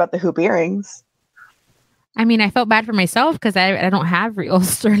story about the hoop earrings. I mean, I felt bad for myself because I don't have real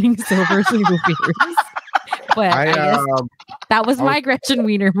sterling silver hoop earrings. But I guess that was my I- Gretchen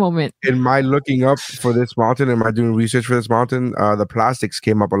Wiener moment. In my looking up for this mountain, and my doing research for this mountain, the plastics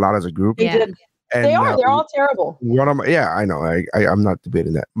came up a lot as a group. They Yeah. did. And They are. They're all terrible. one of my, yeah, I know. I'm not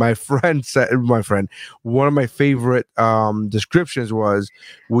debating that. My friend said, one of my favorite descriptions was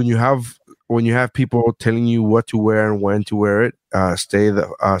when you have people telling you what to wear and when to wear it,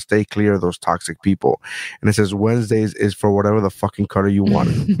 stay clear of those toxic people. And it says Wednesdays is for whatever the fucking color you want.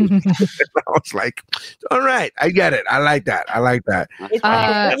 I was like, all right, I get it. I like that. It's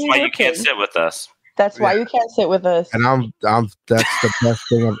That's why you working. can't sit with us. That's why you can't sit with us. And that's the best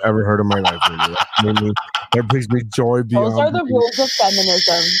thing I've ever heard in my life. Really. That brings me joy beyond. Those are the rules of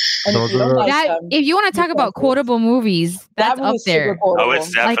feminism. And if you don't like That, them, if you want to talk about quotable movies, that's that up was there. super quotable. Oh,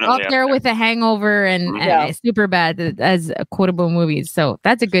 it's Like definitely up there with The Hangover and Yeah. Super Bad as quotable movies. So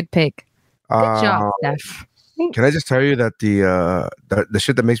that's a good pick. Good job, Steph. Can I just tell you that the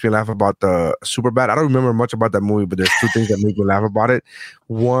shit that makes me laugh about the Superbad? I don't remember much about that movie, but there's two things that make me laugh about it.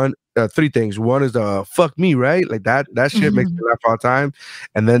 Three things. One is the fuck me, right? Like that shit makes me laugh all the time.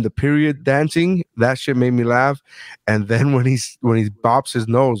 And then the period dancing, that shit made me laugh. And then when he bops his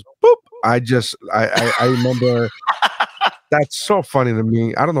nose, boop, I remember that's so funny to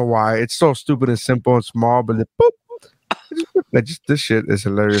me. I don't know why. It's so stupid and simple and small, but boop. This shit is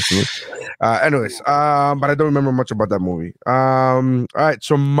hilarious to me. Anyways, but I don't remember much about that movie. All right,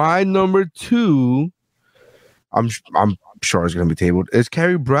 so my number 2, I'm sure it's gonna be tabled. Is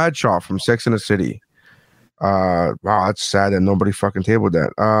Carrie Bradshaw from Sex and the City. Wow, that's sad that nobody fucking tabled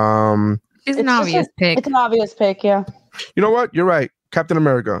that. It's an obvious pick. It's an obvious pick, yeah. You know what? You're right. Captain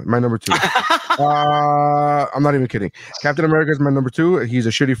America, my number 2. I'm not even kidding. Captain America is my number 2. He's a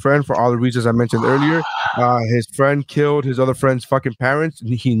shitty friend for all the reasons I mentioned earlier. His friend killed his other friend's fucking parents.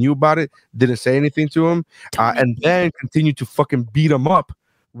 He knew about it, didn't say anything to him, and then continued to fucking beat him up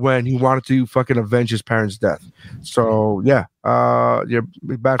when he wanted to fucking avenge his parents' death. So yeah, you're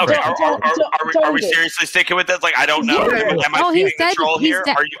bad. Okay, friend. are we seriously sticking with this? Like, I don't know. Yeah. Am I Oh, he feeding the said troll he's here?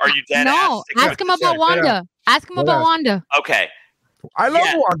 de- Are you dead? No, ask him about Wanda. Ask him about Wanda. Okay, I love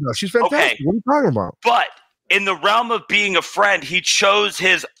Yeah. Wanda. She's fantastic. Okay. What are you talking about? but in the realm of being a friend, he chose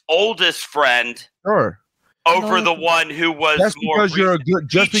his oldest friend Sure. over the one who was That's more. because you're a recent. good.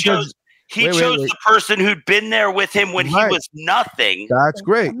 Just he because. chose, he wait, chose wait. the person who'd been there with him when Right. he was nothing. That's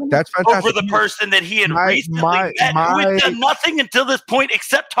great. That's fantastic. Over the person that he had My- recently my- met, who my- had done nothing until this point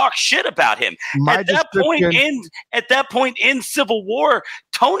except talk shit about him. My At that point description- in Civil War,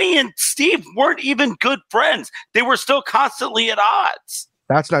 Tony and Steve weren't even good friends. They were still constantly at odds.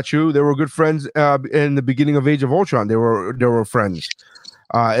 That's not true. They were good friends in the beginning of Age of Ultron. They were friends.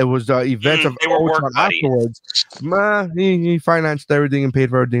 It was the events of they were work Ultron buddies. afterwards. He financed everything and paid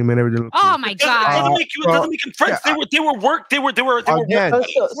for everything and everything. Oh my It doesn't god. make them friends. yeah. They were work. They were work Again,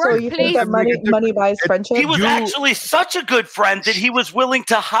 buddies. So you think that money buys friendship? He was actually such a good friend that he was willing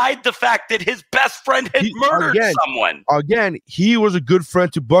to hide the fact that his best friend had murdered someone. Again, he was a good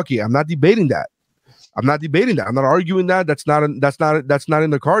friend to Bucky. I'm not debating that. I'm not arguing that. That's not in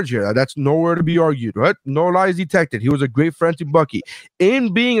the cards here. That's nowhere to be argued, right? No lies detected. He was a great friend to Bucky.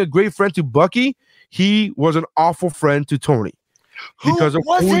 In being a great friend to Bucky, he was an awful friend to Tony. Because of who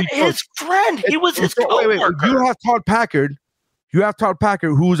wasn't he was. his friend. He was his Wait. coworker. You have Todd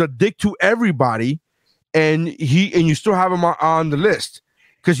Packard, who's a dick to everybody, and you still have him on the list.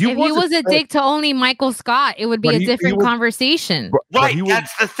 Because If he was a dick to only Michael Scott, it would be But a he different was- conversation. Right,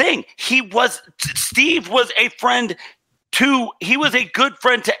 that's the thing. Steve was a friend he was a good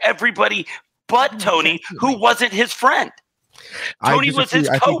friend to everybody but Tony, who wasn't his friend. Tony was his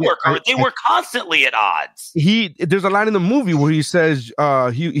coworker. They were constantly at odds. There's a line in the movie where he says,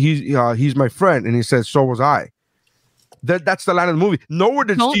 he's my friend, and he says, so was I. That's the line of the movie. Nowhere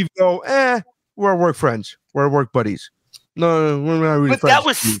did Steve go, we're work friends. We're work buddies. No, we're not really but friends. that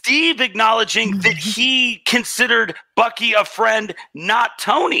was Steve acknowledging that he considered Bucky a friend, not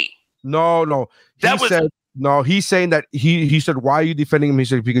Tony. No. He's saying that he said, why are you defending him? He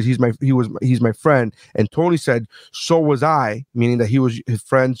said, because he's my friend. And Tony said, so was I, meaning that he was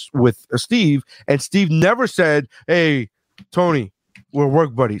friends with Steve. And Steve never said, hey, Tony, we're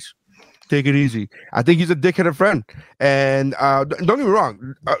work buddies. Take it easy. I think he's a dickheaded friend. And don't get me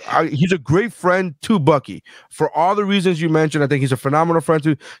wrong. He's a great friend to Bucky. For all the reasons you mentioned, I think he's a phenomenal friend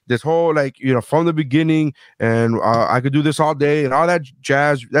to this whole, from the beginning. And I could do this all day and all that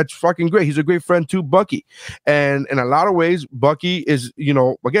jazz. That's fucking great. He's a great friend to Bucky. And in a lot of ways, Bucky is,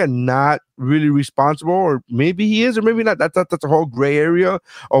 again, not really responsible, or maybe he is, or maybe not. That's a whole gray area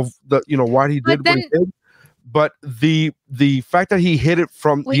of the, why he did what he did. But the fact that he hid it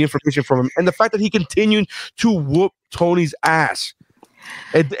from the information from him, and the fact that he continued to whoop Tony's ass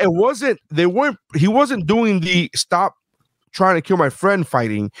It wasn't. They weren't. He wasn't doing the stop trying to kill my friend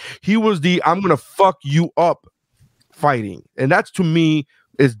fighting. He was the I'm gonna fuck you up fighting, and that's to me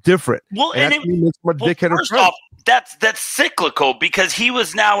is different. Well, and and that makes my dickhead first friend. off, that's cyclical because he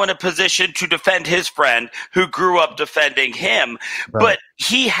was now in a position to defend his friend who grew up defending him, but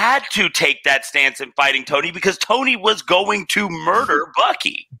he had to take that stance in fighting Tony because Tony was going to murder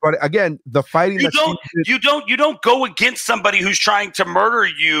Bucky. But again, the fighting you don't go against somebody who's trying to murder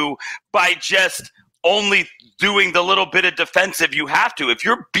you by just only doing the little bit of defensive you have to.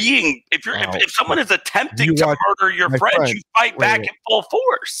 If someone is attempting to murder your friend, you fight back in full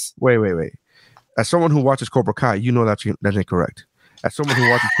force. Wait. As someone who watches Cobra Kai, you know that's incorrect. As someone who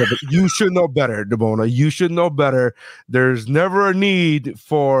watches Cobra, you should know better, Debona. You should know better. There's never a need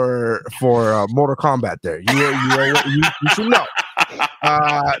for Mortal Kombat there. You should know.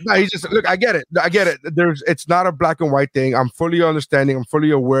 No, he just look. I get it. It's not a black and white thing. I'm fully understanding. I'm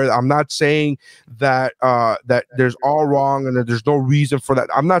fully aware. I'm not saying that that there's all wrong and that there's no reason for that.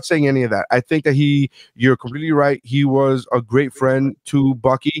 I'm not saying any of that. I think that you're completely right. He was a great friend to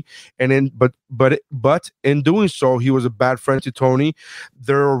Bucky, but in doing so, he was a bad friend to Tony.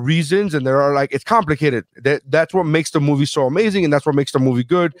 There are reasons, and it's complicated. That's what makes the movie so amazing, and that's what makes the movie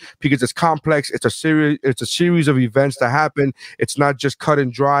good because it's complex. It's a series of events that happen. It's not just cut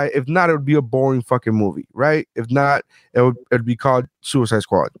and dry. If not, it would be a boring fucking movie, right? If not, it'd be called Suicide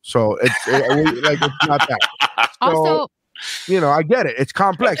Squad. So it's not that. So, Also, I get it. It's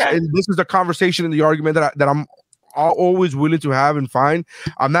complex, and this is the conversation and the argument that I'm always willing to have and find.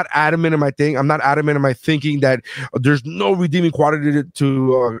 I'm not adamant in my thing. I'm not adamant in my thinking that there's no redeeming quality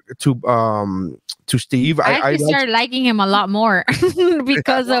to Steve. I actually started liking him a lot more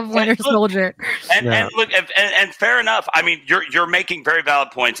because of Winter Soldier. And look, and fair enough. I mean, you're making very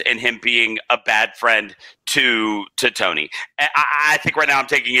valid points in him being a bad friend to Tony. And I think right now I'm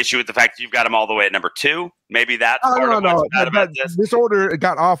taking issue with the fact that you've got him all the way at number 2. Maybe that's part of what's bad about this. This order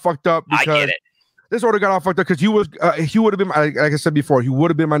got all fucked up because I get it. This order got all fucked up because he would have been like I said before, he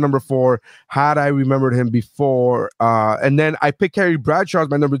would have been my number 4 had I remembered him before. And then I picked Carrie Bradshaw as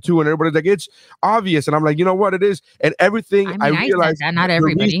my number 2, and everybody's like, it's obvious, and I'm like, you know what, it is, and everything. I realized that not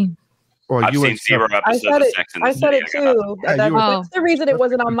everybody. I've seen 0 episodes of Sex and the City. I said it too. That's the reason it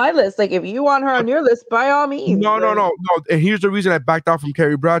wasn't on my list. Like, if you want her on your list, by all means. No. And here's the reason I backed off from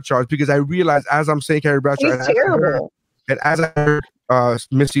Carrie Bradshaw is because I realized as I'm saying Carrie Bradshaw, she's terrible. And as I heard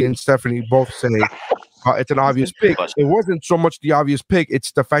Missy and Stephanie both say, it's an obvious pick. It wasn't so much the obvious pick.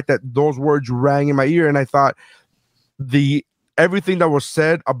 It's the fact that those words rang in my ear. And I thought everything that was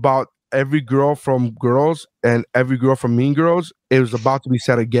said about every girl from Girls and every girl from Mean Girls, it was about to be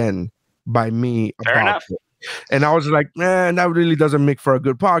said again by me. Fair enough. It. And I was like, man, that really doesn't make for a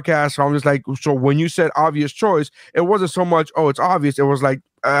good podcast. So I'm just like, so when you said obvious choice, it wasn't so much, it's obvious. It was like,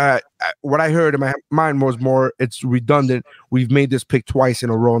 what I heard in my mind was more, it's redundant. We've made this pick twice in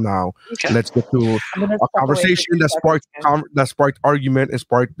a row now. Okay. Let's get to a conversation that sparked argument and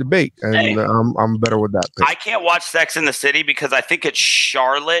sparked debate. And I'm better with that pick. I can't watch Sex in the City because I think it's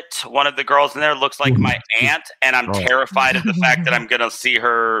Charlotte, one of the girls in there, looks like my aunt, and I'm terrified of the fact that I'm going to see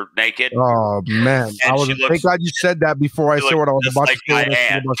her naked. Oh, man. Thank God you said that before I said what I was about to say.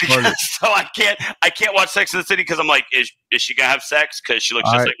 So I can't watch Sex in the City because I'm like, is she going to have sex? Because she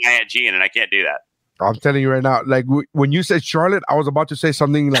looks just like my Aunt Jean, and I can't do that. I'm telling you right now, like when you said Charlotte, I was about to say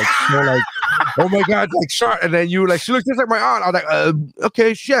something like, oh my God, like Charlotte, and then you were like, she looks just like my aunt. I was like,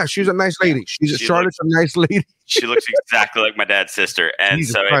 okay, yeah, she's a nice lady. Charlotte's a nice lady. She looks exactly like my dad's sister, and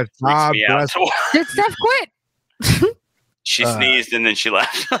Jesus so Christ. It freaks me out. Did Steph quit? She sneezed and then she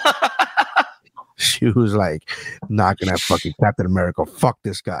left. She was like, not gonna have fucking Captain America. Fuck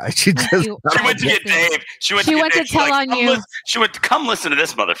this guy. She went to get Dave. She went to tell on you. She went to come listen to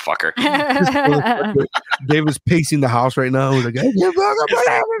this motherfucker. Dave is pacing the house right now. He's like, his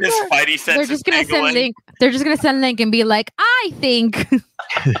Spidey sense. They're just gonna send Link and be like, I think.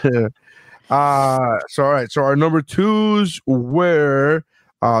 So all right. So our number 2s were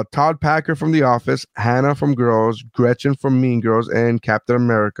Todd Packer from The Office, Hannah from Girls, Gretchen from Mean Girls, and Captain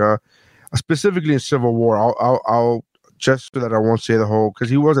America. Specifically in Civil War, I'll just so that I won't say the whole, because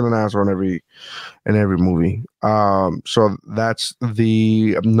he wasn't an asshole in every movie. So that's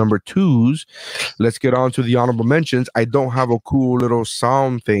the number 2s. Let's get on to the honorable mentions. I don't have a cool little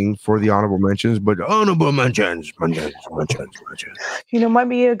sound thing for the honorable mentions, but honorable mentions. You know, might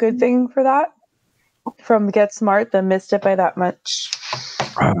be a good thing for that. From Get Smart, the Missed It by That Much.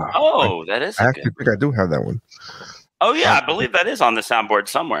 That is. I actually think I do have that one. Oh yeah, I believe that is on the soundboard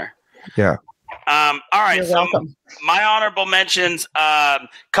somewhere. Yeah. All right. So my honorable mentions,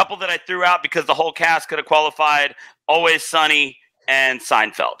 couple that I threw out because the whole cast could have qualified: Always Sunny and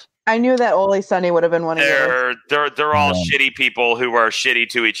Seinfeld. I knew that Always Sunny would have been one of yours. They're all shitty people who are shitty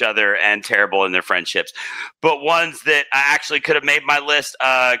to each other and terrible in their friendships. But ones that I actually could have made my list: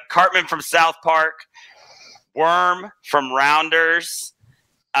 Cartman from South Park, Worm from Rounders.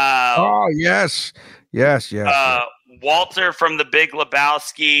 Oh yes. Walter from The Big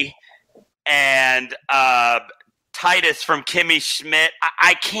Lebowski, and Titus from Kimmy Schmidt.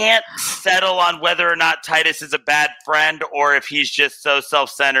 I can't settle on whether or not Titus is a bad friend or if he's just so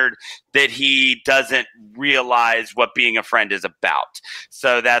self-centered that he doesn't realize what being a friend is about.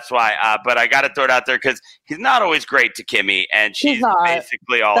 So that's why. But I got to throw it out there because he's not always great to Kimmy, and she's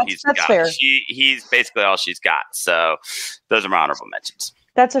basically all he's got. Fair. He's basically all she's got. So those are my honorable mentions.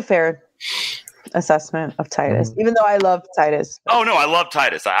 That's a fair assessment of Titus, even though I love Titus. Oh no, I love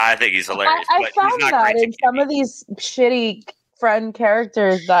Titus. I think he's hilarious. I found that in some of these shitty friend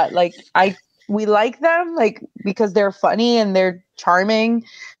characters that we like them because they're funny and they're charming,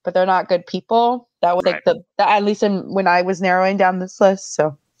 but they're not good people. That was like the at least when I was narrowing down this list.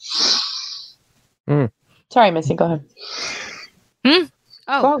 So sorry, Missy, go ahead.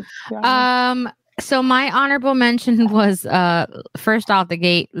 So my honorable mention was first off the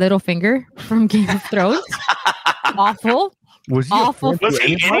gate, Littlefinger from Game of Thrones. Awful. Was he awful? Was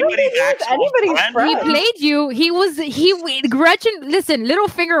he anybody's friend? He played you. He Gretchen. Listen,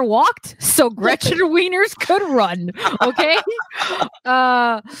 Littlefinger walked, so Gretchen Wieners could run. Okay.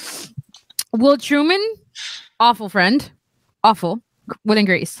 Will Truman, awful friend, awful. Will and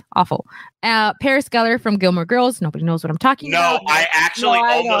Grace, awful. Paris Geller from Gilmore Girls. Nobody knows what I'm talking about. No, I actually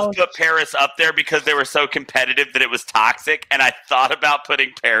almost put Paris up there because they were so competitive that it was toxic, and I thought about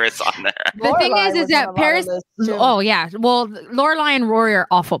putting Paris on there. The thing is that Paris. Oh yeah, well, Lorelai and Rory are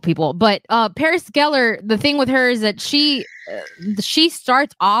awful people, but Paris Geller. The thing with her is that she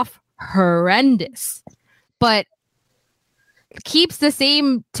starts off horrendous, but keeps the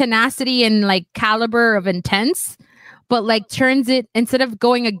same tenacity and caliber of intense. But turns it, instead of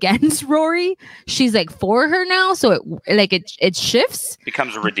going against Rory, she's for her now. So it shifts.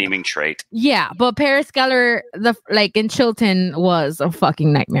 Becomes a redeeming trait. Yeah, but Paris Geller, in Chilton, was a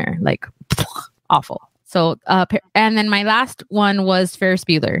fucking nightmare. Awful. So and then my last one was Ferris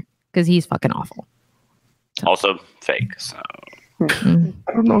Bueller because he's fucking awful. So. Also fake. So I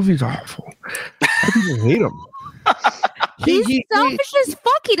don't know if he's awful. I just hate him. He's selfish as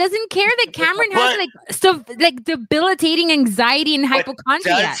fuck. He doesn't care that Cameron has debilitating anxiety and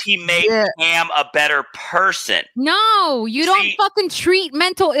hypochondria. Does he make Cam a better person? No, you don't fucking treat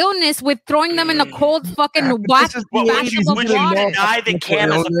mental illness with throwing them in the cold fucking bath of water. Would you deny that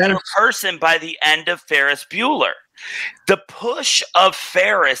Cam is a better person by the end of Ferris Bueller? The push of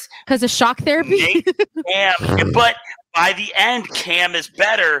Ferris because of shock therapy. Cam, but by the end, Cam is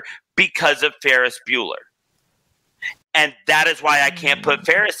better because of Ferris Bueller. And that is why I can't put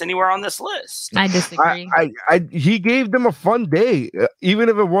Ferris anywhere on this list. I disagree. He gave them a fun day, even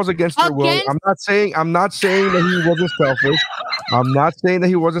if it was against their will. I'm not saying that he wasn't selfish. I'm not saying that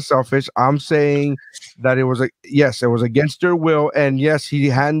he wasn't selfish. I'm saying that it was it was against their will, and yes, he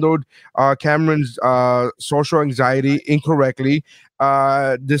handled Cameron's social anxiety incorrectly.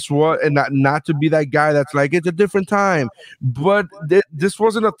 This was, and not to be that guy that's it's a different time, but this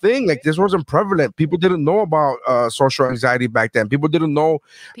wasn't a thing. This wasn't prevalent. People didn't know about social anxiety back then. People didn't know.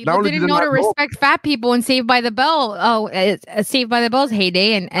 People didn't know to respect fat people and Saved by the Bell. Saved by the Bell's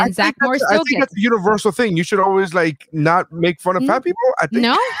heyday, and Zach Morris. I think that's a universal thing. You should always not make fun of fat people. I think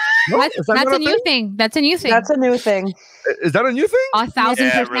no. That's a new thing. That's a new thing. That's a new thing. Is that a new thing?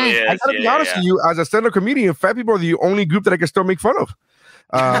 1,000%. Really I gotta be honest with you. As a stand-up comedian, fat people are the only group that I can still make fun of.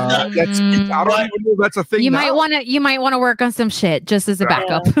 I don't even know that's a thing. You might want to work on some shit just as a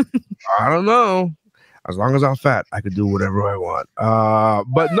backup. I don't know. As long as I'm fat, I could do whatever I want.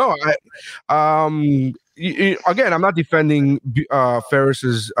 But no, again, I'm not defending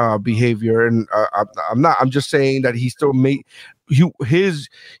Ferris's behavior, and I'm not. I'm just saying that he still made.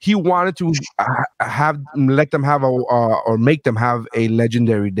 He wanted to let them have or make them have a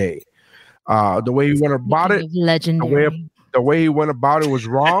legendary day. The way he went about it, legendary. The way he went about it was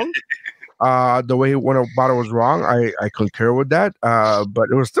wrong. The way he went about it was wrong. I concur with that. But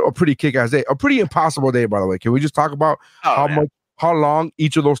it was still a pretty kick-ass day, a pretty impossible day, by the way. Can we just talk about how long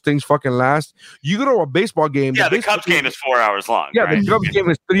each of those things fucking last? You go to a baseball game. Yeah, the Cubs game is 4 hours long. Yeah, right? The Cubs game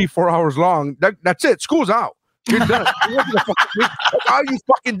is 3-4 hours long. That's it. School's out. You're done. That's all you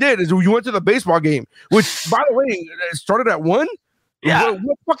fucking did is you went to the baseball game, which, by the way, it started at 1. Yeah.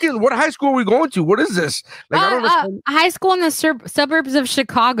 What high school are we going to? What is this? Like, I don't understand. High school in the suburbs of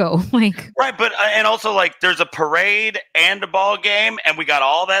Chicago. Like, right, but and also like there's a parade and a ball game, and we got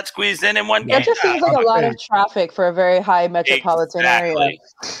all that squeezed in one game. That just seems like a lot of traffic for a very high metropolitan area.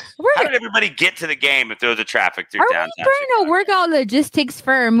 How did everybody get to the game if there was a traffic through downtown? We're trying to work out logistics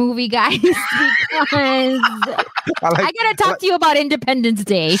for a movie, guys, because I gotta talk to you about Independence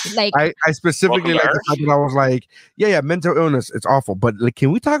Day. Like, I specifically like the fact that I was like, yeah, mental illness, it's awful, but like,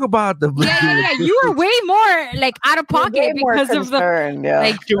 can we talk about the? Yeah. You were way more like out of pocket because of the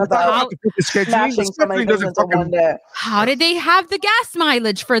like. How did they have the gas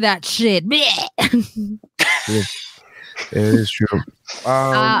mileage for that shit? It is true.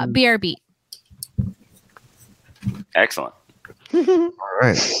 BRB. Excellent. All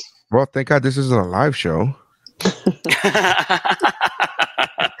right. Well, thank God this isn't a live show.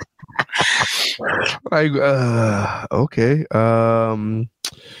 Like, okay.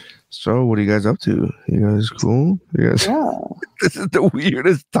 So what are you guys up to? You guys cool? You guys? Yeah. This is the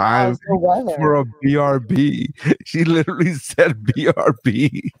weirdest time for a BRB. She literally said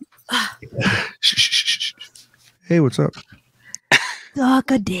BRB. Shh. Hey, what's up?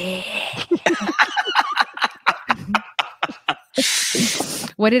 Suck a dick.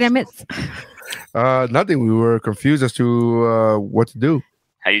 What did I miss? Nothing. We were confused as to what to do.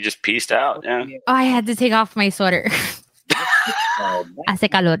 How you just pieced out? Yeah. Oh, I had to take off my sweater. Hace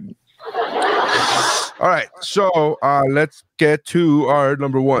calor. All right, so let's get to our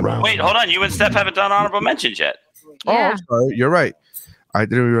number one. Wait, hold on. You and Steph haven't done honorable mentions yet. Yeah. Oh, I'm sorry. You're right. I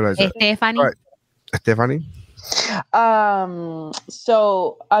didn't realize that. Stephanie. All right. Stephanie.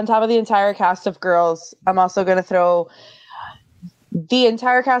 So on top of the entire cast of girls, I'm also going to throw the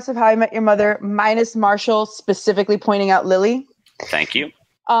entire cast of How I Met Your Mother, minus Marshall, specifically pointing out Lily. Thank you.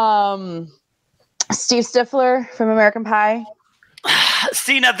 Steve Stifler from American Pie.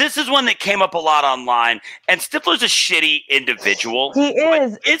 See, now this is one that came up a lot online, and Stifler's a shitty individual. He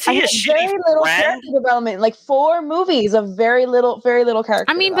is. Is he a shitty very little friend? character development, like 4 movies of very little character.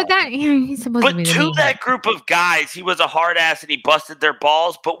 I mean, but that he's supposed to be. But to that group of guys, he was a hard ass and he busted their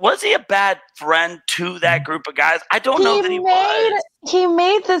balls. But was he a bad friend to that group of guys? I don't know that he was. He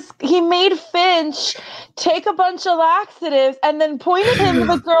made Finch take a bunch of laxatives and then pointed him to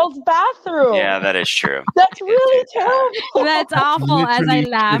the girl's bathroom. Yeah, that is true. That's really terrible. That's awful. As I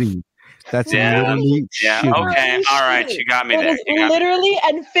laugh. That's literally shitty. Okay, all right, you got me there. Literally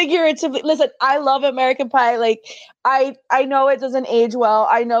and figuratively. Listen, I love American Pie. Like, I know it doesn't age well.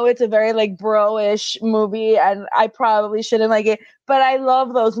 I know it's a very like bro-ish movie, and I probably shouldn't like it. But I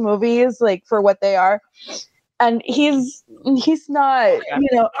love those movies, like for what they are. And he's not, I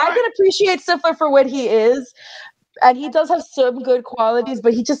can appreciate Stifler for what he is. And he does have some good qualities,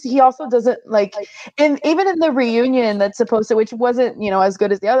 but he also doesn't like even in the reunion that's supposed to, which wasn't, as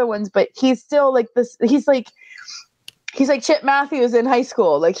good as the other ones, but he's still like this. He's like Chip Matthews in high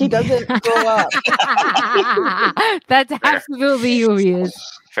school. Like, he doesn't grow up. That's absolutely who he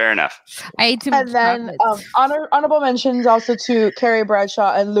is. Fair enough. I ate too much. And then honorable mentions also to Carrie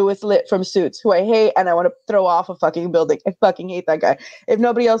Bradshaw and Louis Litt from Suits, who I hate and I want to throw off a fucking building. I fucking hate that guy. If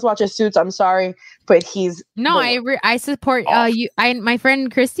nobody else watches Suits, I'm sorry, but he's I support you. My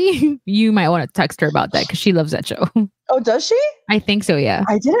friend Christy. You might want to text her about that because she loves that show. Oh, does she? I think so. Yeah.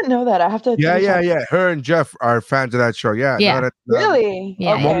 I didn't know that. I have to. Yeah. Her and Jeff are fans of that show. Yeah. Really?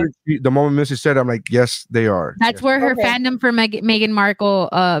 Yeah. The moment Missy said, I'm like, yes, they are. That's where her fandom for Meghan Markle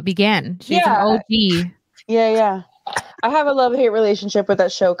began. She's an OG. Yeah. I have a love-hate relationship with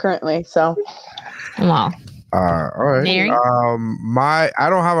that show currently. So. Wow. All right. Mary? I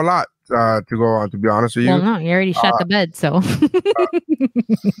don't have a lot to go on, to be honest with you. Well, no, you already shot the bed, so.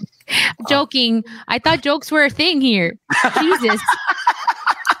 Joking. I thought jokes were a thing here. Jesus.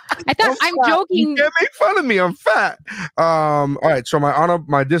 I thought I'm joking. You can't make fun of me. I'm fat. All right. So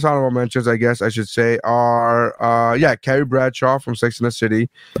my dishonorable mentions, I guess I should say, are Carrie Bradshaw from Sex and the City.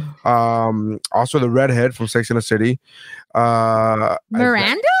 Also the redhead from Sex and the City.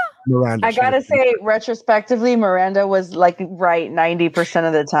 Miranda. I gotta say, retrospectively, Miranda was like right 90%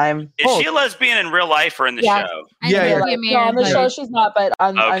 of the time. Is she a lesbian in real life or in the show? Yeah. No, on the show she's not, but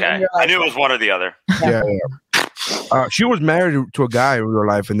on okay. On real life, I knew it was one or the other. Yeah. She was married to a guy in real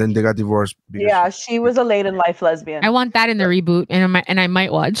life, and then they got divorced. Yeah, she was a late in life lesbian. I want that in the reboot, and I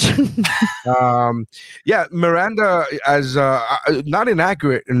might watch. Miranda, as not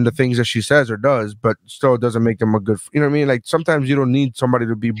inaccurate in the things that she says or does, but still doesn't make them a good. You know what I mean? Like, sometimes you don't need somebody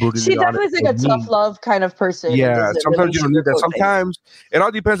to be brutally. She definitely is like a tough love kind of person. Yeah, sometimes you don't need that. Sometimes it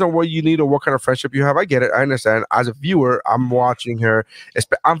all depends on what you need or what kind of friendship you have. I get it. I understand. As a viewer, I'm watching her.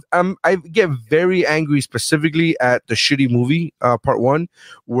 I get very angry specifically specifically at the Shitty Movie part 1,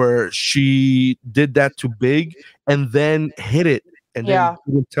 where she did that to Big and then hit it, and then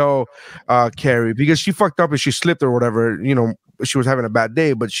you didn't tell Carrie because she fucked up and she slipped or whatever. You know, she was having a bad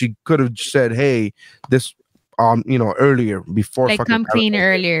day, but she could have said, "Hey, this." You know, earlier before like come clean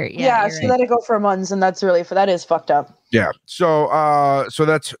earlier. Yeah, she let it go for months, and that is fucked up. Yeah. So so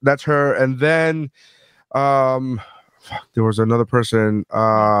that's her, and then there was another person,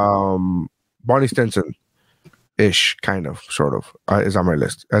 Bonnie Stinson ish, kind of, sort of, is on my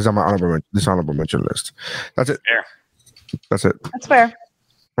list, as on my honorable mention list. That's it. Fair. That's it. That's fair.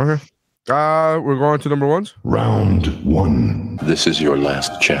 Okay. We're going to number ones. Round 1. This is your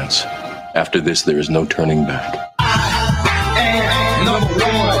last chance. After this, there is no turning back. Number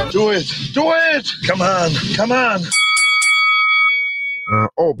 1. Do it. Do it. Come on. Come on.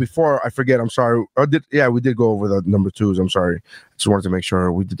 Before I forget, I'm sorry. We did go over the number 2s. I'm sorry. Just wanted to make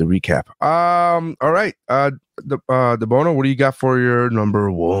sure we did the recap. All right. The Bono, what do you got for your number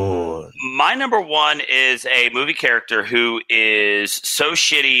 1? My number 1 is a movie character who is so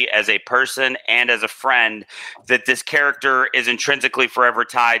shitty as a person and as a friend that this character is intrinsically forever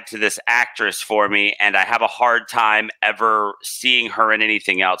tied to this actress for me, and I have a hard time ever seeing her in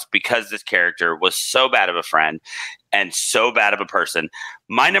anything else because this character was so bad of a friend and so bad of a person.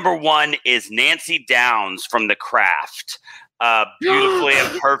 My number 1 is Nancy Downs from The Craft. Beautifully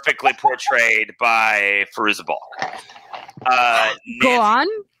and perfectly portrayed by Fairuza Balk. Go on.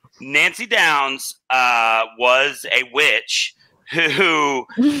 Nancy Downs was a witch who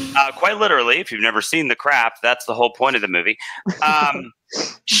quite literally, if you've never seen The Craft, that's the whole point of the movie.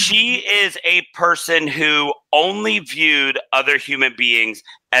 She is a person who only viewed other human beings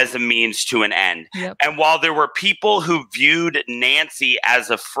as a means to an end. Yep. And while there were people who viewed Nancy as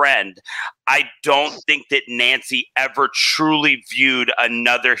a friend, I don't think that Nancy ever truly viewed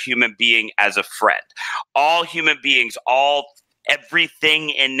another human being as a friend. All human beings, everything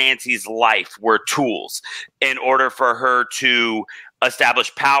in Nancy's life were tools in order for her to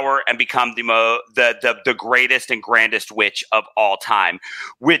establish power and become the greatest and grandest witch of all time.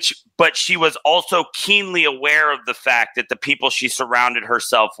 But she was also keenly aware of the fact that the people she surrounded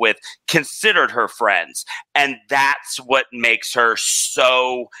herself with considered her friends, and that's what makes her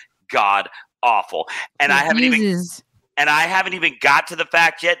so god awful. And I haven't even got to the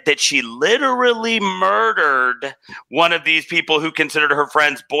fact yet that she literally murdered one of these people who considered her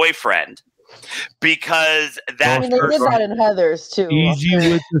friend's boyfriend. Because that they did that in Heathers too. Easy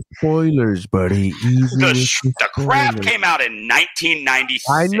with the spoilers, buddy. The Craft came out in 1996.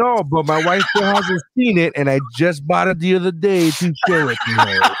 I know, but my wife still hasn't seen it, and I just bought it the other day to share it to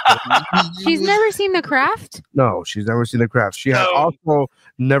her. She's never seen The Craft? No, she's never seen The Craft. She has also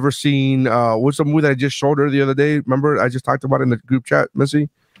never seen what's the movie that I just showed her the other day? Remember, I just talked about it in the group chat, Missy?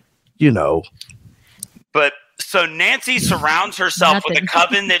 You know. But so Nancy surrounds herself with a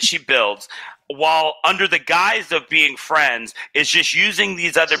coven that she builds, while under the guise of being friends is just using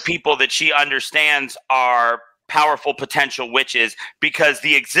these other people that she understands are powerful potential witches because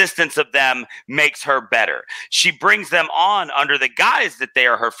the existence of them makes her better. She brings them on under the guise that they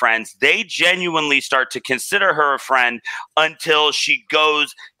are her friends. They genuinely start to consider her a friend until she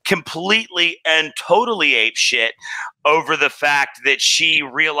goes completely and totally ape shit over the fact that she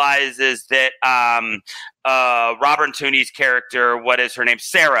realizes that Robert Tooney's character, what is her name?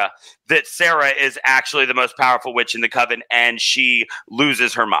 Sarah, that Sarah is actually the most powerful witch in the coven, and she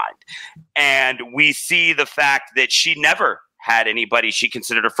loses her mind. And we see the fact that she never had anybody she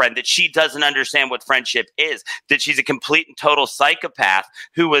considered a friend, that she doesn't understand what friendship is, that she's a complete and total psychopath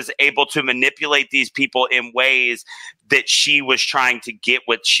who was able to manipulate these people in ways that she was trying to get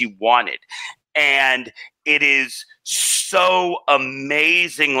what she wanted. And it is so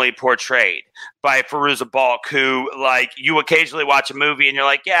amazingly portrayed by Fairuza Balk, who, like, you occasionally watch a movie and you're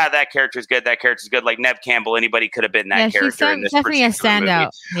like, yeah, that character's good, that character's good. Like Nev Campbell, anybody could have been that character in this definitely a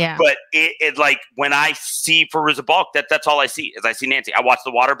standout. Movie. Yeah. But it like when I see Fairuza Balk, that's all I see is I see Nancy. I watch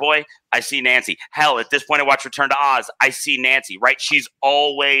The Waterboy, I see Nancy. Hell, at this point I watch Return to Oz, I see Nancy, right? She's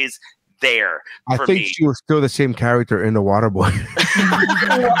always there. I think she was still the same character in The Waterboy.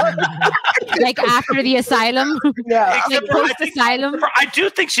 Like after the asylum? Yeah. Like post-asylum? I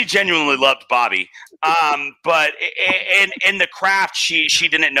do think she genuinely loved Bobby. But in The Craft, she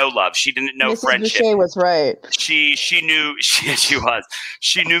didn't know love. She didn't know Mrs. friendship. Boucher was right. She knew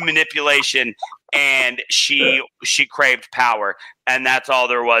she knew manipulation, and she craved power, and that's all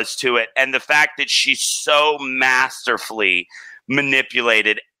there was to it. And the fact that she so masterfully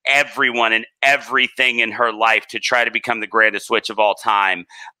manipulated everyone and everything in her life to try to become the grandest witch of all time.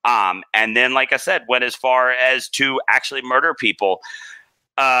 And then, like I said, went as far as to actually murder people.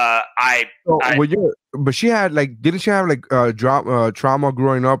 But she had like, didn't she have like trauma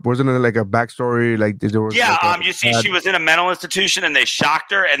growing up? Wasn't it like a backstory? Like there was. Yeah, like you see, she was in a mental institution and they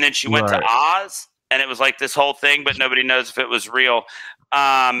shocked her, and then she went to Oz, and it was like this whole thing, but nobody knows if it was real.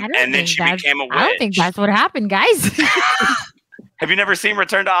 And then she became a witch. I don't think that's what happened, guys. Have you never seen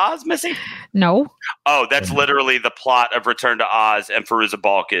Return to Oz, Missy? No. Oh, that's literally the plot of Return to Oz, and Fairuza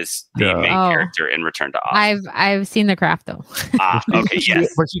Balk is the main character in Return to Oz. I've seen The Craft though. Okay,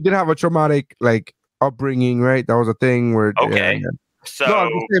 yes. But she did have a traumatic like upbringing, right? That was a thing where. Okay. Yeah. So no, I'm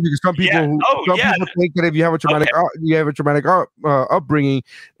just saying because some people, people think that if you have a traumatic, upbringing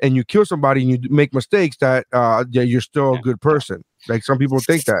and you kill somebody and you make mistakes, that you're still a good person. Like some people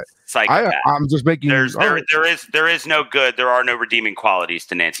think that. Psychopath. I'm just making. There is no good. There are no redeeming qualities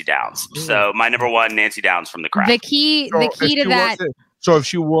to Nancy Downs. So my number one, Nancy Downs from The Craft. The key to that. So if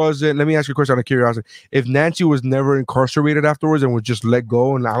she wasn't, let me ask you a question out of curiosity. If Nancy was never incarcerated afterwards and was just let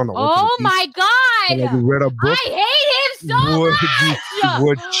go, and I don't know. Oh my God! Like read a book, I hate him so much.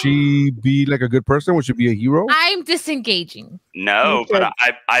 Would she be like a good person? Would she be a hero? I'm disengaging. No, but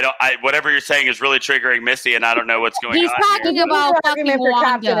I don't. Whatever you're saying is really triggering Missy, and I don't know what's going on. He's talking about fucking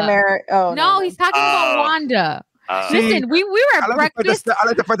Wanda. No, he's talking about Wanda. Listen, we were at breakfast. I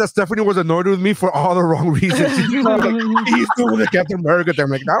like the fact that Stephanie was annoyed with me for all the wrong reasons. He's doing the Captain America thing.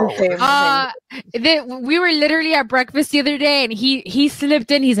 I'm like, no. We were literally at breakfast the other day, and he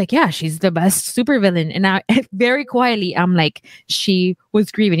slipped in. He's like, "Yeah, she's the best supervillain." And I very quietly, I'm like, "She was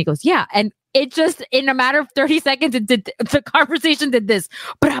grieving." He goes, "Yeah," and it just in a matter of 30 seconds, the conversation did this,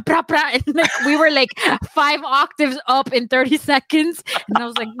 bra, bra, bra, and like we were like 5 octaves up in 30 seconds, and I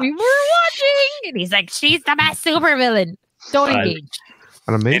was like, "We were watching," and he's like, "She's the best supervillain." Don't engage.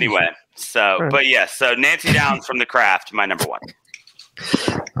 Anyway, so but yes, so Nancy Downs from The Craft, my number one.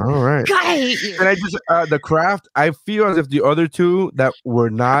 All right. God, I hate you. And I just The Craft. I feel as if the other two that were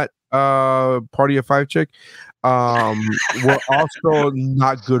not Party of Five chick. Were also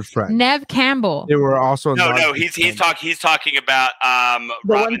not good friends. Nev Campbell. They were also no. He's talking about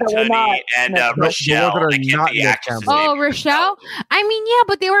Robin Tunney and Rochelle. Rochelle. I mean, yeah,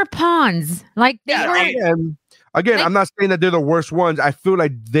 but they were pawns. Like they were. Again, I'm not saying that they're the worst ones. I feel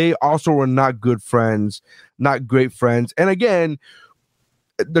like they also were not good friends, not great friends. And again,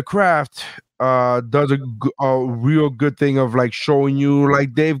 The Craft does a real good thing of like showing you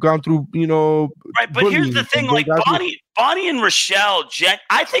like they've gone through, right. But here's the thing, like Bonnie and Rochelle,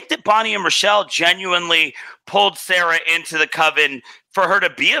 I think that Bonnie and Rochelle genuinely pulled Sarah into the coven for her to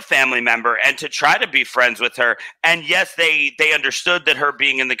be a family member and to try to be friends with her. And yes, they understood that her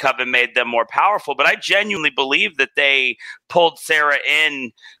being in the coven made them more powerful, but I genuinely believe that they pulled Sarah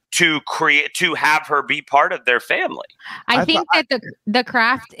in to have her be part of their family. I think that the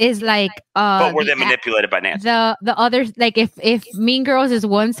Craft is like but were they manipulated by Nancy? The other, like if Mean Girls is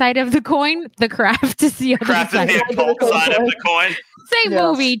one side of the coin, The Craft is the other side. Is the occult side of the coin. Same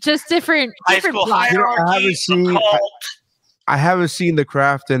movie, just different school hierarchy. I haven't seen The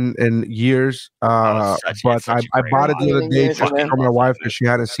Craft in years, but I bought it the other day for my wife because she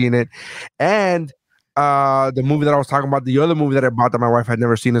hadn't seen it. And the movie that I was talking about, the other movie that I bought that my wife had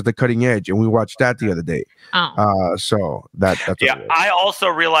never seen is The Cutting Edge, and we watched that the other day. So that's I also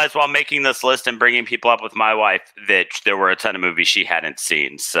realized while making this list and bringing people up with my wife that there were a ton of movies she hadn't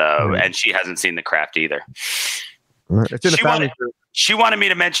seen. So and she hasn't seen The Craft either. It's in the family. She wanted me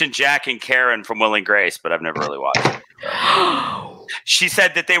to mention Jack and Karen from Will and Grace, but I've never really watched it. She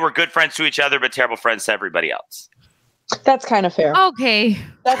said that they were good friends to each other, but terrible friends to everybody else. That's kind of fair. Okay.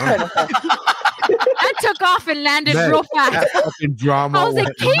 That's kind of fair. That took off and landed real fast. Fucking drama. I was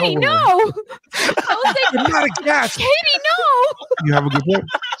like, Katie, no. I was like, not a gas. Katie, no. You have a good point.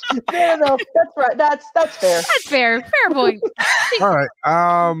 No, that's right. That's fair. That's fair. Fair point. All right.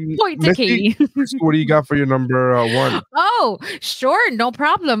 Point to Katie. What do you got for your number one? Oh, sure, no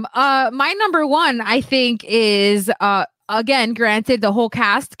problem. My number one, I think, is again, granted, the whole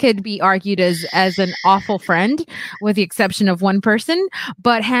cast could be argued as an awful friend, with the exception of one person,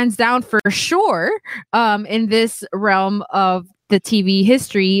 but hands down for sure, in this realm of the TV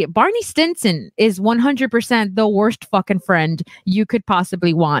history, Barney Stinson is 100% the worst fucking friend you could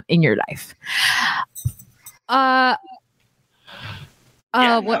possibly want in your life.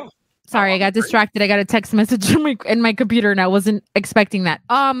 Sorry, I got distracted. I got a text message in my computer, and I wasn't expecting that.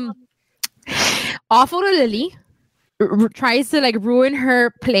 Awful to Lily. Tries to like ruin her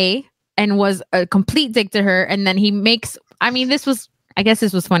play and was a complete dick to her, and then he makes. I mean, this was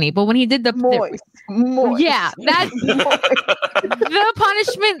funny, but when he did the yeah, that the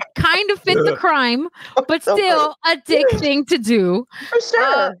punishment kind of fit the crime, but still a dick thing to do. For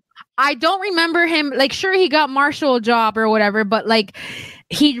sure. I don't remember him. Like, sure, he got Marshall a job or whatever, but like,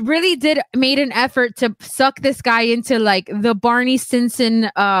 he really made an effort to suck this guy into like the Barney Stinson,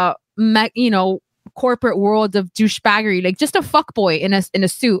 corporate world of douchebaggery, like just a fuckboy in a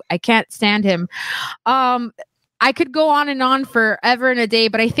suit. I can't stand him. I could go on and on forever and a day,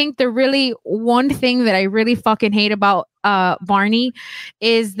 but I think the really one thing that I really fucking hate about Barney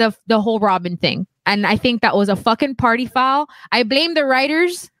is the whole Robin thing. And I think that was a fucking party foul. I blame the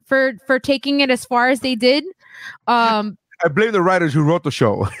writers for taking it as far as they did. I blame the writers who wrote the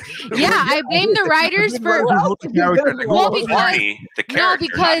show. Yeah, I blame the writers for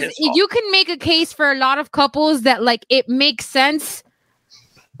because you can make a case for a lot of couples that like it makes sense,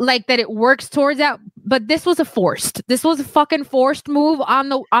 like that it works towards that, but this was a fucking forced move on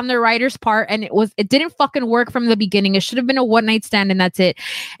the writer's part, and it didn't fucking work from the beginning. It should have been a one night stand and that's it.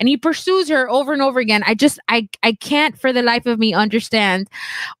 And he pursues her over and over again. I can't for the life of me understand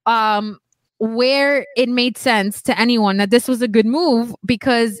where it made sense to anyone that this was a good move,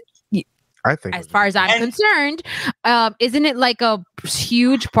 because I think, as far as I'm concerned, isn't it like a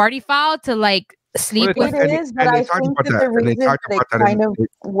huge party foul to like sleep with? It is, but I think that the reason that it kind of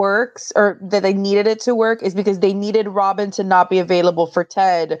works, or that they needed it to work, is because they needed Robin to not be available for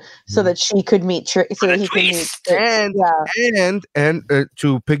Ted, so that she could meet so that he could meet and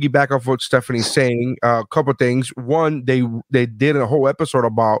to piggyback off what Stephanie's saying, a couple things. One, they did a whole episode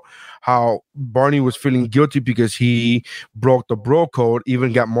about how Barney was feeling guilty because he broke the bro code,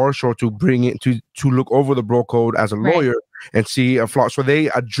 even got Marshall to bring it to look over the bro code as a lawyer and see a flaw. So they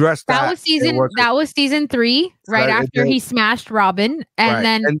addressed that. That was season 3, right after he smashed Robin, and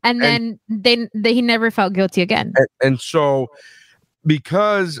then he never felt guilty again. And so,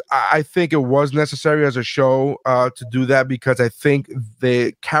 because I think it was necessary as a show to do that, because I think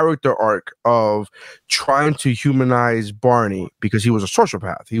the character arc of trying to humanize Barney, because he was a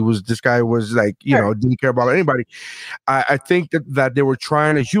sociopath. This guy was like, didn't care about anybody. I think that they were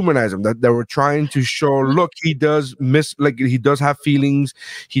trying to humanize him, that they were trying to show, look, he does he does have feelings.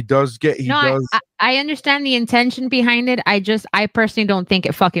 I understand the intention behind it. I personally don't think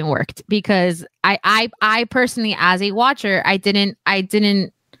it fucking worked, because I personally, as a watcher,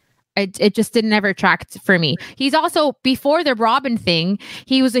 it just didn't ever track for me. He's also, before the Robin thing,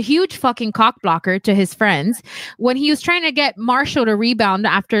 he was a huge fucking cock blocker to his friends. When he was trying to get Marshall to rebound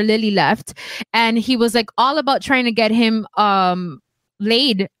after Lily left, and he was like all about trying to get him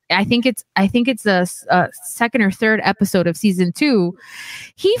laid. I think it's a second or third episode of season 2.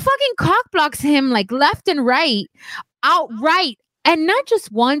 He fucking cock blocks him like left and right, outright, and not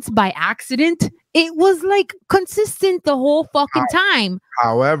just once by accident. It was like consistent the whole fucking time.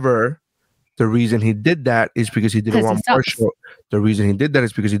 However, the reason he did that is because he didn't want Marshall. The reason he did that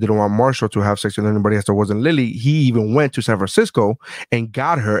is because he didn't want Marshall to have sex with anybody else that wasn't Lily. He even went to San Francisco and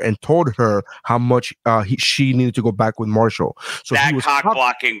got her and told her how much she needed to go back with Marshall. So that cock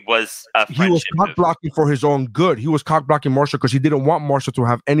blocking was a friendship. He was cock blocking for his own good. He was cock blocking Marshall because he didn't want Marshall to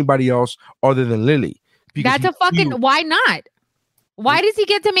have anybody else other than Lily. That's why not? Why does he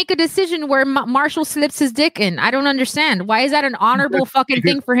get to make a decision where Marshall slips his dick in? I don't understand. Why is that an honorable fucking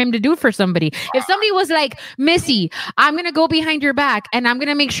thing for him to do for somebody? If somebody was like, Missy, I'm going to go behind your back and I'm going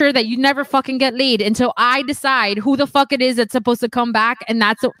to make sure that you never fucking get laid until I decide who the fuck it is that's supposed to come back. And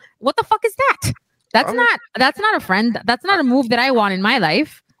what the fuck is that? That's not a friend. That's not a move that I want in my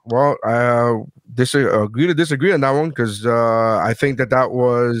life. Well, agree to disagree on that one, because I think that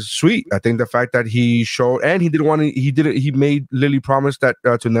was sweet. I think the fact that he showed, and he didn't want to, he made Lily promise that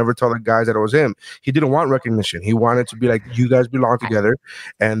to never tell the guys that it was him. He didn't want recognition. He wanted to be like, you guys belong together,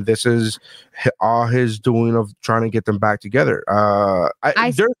 and this is all his doing of trying to get them back together.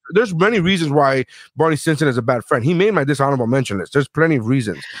 There's many reasons why Barney Stinson is a bad friend. He made my dishonorable mention list. There's plenty of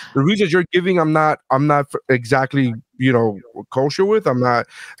reasons. The reasons you're giving, I'm not exactly kosher with. I'm not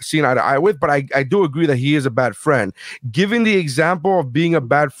seeing eye to eye with, but I do agree that he is a bad friend. Giving the example of being a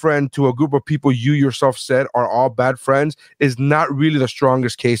bad friend to a group of people you yourself said are all bad friends is not really the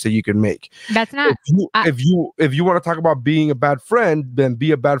strongest case that you can make. That's not. If you want to talk about being a bad friend, then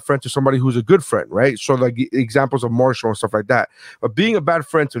be a bad friend to somebody who's a good friend, right? So like examples of Marshall and stuff like that. But being a bad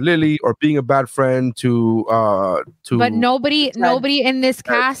friend to Lily or being a bad friend to but nobody in this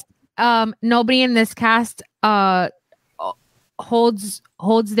cast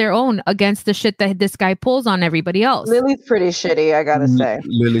holds their own against the shit that this guy pulls on everybody else. Lily's pretty shitty, I gotta say.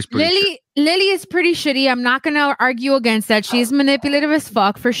 Lily is pretty shitty. I'm not gonna argue against that. She's manipulative as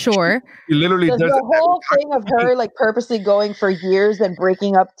fuck for sure. She literally does the whole thing of her like purposely going for years and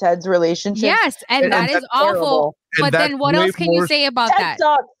breaking up Ted's relationship. Yes, and that is awful. Terrible. But then what else can you say about Ted that?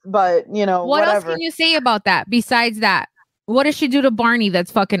 sucks, but what else can you say about that besides that? What does she do to Barney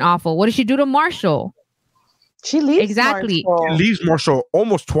that's fucking awful? What does she do to Marshall? She leaves Exactly. Marshall. She leaves Marshall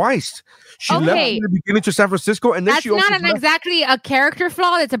almost twice. She left Okay. in the beginning to San Francisco, and then That's she also not left. exactly a character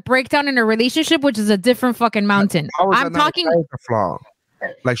flaw. It's a breakdown in a relationship, which is a different fucking mountain. How is I'm that not a talking. character flaw.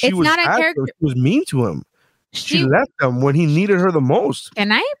 Like she It's was not a bad to him. character- She was mean to him. She She left him when he needed her the most.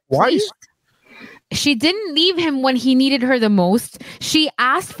 Can I? Twice. Please? She didn't leave him when he needed her the most. She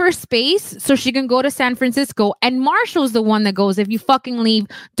asked for space so she can go to San Francisco. And Marshall's the one that goes, if you fucking leave,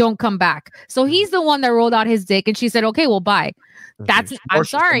 don't come back. So he's the one that rolled out his dick and she said, okay, well, bye. That's, I'm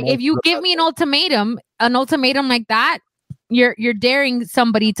Marshall's the sorry. most If you give me an ultimatum like that, you're daring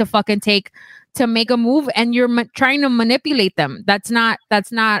somebody to fucking make a move and you're trying to manipulate them. That's not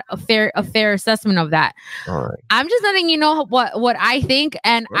a fair assessment of that. All right. I'm just letting you know what I think,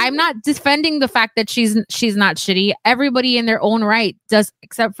 and I'm not defending the fact that she's not shitty. Everybody in their own right does,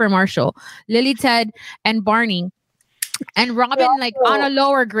 except for Marshall, Lily, Ted, and Barney, and Robin, like on a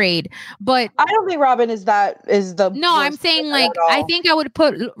lower grade. But I don't think Robin is the. no, I'm worst saying person like at all. I think I would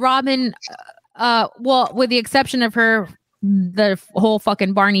put Robin, well, with the exception of her. The whole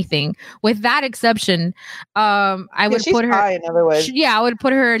fucking Barney thing. With that exception, I would she's put her. fine, in other words. I would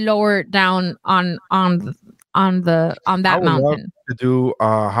put her lower down on that I would love mountain. to do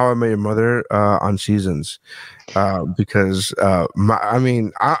How I Met Your Mother on seasons because I'm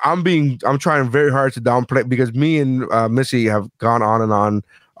trying very hard to downplay because me and Missy have gone on and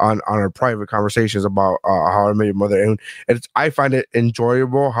on our private conversations about How I Met Your Mother, and I find it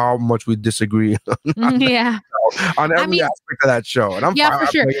enjoyable how much we disagree Yeah. on every aspect of that show. And I'm Yeah, fine.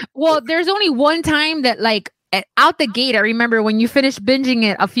 for sure. Well, there's only one time that like out the gate, I remember when you finished binging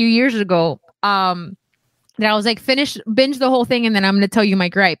it a few years ago, that I was like, binge the whole thing, and then I'm going to tell you my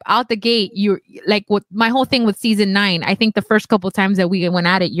gripe. Out the gate, you like what my whole thing with season 9. I think the first couple times that we went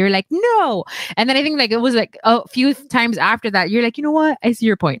at it, you're like, no. And then I think like it was like a few times after that, you're like, you know what? I see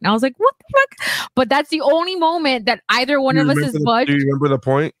your point. And I was like, what the fuck? But that's the only moment that either one of us is budged. Do you remember the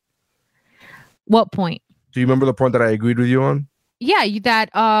point? What point? Do you remember the point that I agreed with you on? Yeah,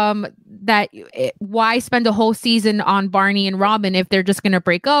 why spend a whole season on Barney and Robin if they're just gonna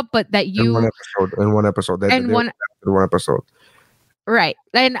break up? But that you in one episode, one episode, right?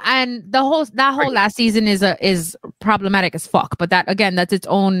 And that whole last season is problematic as fuck. But that again, that's its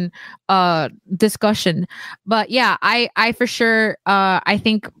own discussion. But yeah, I for sure I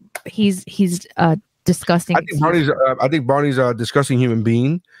think he's disgusting. I think Barney's a disgusting human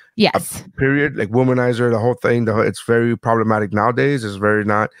being. Yes. Period. Like womanizer, the whole thing. It's very problematic nowadays. It's very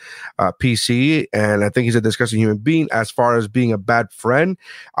not PC, and I think he's a disgusting human being. As far as being a bad friend,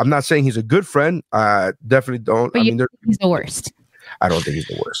 I'm not saying he's a good friend. Definitely don't. But he's the worst. I don't think he's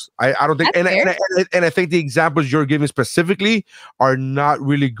the worst. I don't think, and I think the examples you're giving specifically are not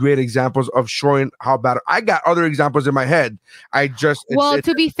really great examples of showing how bad. I got other examples in my head.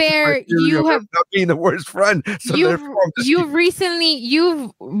 To be fair, you have not being the worst friend. So you've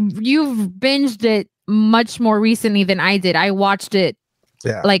binged it much more recently than I did. I watched it.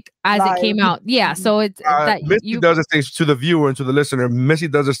 Yeah. Like as it came out. Yeah. So it's that Missy does this thing to the viewer and to the listener. Missy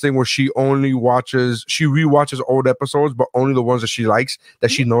does this thing where she rewatches old episodes, but only the ones that she likes, that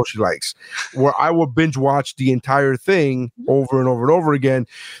she knows she likes. Where I will binge watch the entire thing over and over and over again.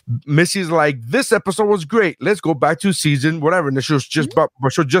 Missy's like, this episode was great. Let's go back to season whatever. And then she'll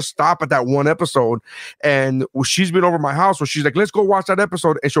just stop at that one episode. And she's been over my house where she's like, let's go watch that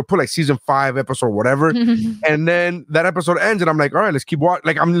episode. And she'll put like season 5 episode, whatever. And then that episode ends, and I'm like, all right, let's keep watching.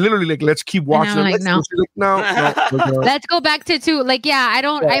 Like I'm literally like, let's keep watching. Like, no. She's like, no. Let's go back to 2. Like, yeah, I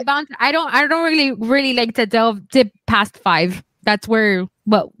don't really like to dip past 5. That's where,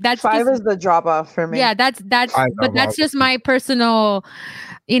 well, that's 5 is the drop off for me. Yeah, that's but that's just my personal,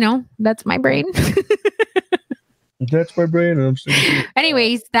 that's my brain. That's my brain. And I'm saying.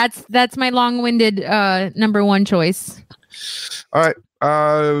 Anyways, that's my long-winded number 1 choice. All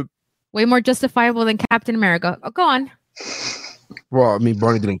right. Way more justifiable than Captain America. Oh, go on. Well, I mean,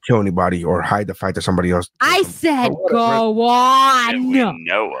 Barney didn't kill anybody or hide the fight to somebody else. I said, go on.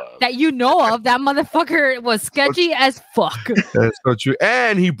 That you know of. That motherfucker was sketchy as fuck. That's so true.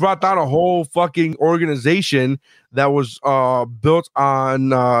 And he brought down a whole fucking organization that was built on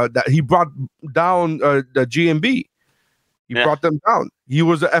that he brought down the GMB. He brought them down. He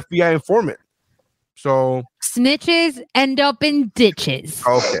was an FBI informant. So snitches end up in ditches.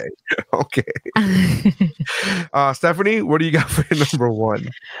 Okay. Stephanie, what do you got for your number 1?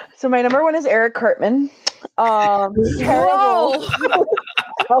 So my number 1 is Eric Cartman. Terrible.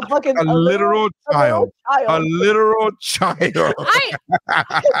 A literal child.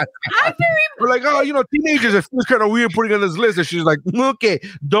 We're like, teenagers. It feels kind of weird putting on this list, and she's like, okay,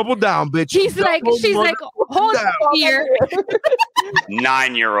 double down, bitch. She's like, Hold No. here.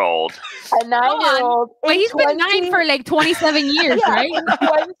 9-year-old. A 9-year-old. But he's been 9 for like 27 years, Yeah, right?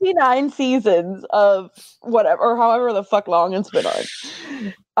 29 seasons of whatever, or however the fuck long it's been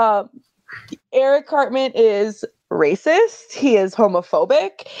on. Eric Cartman is racist. He is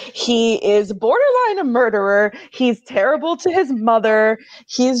homophobic. He is borderline a murderer. He's terrible to his mother.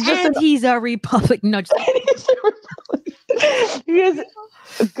 He's just he's a Republican. No, just he is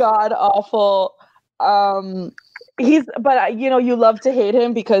god awful. But you love to hate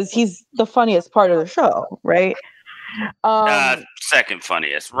him because he's the funniest part of the show, right? Second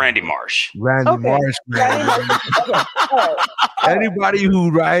funniest, Randy Marsh. Randy Marsh, man. Okay. All right. Anybody who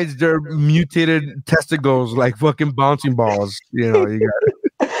rides their mutated testicles like fucking bouncing balls, you got it.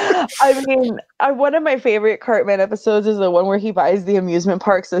 I mean, one of my favorite Cartman episodes is the one where he buys the amusement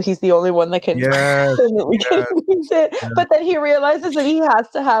park, so he's the only one that can, use it. Yeah. But then he realizes that he has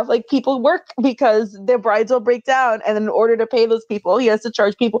to have like people work because their brides will break down, and in order to pay those people, he has to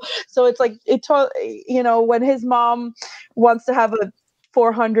charge people. So it's like when his mom wants to have a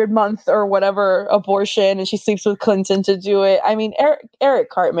 400-month or whatever abortion and she sleeps with Clinton to do it. I mean, Eric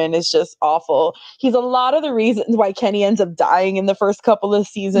Cartman is just awful. He's a lot of the reasons why Kenny ends up dying in the first couple of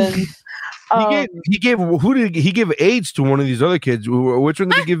seasons. He gave AIDS to one of these other kids? Which one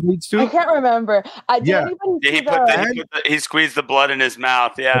did he give AIDS to? I can't remember. He squeezed the blood in his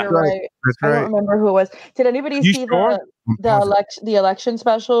mouth. Yeah, You're right. That's right. I don't remember who it was. Did anybody see the election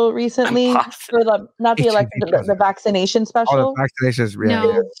special recently? Or the vaccination special? Oh, the vaccinations. Yeah.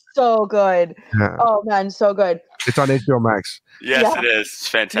 No. So good. Yeah. Oh man, so good. It's on HBO Max. Yes, it is. It's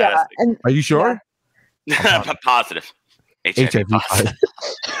fantastic. Yeah. Are you sure? Yeah. Positive. HIV positive.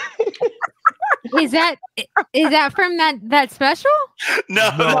 Is that from that special? No,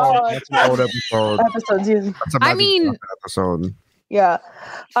 that's an old episode. Episode. Yeah.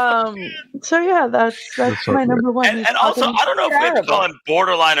 So yeah, that's my number one. And also, I don't know if we could call him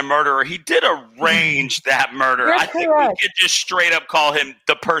borderline a murderer. He did arrange that murder. I think we could just straight up call him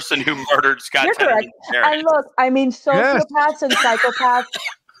the person who murdered Scott. You're correct. And look, I mean, sociopaths and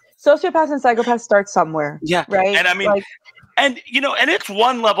psychopaths start somewhere. Yeah. Right. And I mean. And it's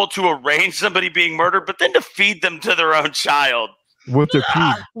one level to arrange somebody being murdered, but then to feed them to their own child with their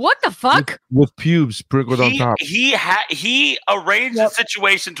pubes. What the fuck? With pubes sprinkled on top. He arranged a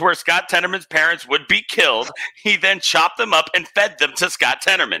situation to where Scott Tenorman's parents would be killed. He then chopped them up and fed them to Scott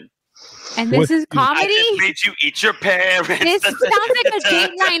Tenorman. And this is comedy? I just made you eat your parents. This sounds like a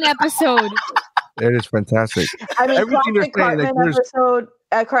Dateline episode. It is fantastic. I mean,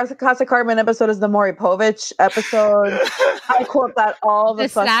 classic Cartman episode is the Maury Povich episode. I quote that all the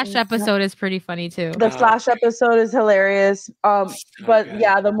time. The Slash episode is pretty funny too. The Slash episode is hilarious. But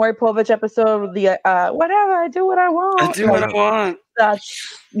yeah, the Maury Povich episode, the whatever, I do what I want. I do what I want.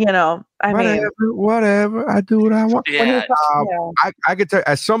 That's whatever, I do what I want. Yeah. I could tell,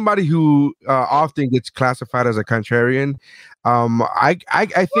 as somebody who often gets classified as a contrarian, I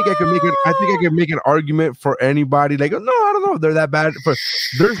think I can make an argument for anybody. Like, no, I don't know, they're that bad.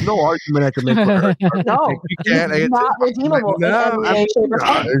 There's no argument I can make for her. No, you can't. It's not redeemable.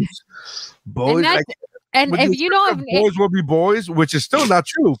 Boys, and if you know, boys will be boys, which is still not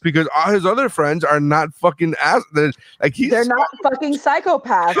true because all his other friends are not fucking they're not fucking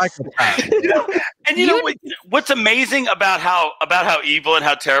psychopaths. And what's amazing about how evil and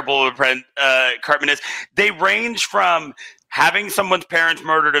how terrible a friend Cartman is? They range from having someone's parents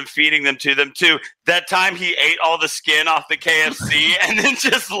murdered and feeding them to that time he ate all the skin off the KFC and then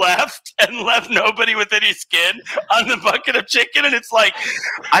just left nobody with any skin on the bucket of chicken. And it's like,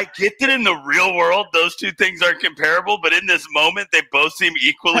 I get that in the real world those two things are comparable, but in this moment they both seem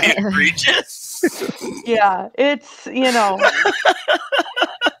equally egregious. Yeah, it's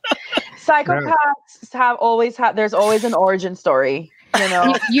psychopaths there's always an origin story. And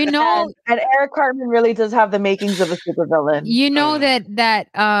Eric Cartman really does have the makings of a supervillain.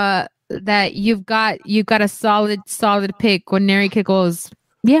 That you've got a solid pick when Neri Kid goes,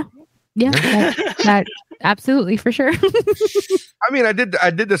 that absolutely for sure. I mean, I did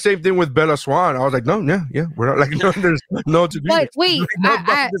the same thing with Bella Swan. I was like, no, we're not like there's no to But wait,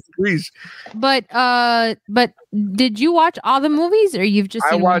 but did you watch all the movies or you've just?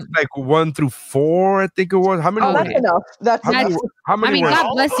 I watched like 1 through 4, I think it was. How many? Oh, that's enough. How many? I mean,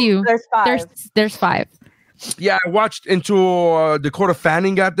 God bless you. There's 5. There's 5. Yeah, I watched until Dakota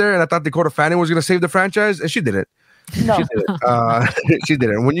Fanning got there, and I thought Dakota Fanning was gonna save the franchise, and she didn't. No, she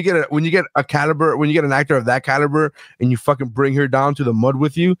didn't. When you get an actor of that caliber, and you fucking bring her down to the mud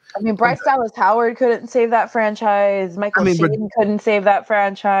with you. I mean, Bryce Dallas Howard couldn't save that franchise. Michael Sheen couldn't save that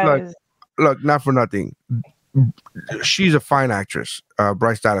franchise. Look, not for nothing. she's a fine actress.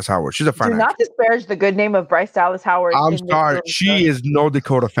 Bryce Dallas Howard. She's a fine Do not actress. disparage the good name of Bryce Dallas Howard. I'm in this sorry. movie. She is no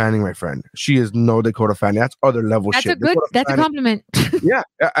Dakota Fanning, my friend. She is no Dakota Fanning. That's other level That's shit. a good. That's a compliment. Yeah,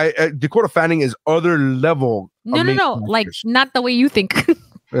 Dakota Fanning is other level. No. amazing Like actress. not the way you think.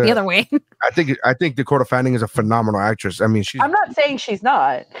 The Yeah. other way. I think Dakota Fanning is a phenomenal actress. I mean, she's. I'm not saying she's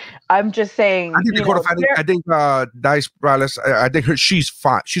not. I'm just saying. I think Dakota Fanning. I think Dice Morales. I think she's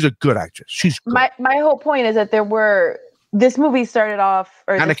fine. She's a good actress. She's good. My whole point is that this movie started off,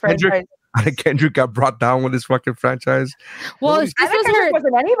 or Anna this franchise. Anna Kendrick got brought down with this fucking franchise. Well, Nobody's- this Anna was Kendrick her.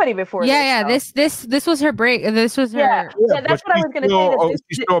 wasn't anybody before. Yeah. this, This was her break. This was her. Yeah, but that's what I she's was gonna still- say. That this,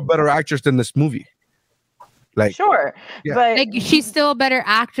 she's still a better actress than this movie. Like, sure, Yeah. but Like she's still a better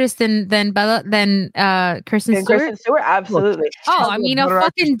actress than Kristen than Stewart. Kristen Stewart, absolutely. Oh, I mean, a better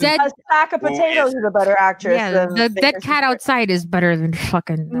fucking actress dead. A sack of potatoes is a better actress. Yeah, than the dead Kristen cat Stewart. outside is better than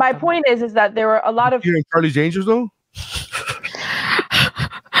fucking. My point is that there were a lot of you in Charlie's Angels though.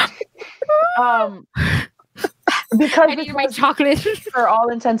 because I this need my was, chocolate. for all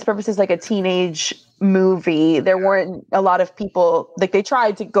intents and purposes, like a teenage movie. There weren't a lot of people, like they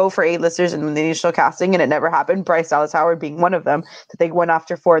tried to go for A-listers in the initial casting and it never happened. Bryce Dallas Howard being one of them that they went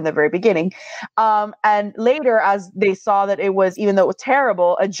after for in the very beginning. And later, as they saw that it was, even though it was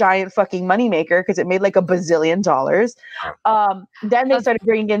terrible, a giant fucking moneymaker because it made like $1 bazillion. Then they started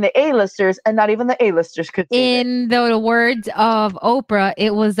bringing in the A-listers, and not even the A-listers could save it. In the words of Oprah,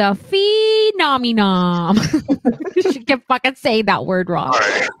 it was a phenomenon. She can fucking say that word wrong.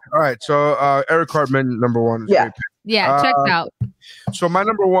 All right. So Eric Cartman, number one. Is Yeah. great. Yeah, check it out. So my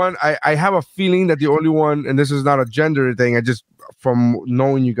number one, I have a feeling that the only one, and this is not a gender thing, I just, from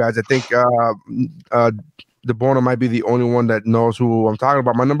knowing you guys, I think DeBona might be the only one that knows who I'm talking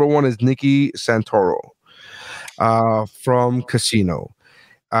about. My number one is Nicky Santoro from Casino.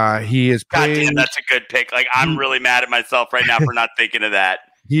 He is God playing, damn, that's a good pick. Like, I'm really mad at myself right now for not thinking of that.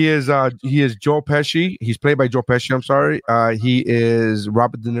 he is Joe Pesci. He's played by Joe Pesci, I'm sorry. He is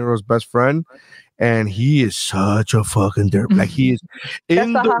Robert De Niro's best friend. And he is such a fucking dirt. Like he is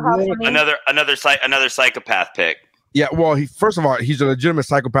in That's the the ha-ha world. for me. Another psychopath pick. Yeah, well, first of all, he's a legitimate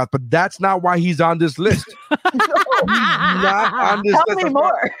psychopath, but that's not why he's on this list. Not on this Tell list. me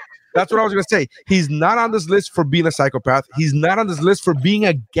more. That's what I was gonna say. He's not on this list for being a psychopath. He's not on this list for being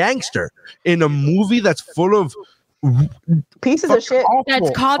a gangster in a movie that's full of Pieces of shit. awful,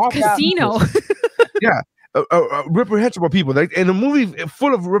 That's called awful Casino. yeah, reprehensible people. Like in a movie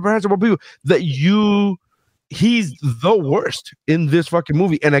full of reprehensible people that he's the worst in this fucking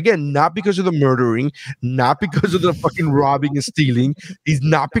movie. And again, not because of the murdering, not because of the fucking robbing and stealing. He's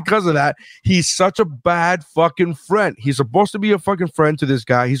not because of that. He's such a bad fucking friend. He's supposed to be a fucking friend to this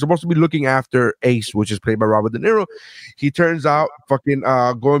guy. He's supposed to be looking after Ace, which is played by Robert De Niro. He turns out fucking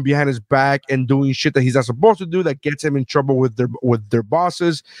going behind his back and doing shit that he's not supposed to do that gets him in trouble with their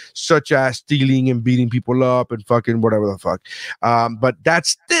bosses, such as stealing and beating people up and fucking whatever the fuck. But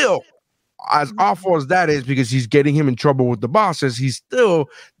that's still, as awful as that is, because he's getting him in trouble with the bosses,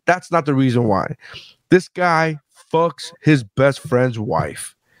 that's not the reason why. This guy fucks his best friend's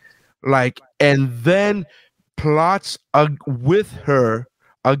wife, and then plots with her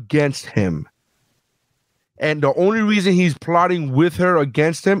against him. And the only reason he's plotting with her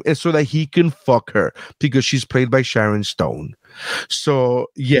against him is so that he can fuck her, because she's played by Sharon Stone. So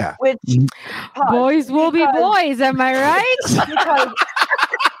yeah. Which Boys will be boys, am I right? Because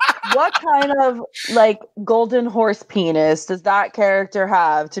what kind of like golden horse penis does that character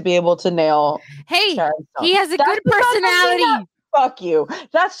have to be able to nail? Hey, Sharon Stone? he has a That's good not something personality. that- Fuck you.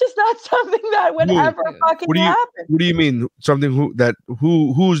 That's just not something that would Dude, ever fucking happen. What do you mean? Something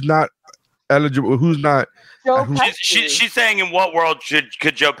who's not eligible? Who's not? Joe who's- Pesci. She's saying, in what world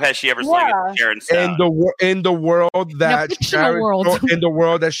could Joe Pesci ever sling it Yeah. to Sharon Stone? In the world that fictional world. in the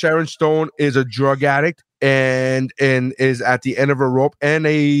world that Sharon Stone is a drug addict and is at the end of her rope and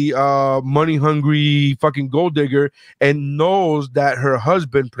a money hungry fucking gold digger, and knows that her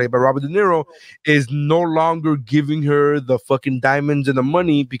husband, played by Robert De Niro, is no longer giving her the fucking diamonds and the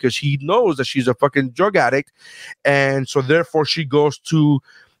money because he knows that she's a fucking drug addict, and so therefore she goes to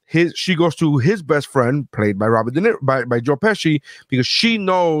his best friend, played by Robert De Niro, by Joe Pesci, because she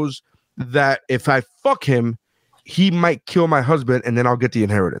knows that if I fuck him, he might kill my husband and then I'll get the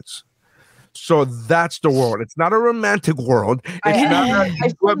inheritance. So that's the world. It's not a romantic world. It's not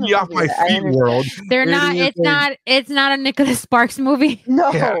a let me off my feet world. They're not. It is It's not a Nicholas Sparks movie.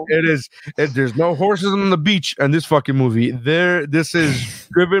 No. Yeah, it is. There's no horses on the beach in this fucking movie. This is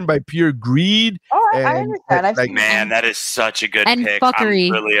driven by pure greed. Oh, I and, understand. I've seen Man, that is such a good And pick. fuckery.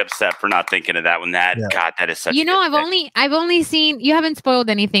 I'm really upset for not thinking of that one. God, that is such. You a know, good pick. I've only seen. You haven't spoiled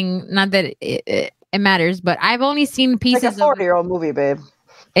anything. Not that it matters, but I've only seen Like pieces a of 40-year-old movie, babe.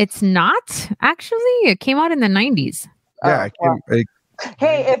 It's not actually. It came out in the 90s. Yeah,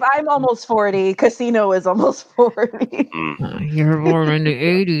 Hey, if I'm almost 40, Casino is almost 40. You're born in the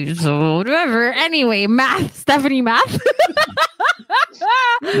 80s, so whatever. Anyway, math, Stephanie, math. That's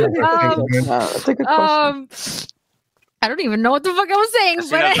a good question. I don't even know what the fuck I was saying.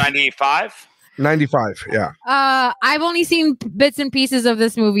 Casino 95? 95, yeah. I've only seen bits and pieces of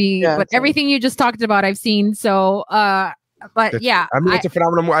this movie, but everything you just talked about, I've seen. So, but yeah, I mean, it's a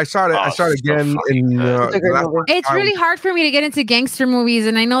phenomenal movie. I saw it. I saw it again in. It's really hard for me to get into gangster movies,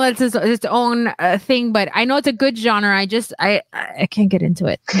 and I know that's its own thing. But I know it's a good genre. I can't get into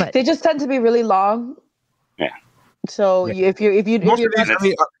it. But they just tend to be really long. Yeah. So if you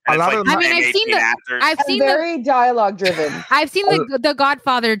a lot of them, I've seen very dialogue driven. I've seen the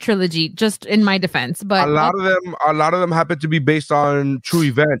Godfather trilogy, just in my defense, but a lot of them happen to be based on true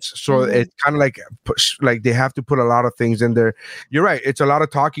events, so it's kind of like they have to put a lot of things in there. You're right, it's a lot of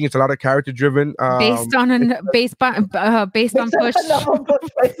talking, it's a lot of character driven, based on push by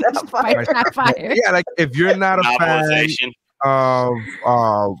Sapphire. Yeah, like if you're not a fan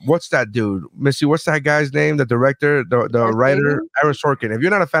what's that dude, Missy? What's that guy's name? The director, the writer, Aaron Sorkin. If you're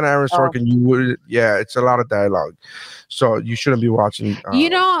not a fan of Aaron Sorkin, you would. Yeah, it's a lot of dialogue, so you shouldn't be watching.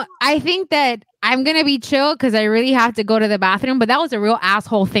 I think that I'm gonna be chill because I really have to go to the bathroom. But that was a real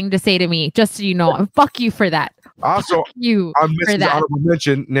asshole thing to say to me, just so you know. And fuck you for that. Also, I'm missing the honorable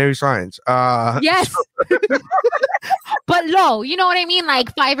mention, Nary Science. Yes. But low, you know what I mean?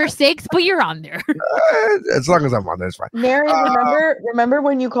 Like 5 or 6, but you're on there. As long as I'm on there, it's fine. Mary, remember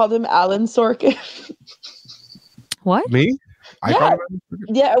when you called him Alan Sorkin? What? Me?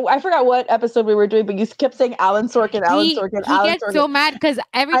 Yeah, I forgot what episode we were doing, but you kept saying Alan Sorkin, Alan Sorkin, Alan He gets Sorkin. so mad because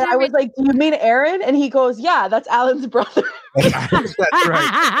every time I was like, "Do you mean Aaron?" And he goes, "Yeah, that's Alan's brother." That's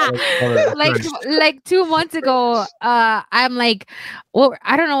right. like 2 months ago, I'm like, well,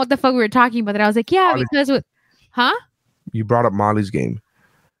 I don't know what the fuck we were talking about. That I was like, yeah, because you brought up Molly's Game.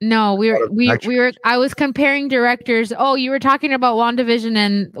 No, we were. I was comparing directors. Oh, you were talking about WandaVision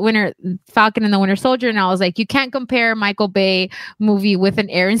and Falcon and the Winter Soldier, and I was like, you can't compare Michael Bay movie with an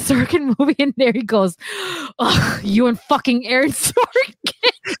Aaron Sorkin movie. And there he goes, oh, you and fucking Aaron Sorkin.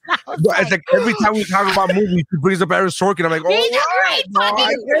 It's like every time we talk about movies, he brings up Aaron Sorkin. I'm like, he's a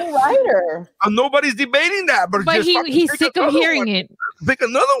great writer. Nobody's debating that, but he's sick of hearing it. Pick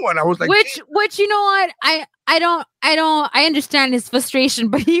another one. I was like, which you know what? I understand his frustration,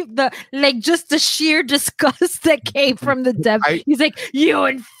 but just the sheer disgust that came from the depth. He's like, you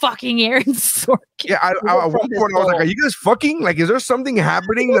and fucking Aaron Sorkin. Yeah, at one point I was like, are you guys fucking? Like, is there something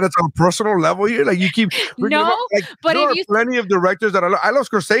happening that it's on a personal level here? Like, you keep but there are plenty of directors that I love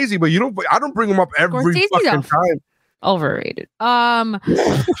Scorsese, but I don't bring him up every fucking time. Overrated.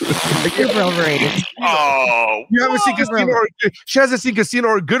 Super overrated. Oh, you haven't seen Casino? She hasn't seen Casino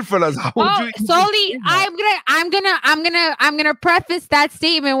or Goodfellas. Solely, I'm gonna preface that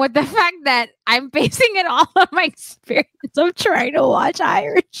statement with the fact that I'm basing it all on my experience of trying to watch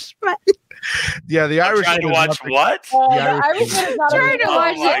Irishman. Yeah, the Irishman. Trying to watch what? The Irishman is not trying to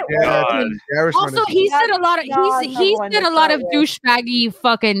watch it. Also, he said a lot of said a lot of douchebaggy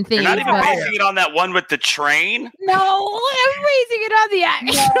fucking things. You're not even basing it on that one with the train. No, I'm basing it on the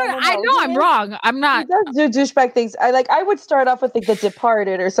action. I know I'm wrong. I'm not. He does do douchebag things. I would start off with like The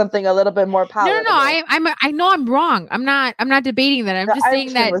Departed or something a little bit more palatable. No. I know I'm wrong. I'm not debating that. I'm just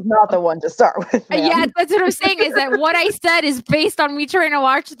saying that was not the one to start with. Yeah, that's what I'm saying. Is that what I said is based on me trying to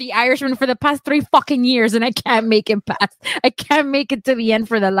watch The Irishman for the past 3 fucking years, and I can't make it past. I can't make it to the end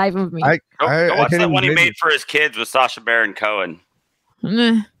for the life of me. What's that one he made for his kids with Sacha Baron Cohen?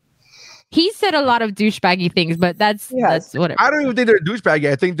 He said a lot of douchebaggy things, but that's whatever. I don't even think they're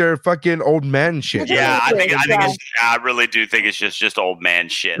douchebaggy. I think they're fucking old man shit. Yeah, I really do think it's just old man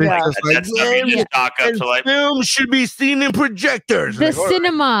shit. Like, that's stuff you just stock up to like. Film should be seen in projectors. The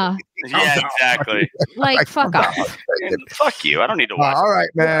cinema. Yeah, exactly. Like, fuck off. Fuck you. I don't need to watch. All right,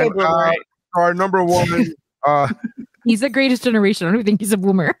 man. Our number one. He's the greatest generation. I don't think he's a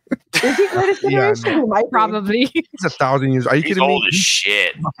boomer. Is he greatest generation? Yeah, probably. He's 1,000 years. Are you kidding me? He's old as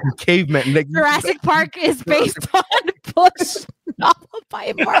shit. Caveman. Like, Jurassic Park is based on Bush novel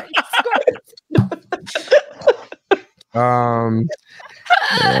by Martin Scorsese.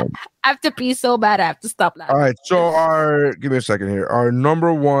 I have to pee so bad I have to stop laughing. All right, so give me a second here. Our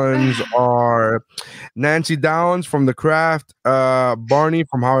number ones are Nancy Downs from The Craft, Barney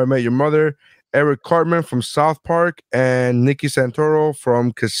from How I Met Your Mother, Eric Cartman from South Park, and Nikki Santoro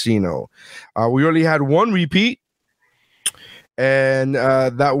from Casino. We only had one repeat, and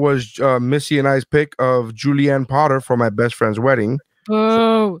that was Missy and I's pick of Julianne Potter from My Best Friend's Wedding.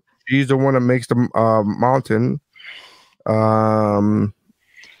 Oh, She's the one that makes the mountain.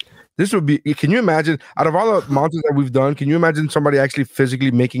 This would be. Can you imagine? Out of all the mountains that we've done, can you imagine somebody actually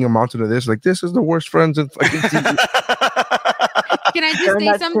physically making a mountain of this? Like, this is the worst friends in fucking TV. Can I just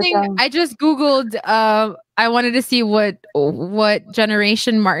say something? I just Googled. I wanted to see what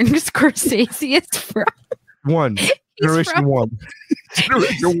generation Martin Scorsese is from. Generation one.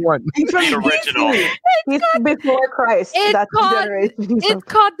 Generation one. He's from The original. He's before Christ. That's the generation. It's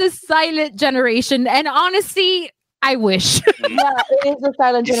called the Silent Generation, and honestly, I wish. Yeah, it is the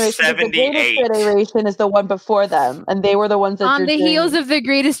Silent Generation. The 78. Greatest Generation is the one before them, and they were the ones that. On the heels of the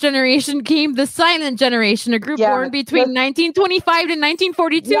Greatest Generation came the Silent Generation, a group born between 1925 to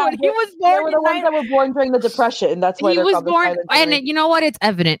 1942, and he was born. They were the ones that were born during the Depression. That's why he was born. And you know what? It's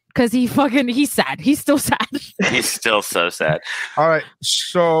evident because he's sad. He's still sad. He's still so sad. All right.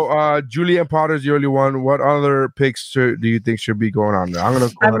 So Julianne Potter's the only one. What other picks do you think should be going on there? I'm gonna.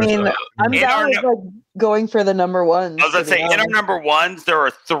 I'm down with going for the number one. I was gonna say in our number ones, there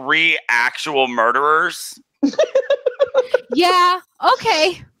are 3 actual murderers. Yeah.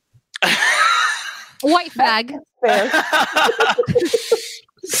 Okay. White flag.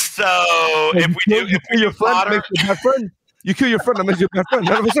 So if we do, you kill your friend, that makes you my friend. You kill your friend, that makes you my friend.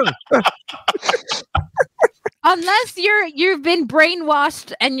 None of a sudden. Unless you've been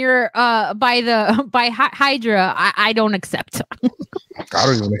brainwashed and you're by Hydra, I don't accept. I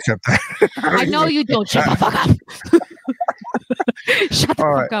don't even accept that. I know you don't. Shut the fuck up. Shut the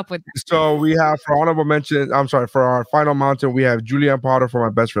fuck up with that. So we have for honorable mention. For our final mountain, we have Julianne Potter from My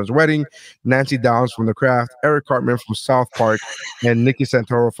Best Friend's Wedding, Nancy Downs from The Craft, Eric Cartman from South Park, and Nikki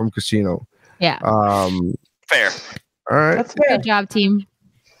Santoro from Casino. Yeah. Fair. All right. That's fair. Good job, team.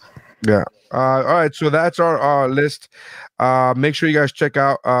 Yeah. All right. So that's our list. Make sure you guys check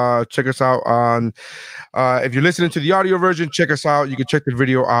us out on. If you're listening to the audio version, check us out. You can check the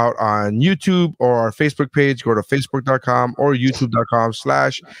video out on YouTube or our Facebook page. Go to facebook.com or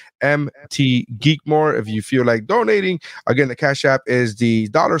youtube.com/MTGeekmore if you feel like donating. Again, the Cash App is the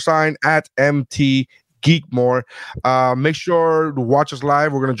 $@ @MT Geekmore. Make sure to watch us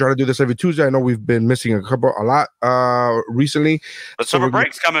live. We're going to try to do this every Tuesday. I know we've been missing a lot recently. But summer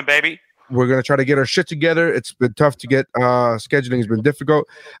break's coming, baby. We're going to try to get our shit together. It's been tough to get. Scheduling has been difficult.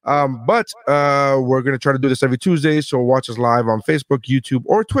 But we're going to try to do this every Tuesday. So watch us live on Facebook, YouTube,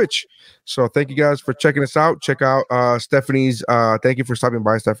 or Twitch. So thank you guys for checking us out. Check out Stephanie's. Thank you for stopping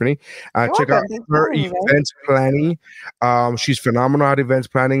by, Stephanie. Check out her events planning. She's phenomenal at events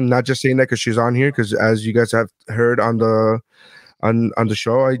planning. Not just saying that because she's on here, because as you guys have heard on the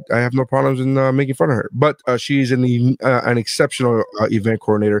show, I have no problems in making fun of her, but she's an exceptional event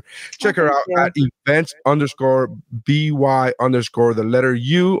coordinator. Check her out at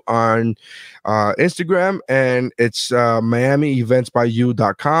events_by_the_U on Instagram, and it's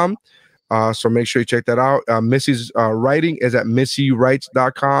MiamiEventsByYou.com. So make sure you check that out. Missy's writing is at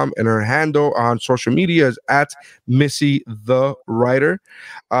missywrites.com, and her handle on social media is at Missy the Writer.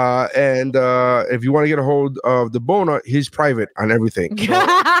 And if you want to get a hold of the Bona, he's private on everything. So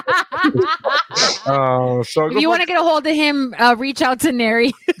if you want to get a hold of him, reach out to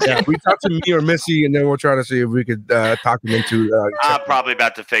Neri. Yeah, reach out to me or Missy, and then we'll try to see if we could talk him into. I'm probably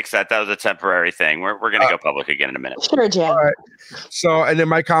about to fix that. That was a temporary thing. We're going to go public again in a minute. Sure, Jan. All right. So, and then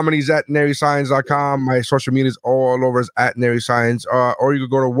my comedy's at NeriScience.com. My social media is all over at NeriScience. Or you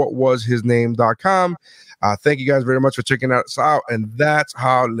could go to whatwashisname.com. Thank you guys very much for checking us out. And that's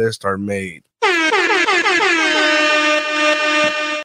how lists are made.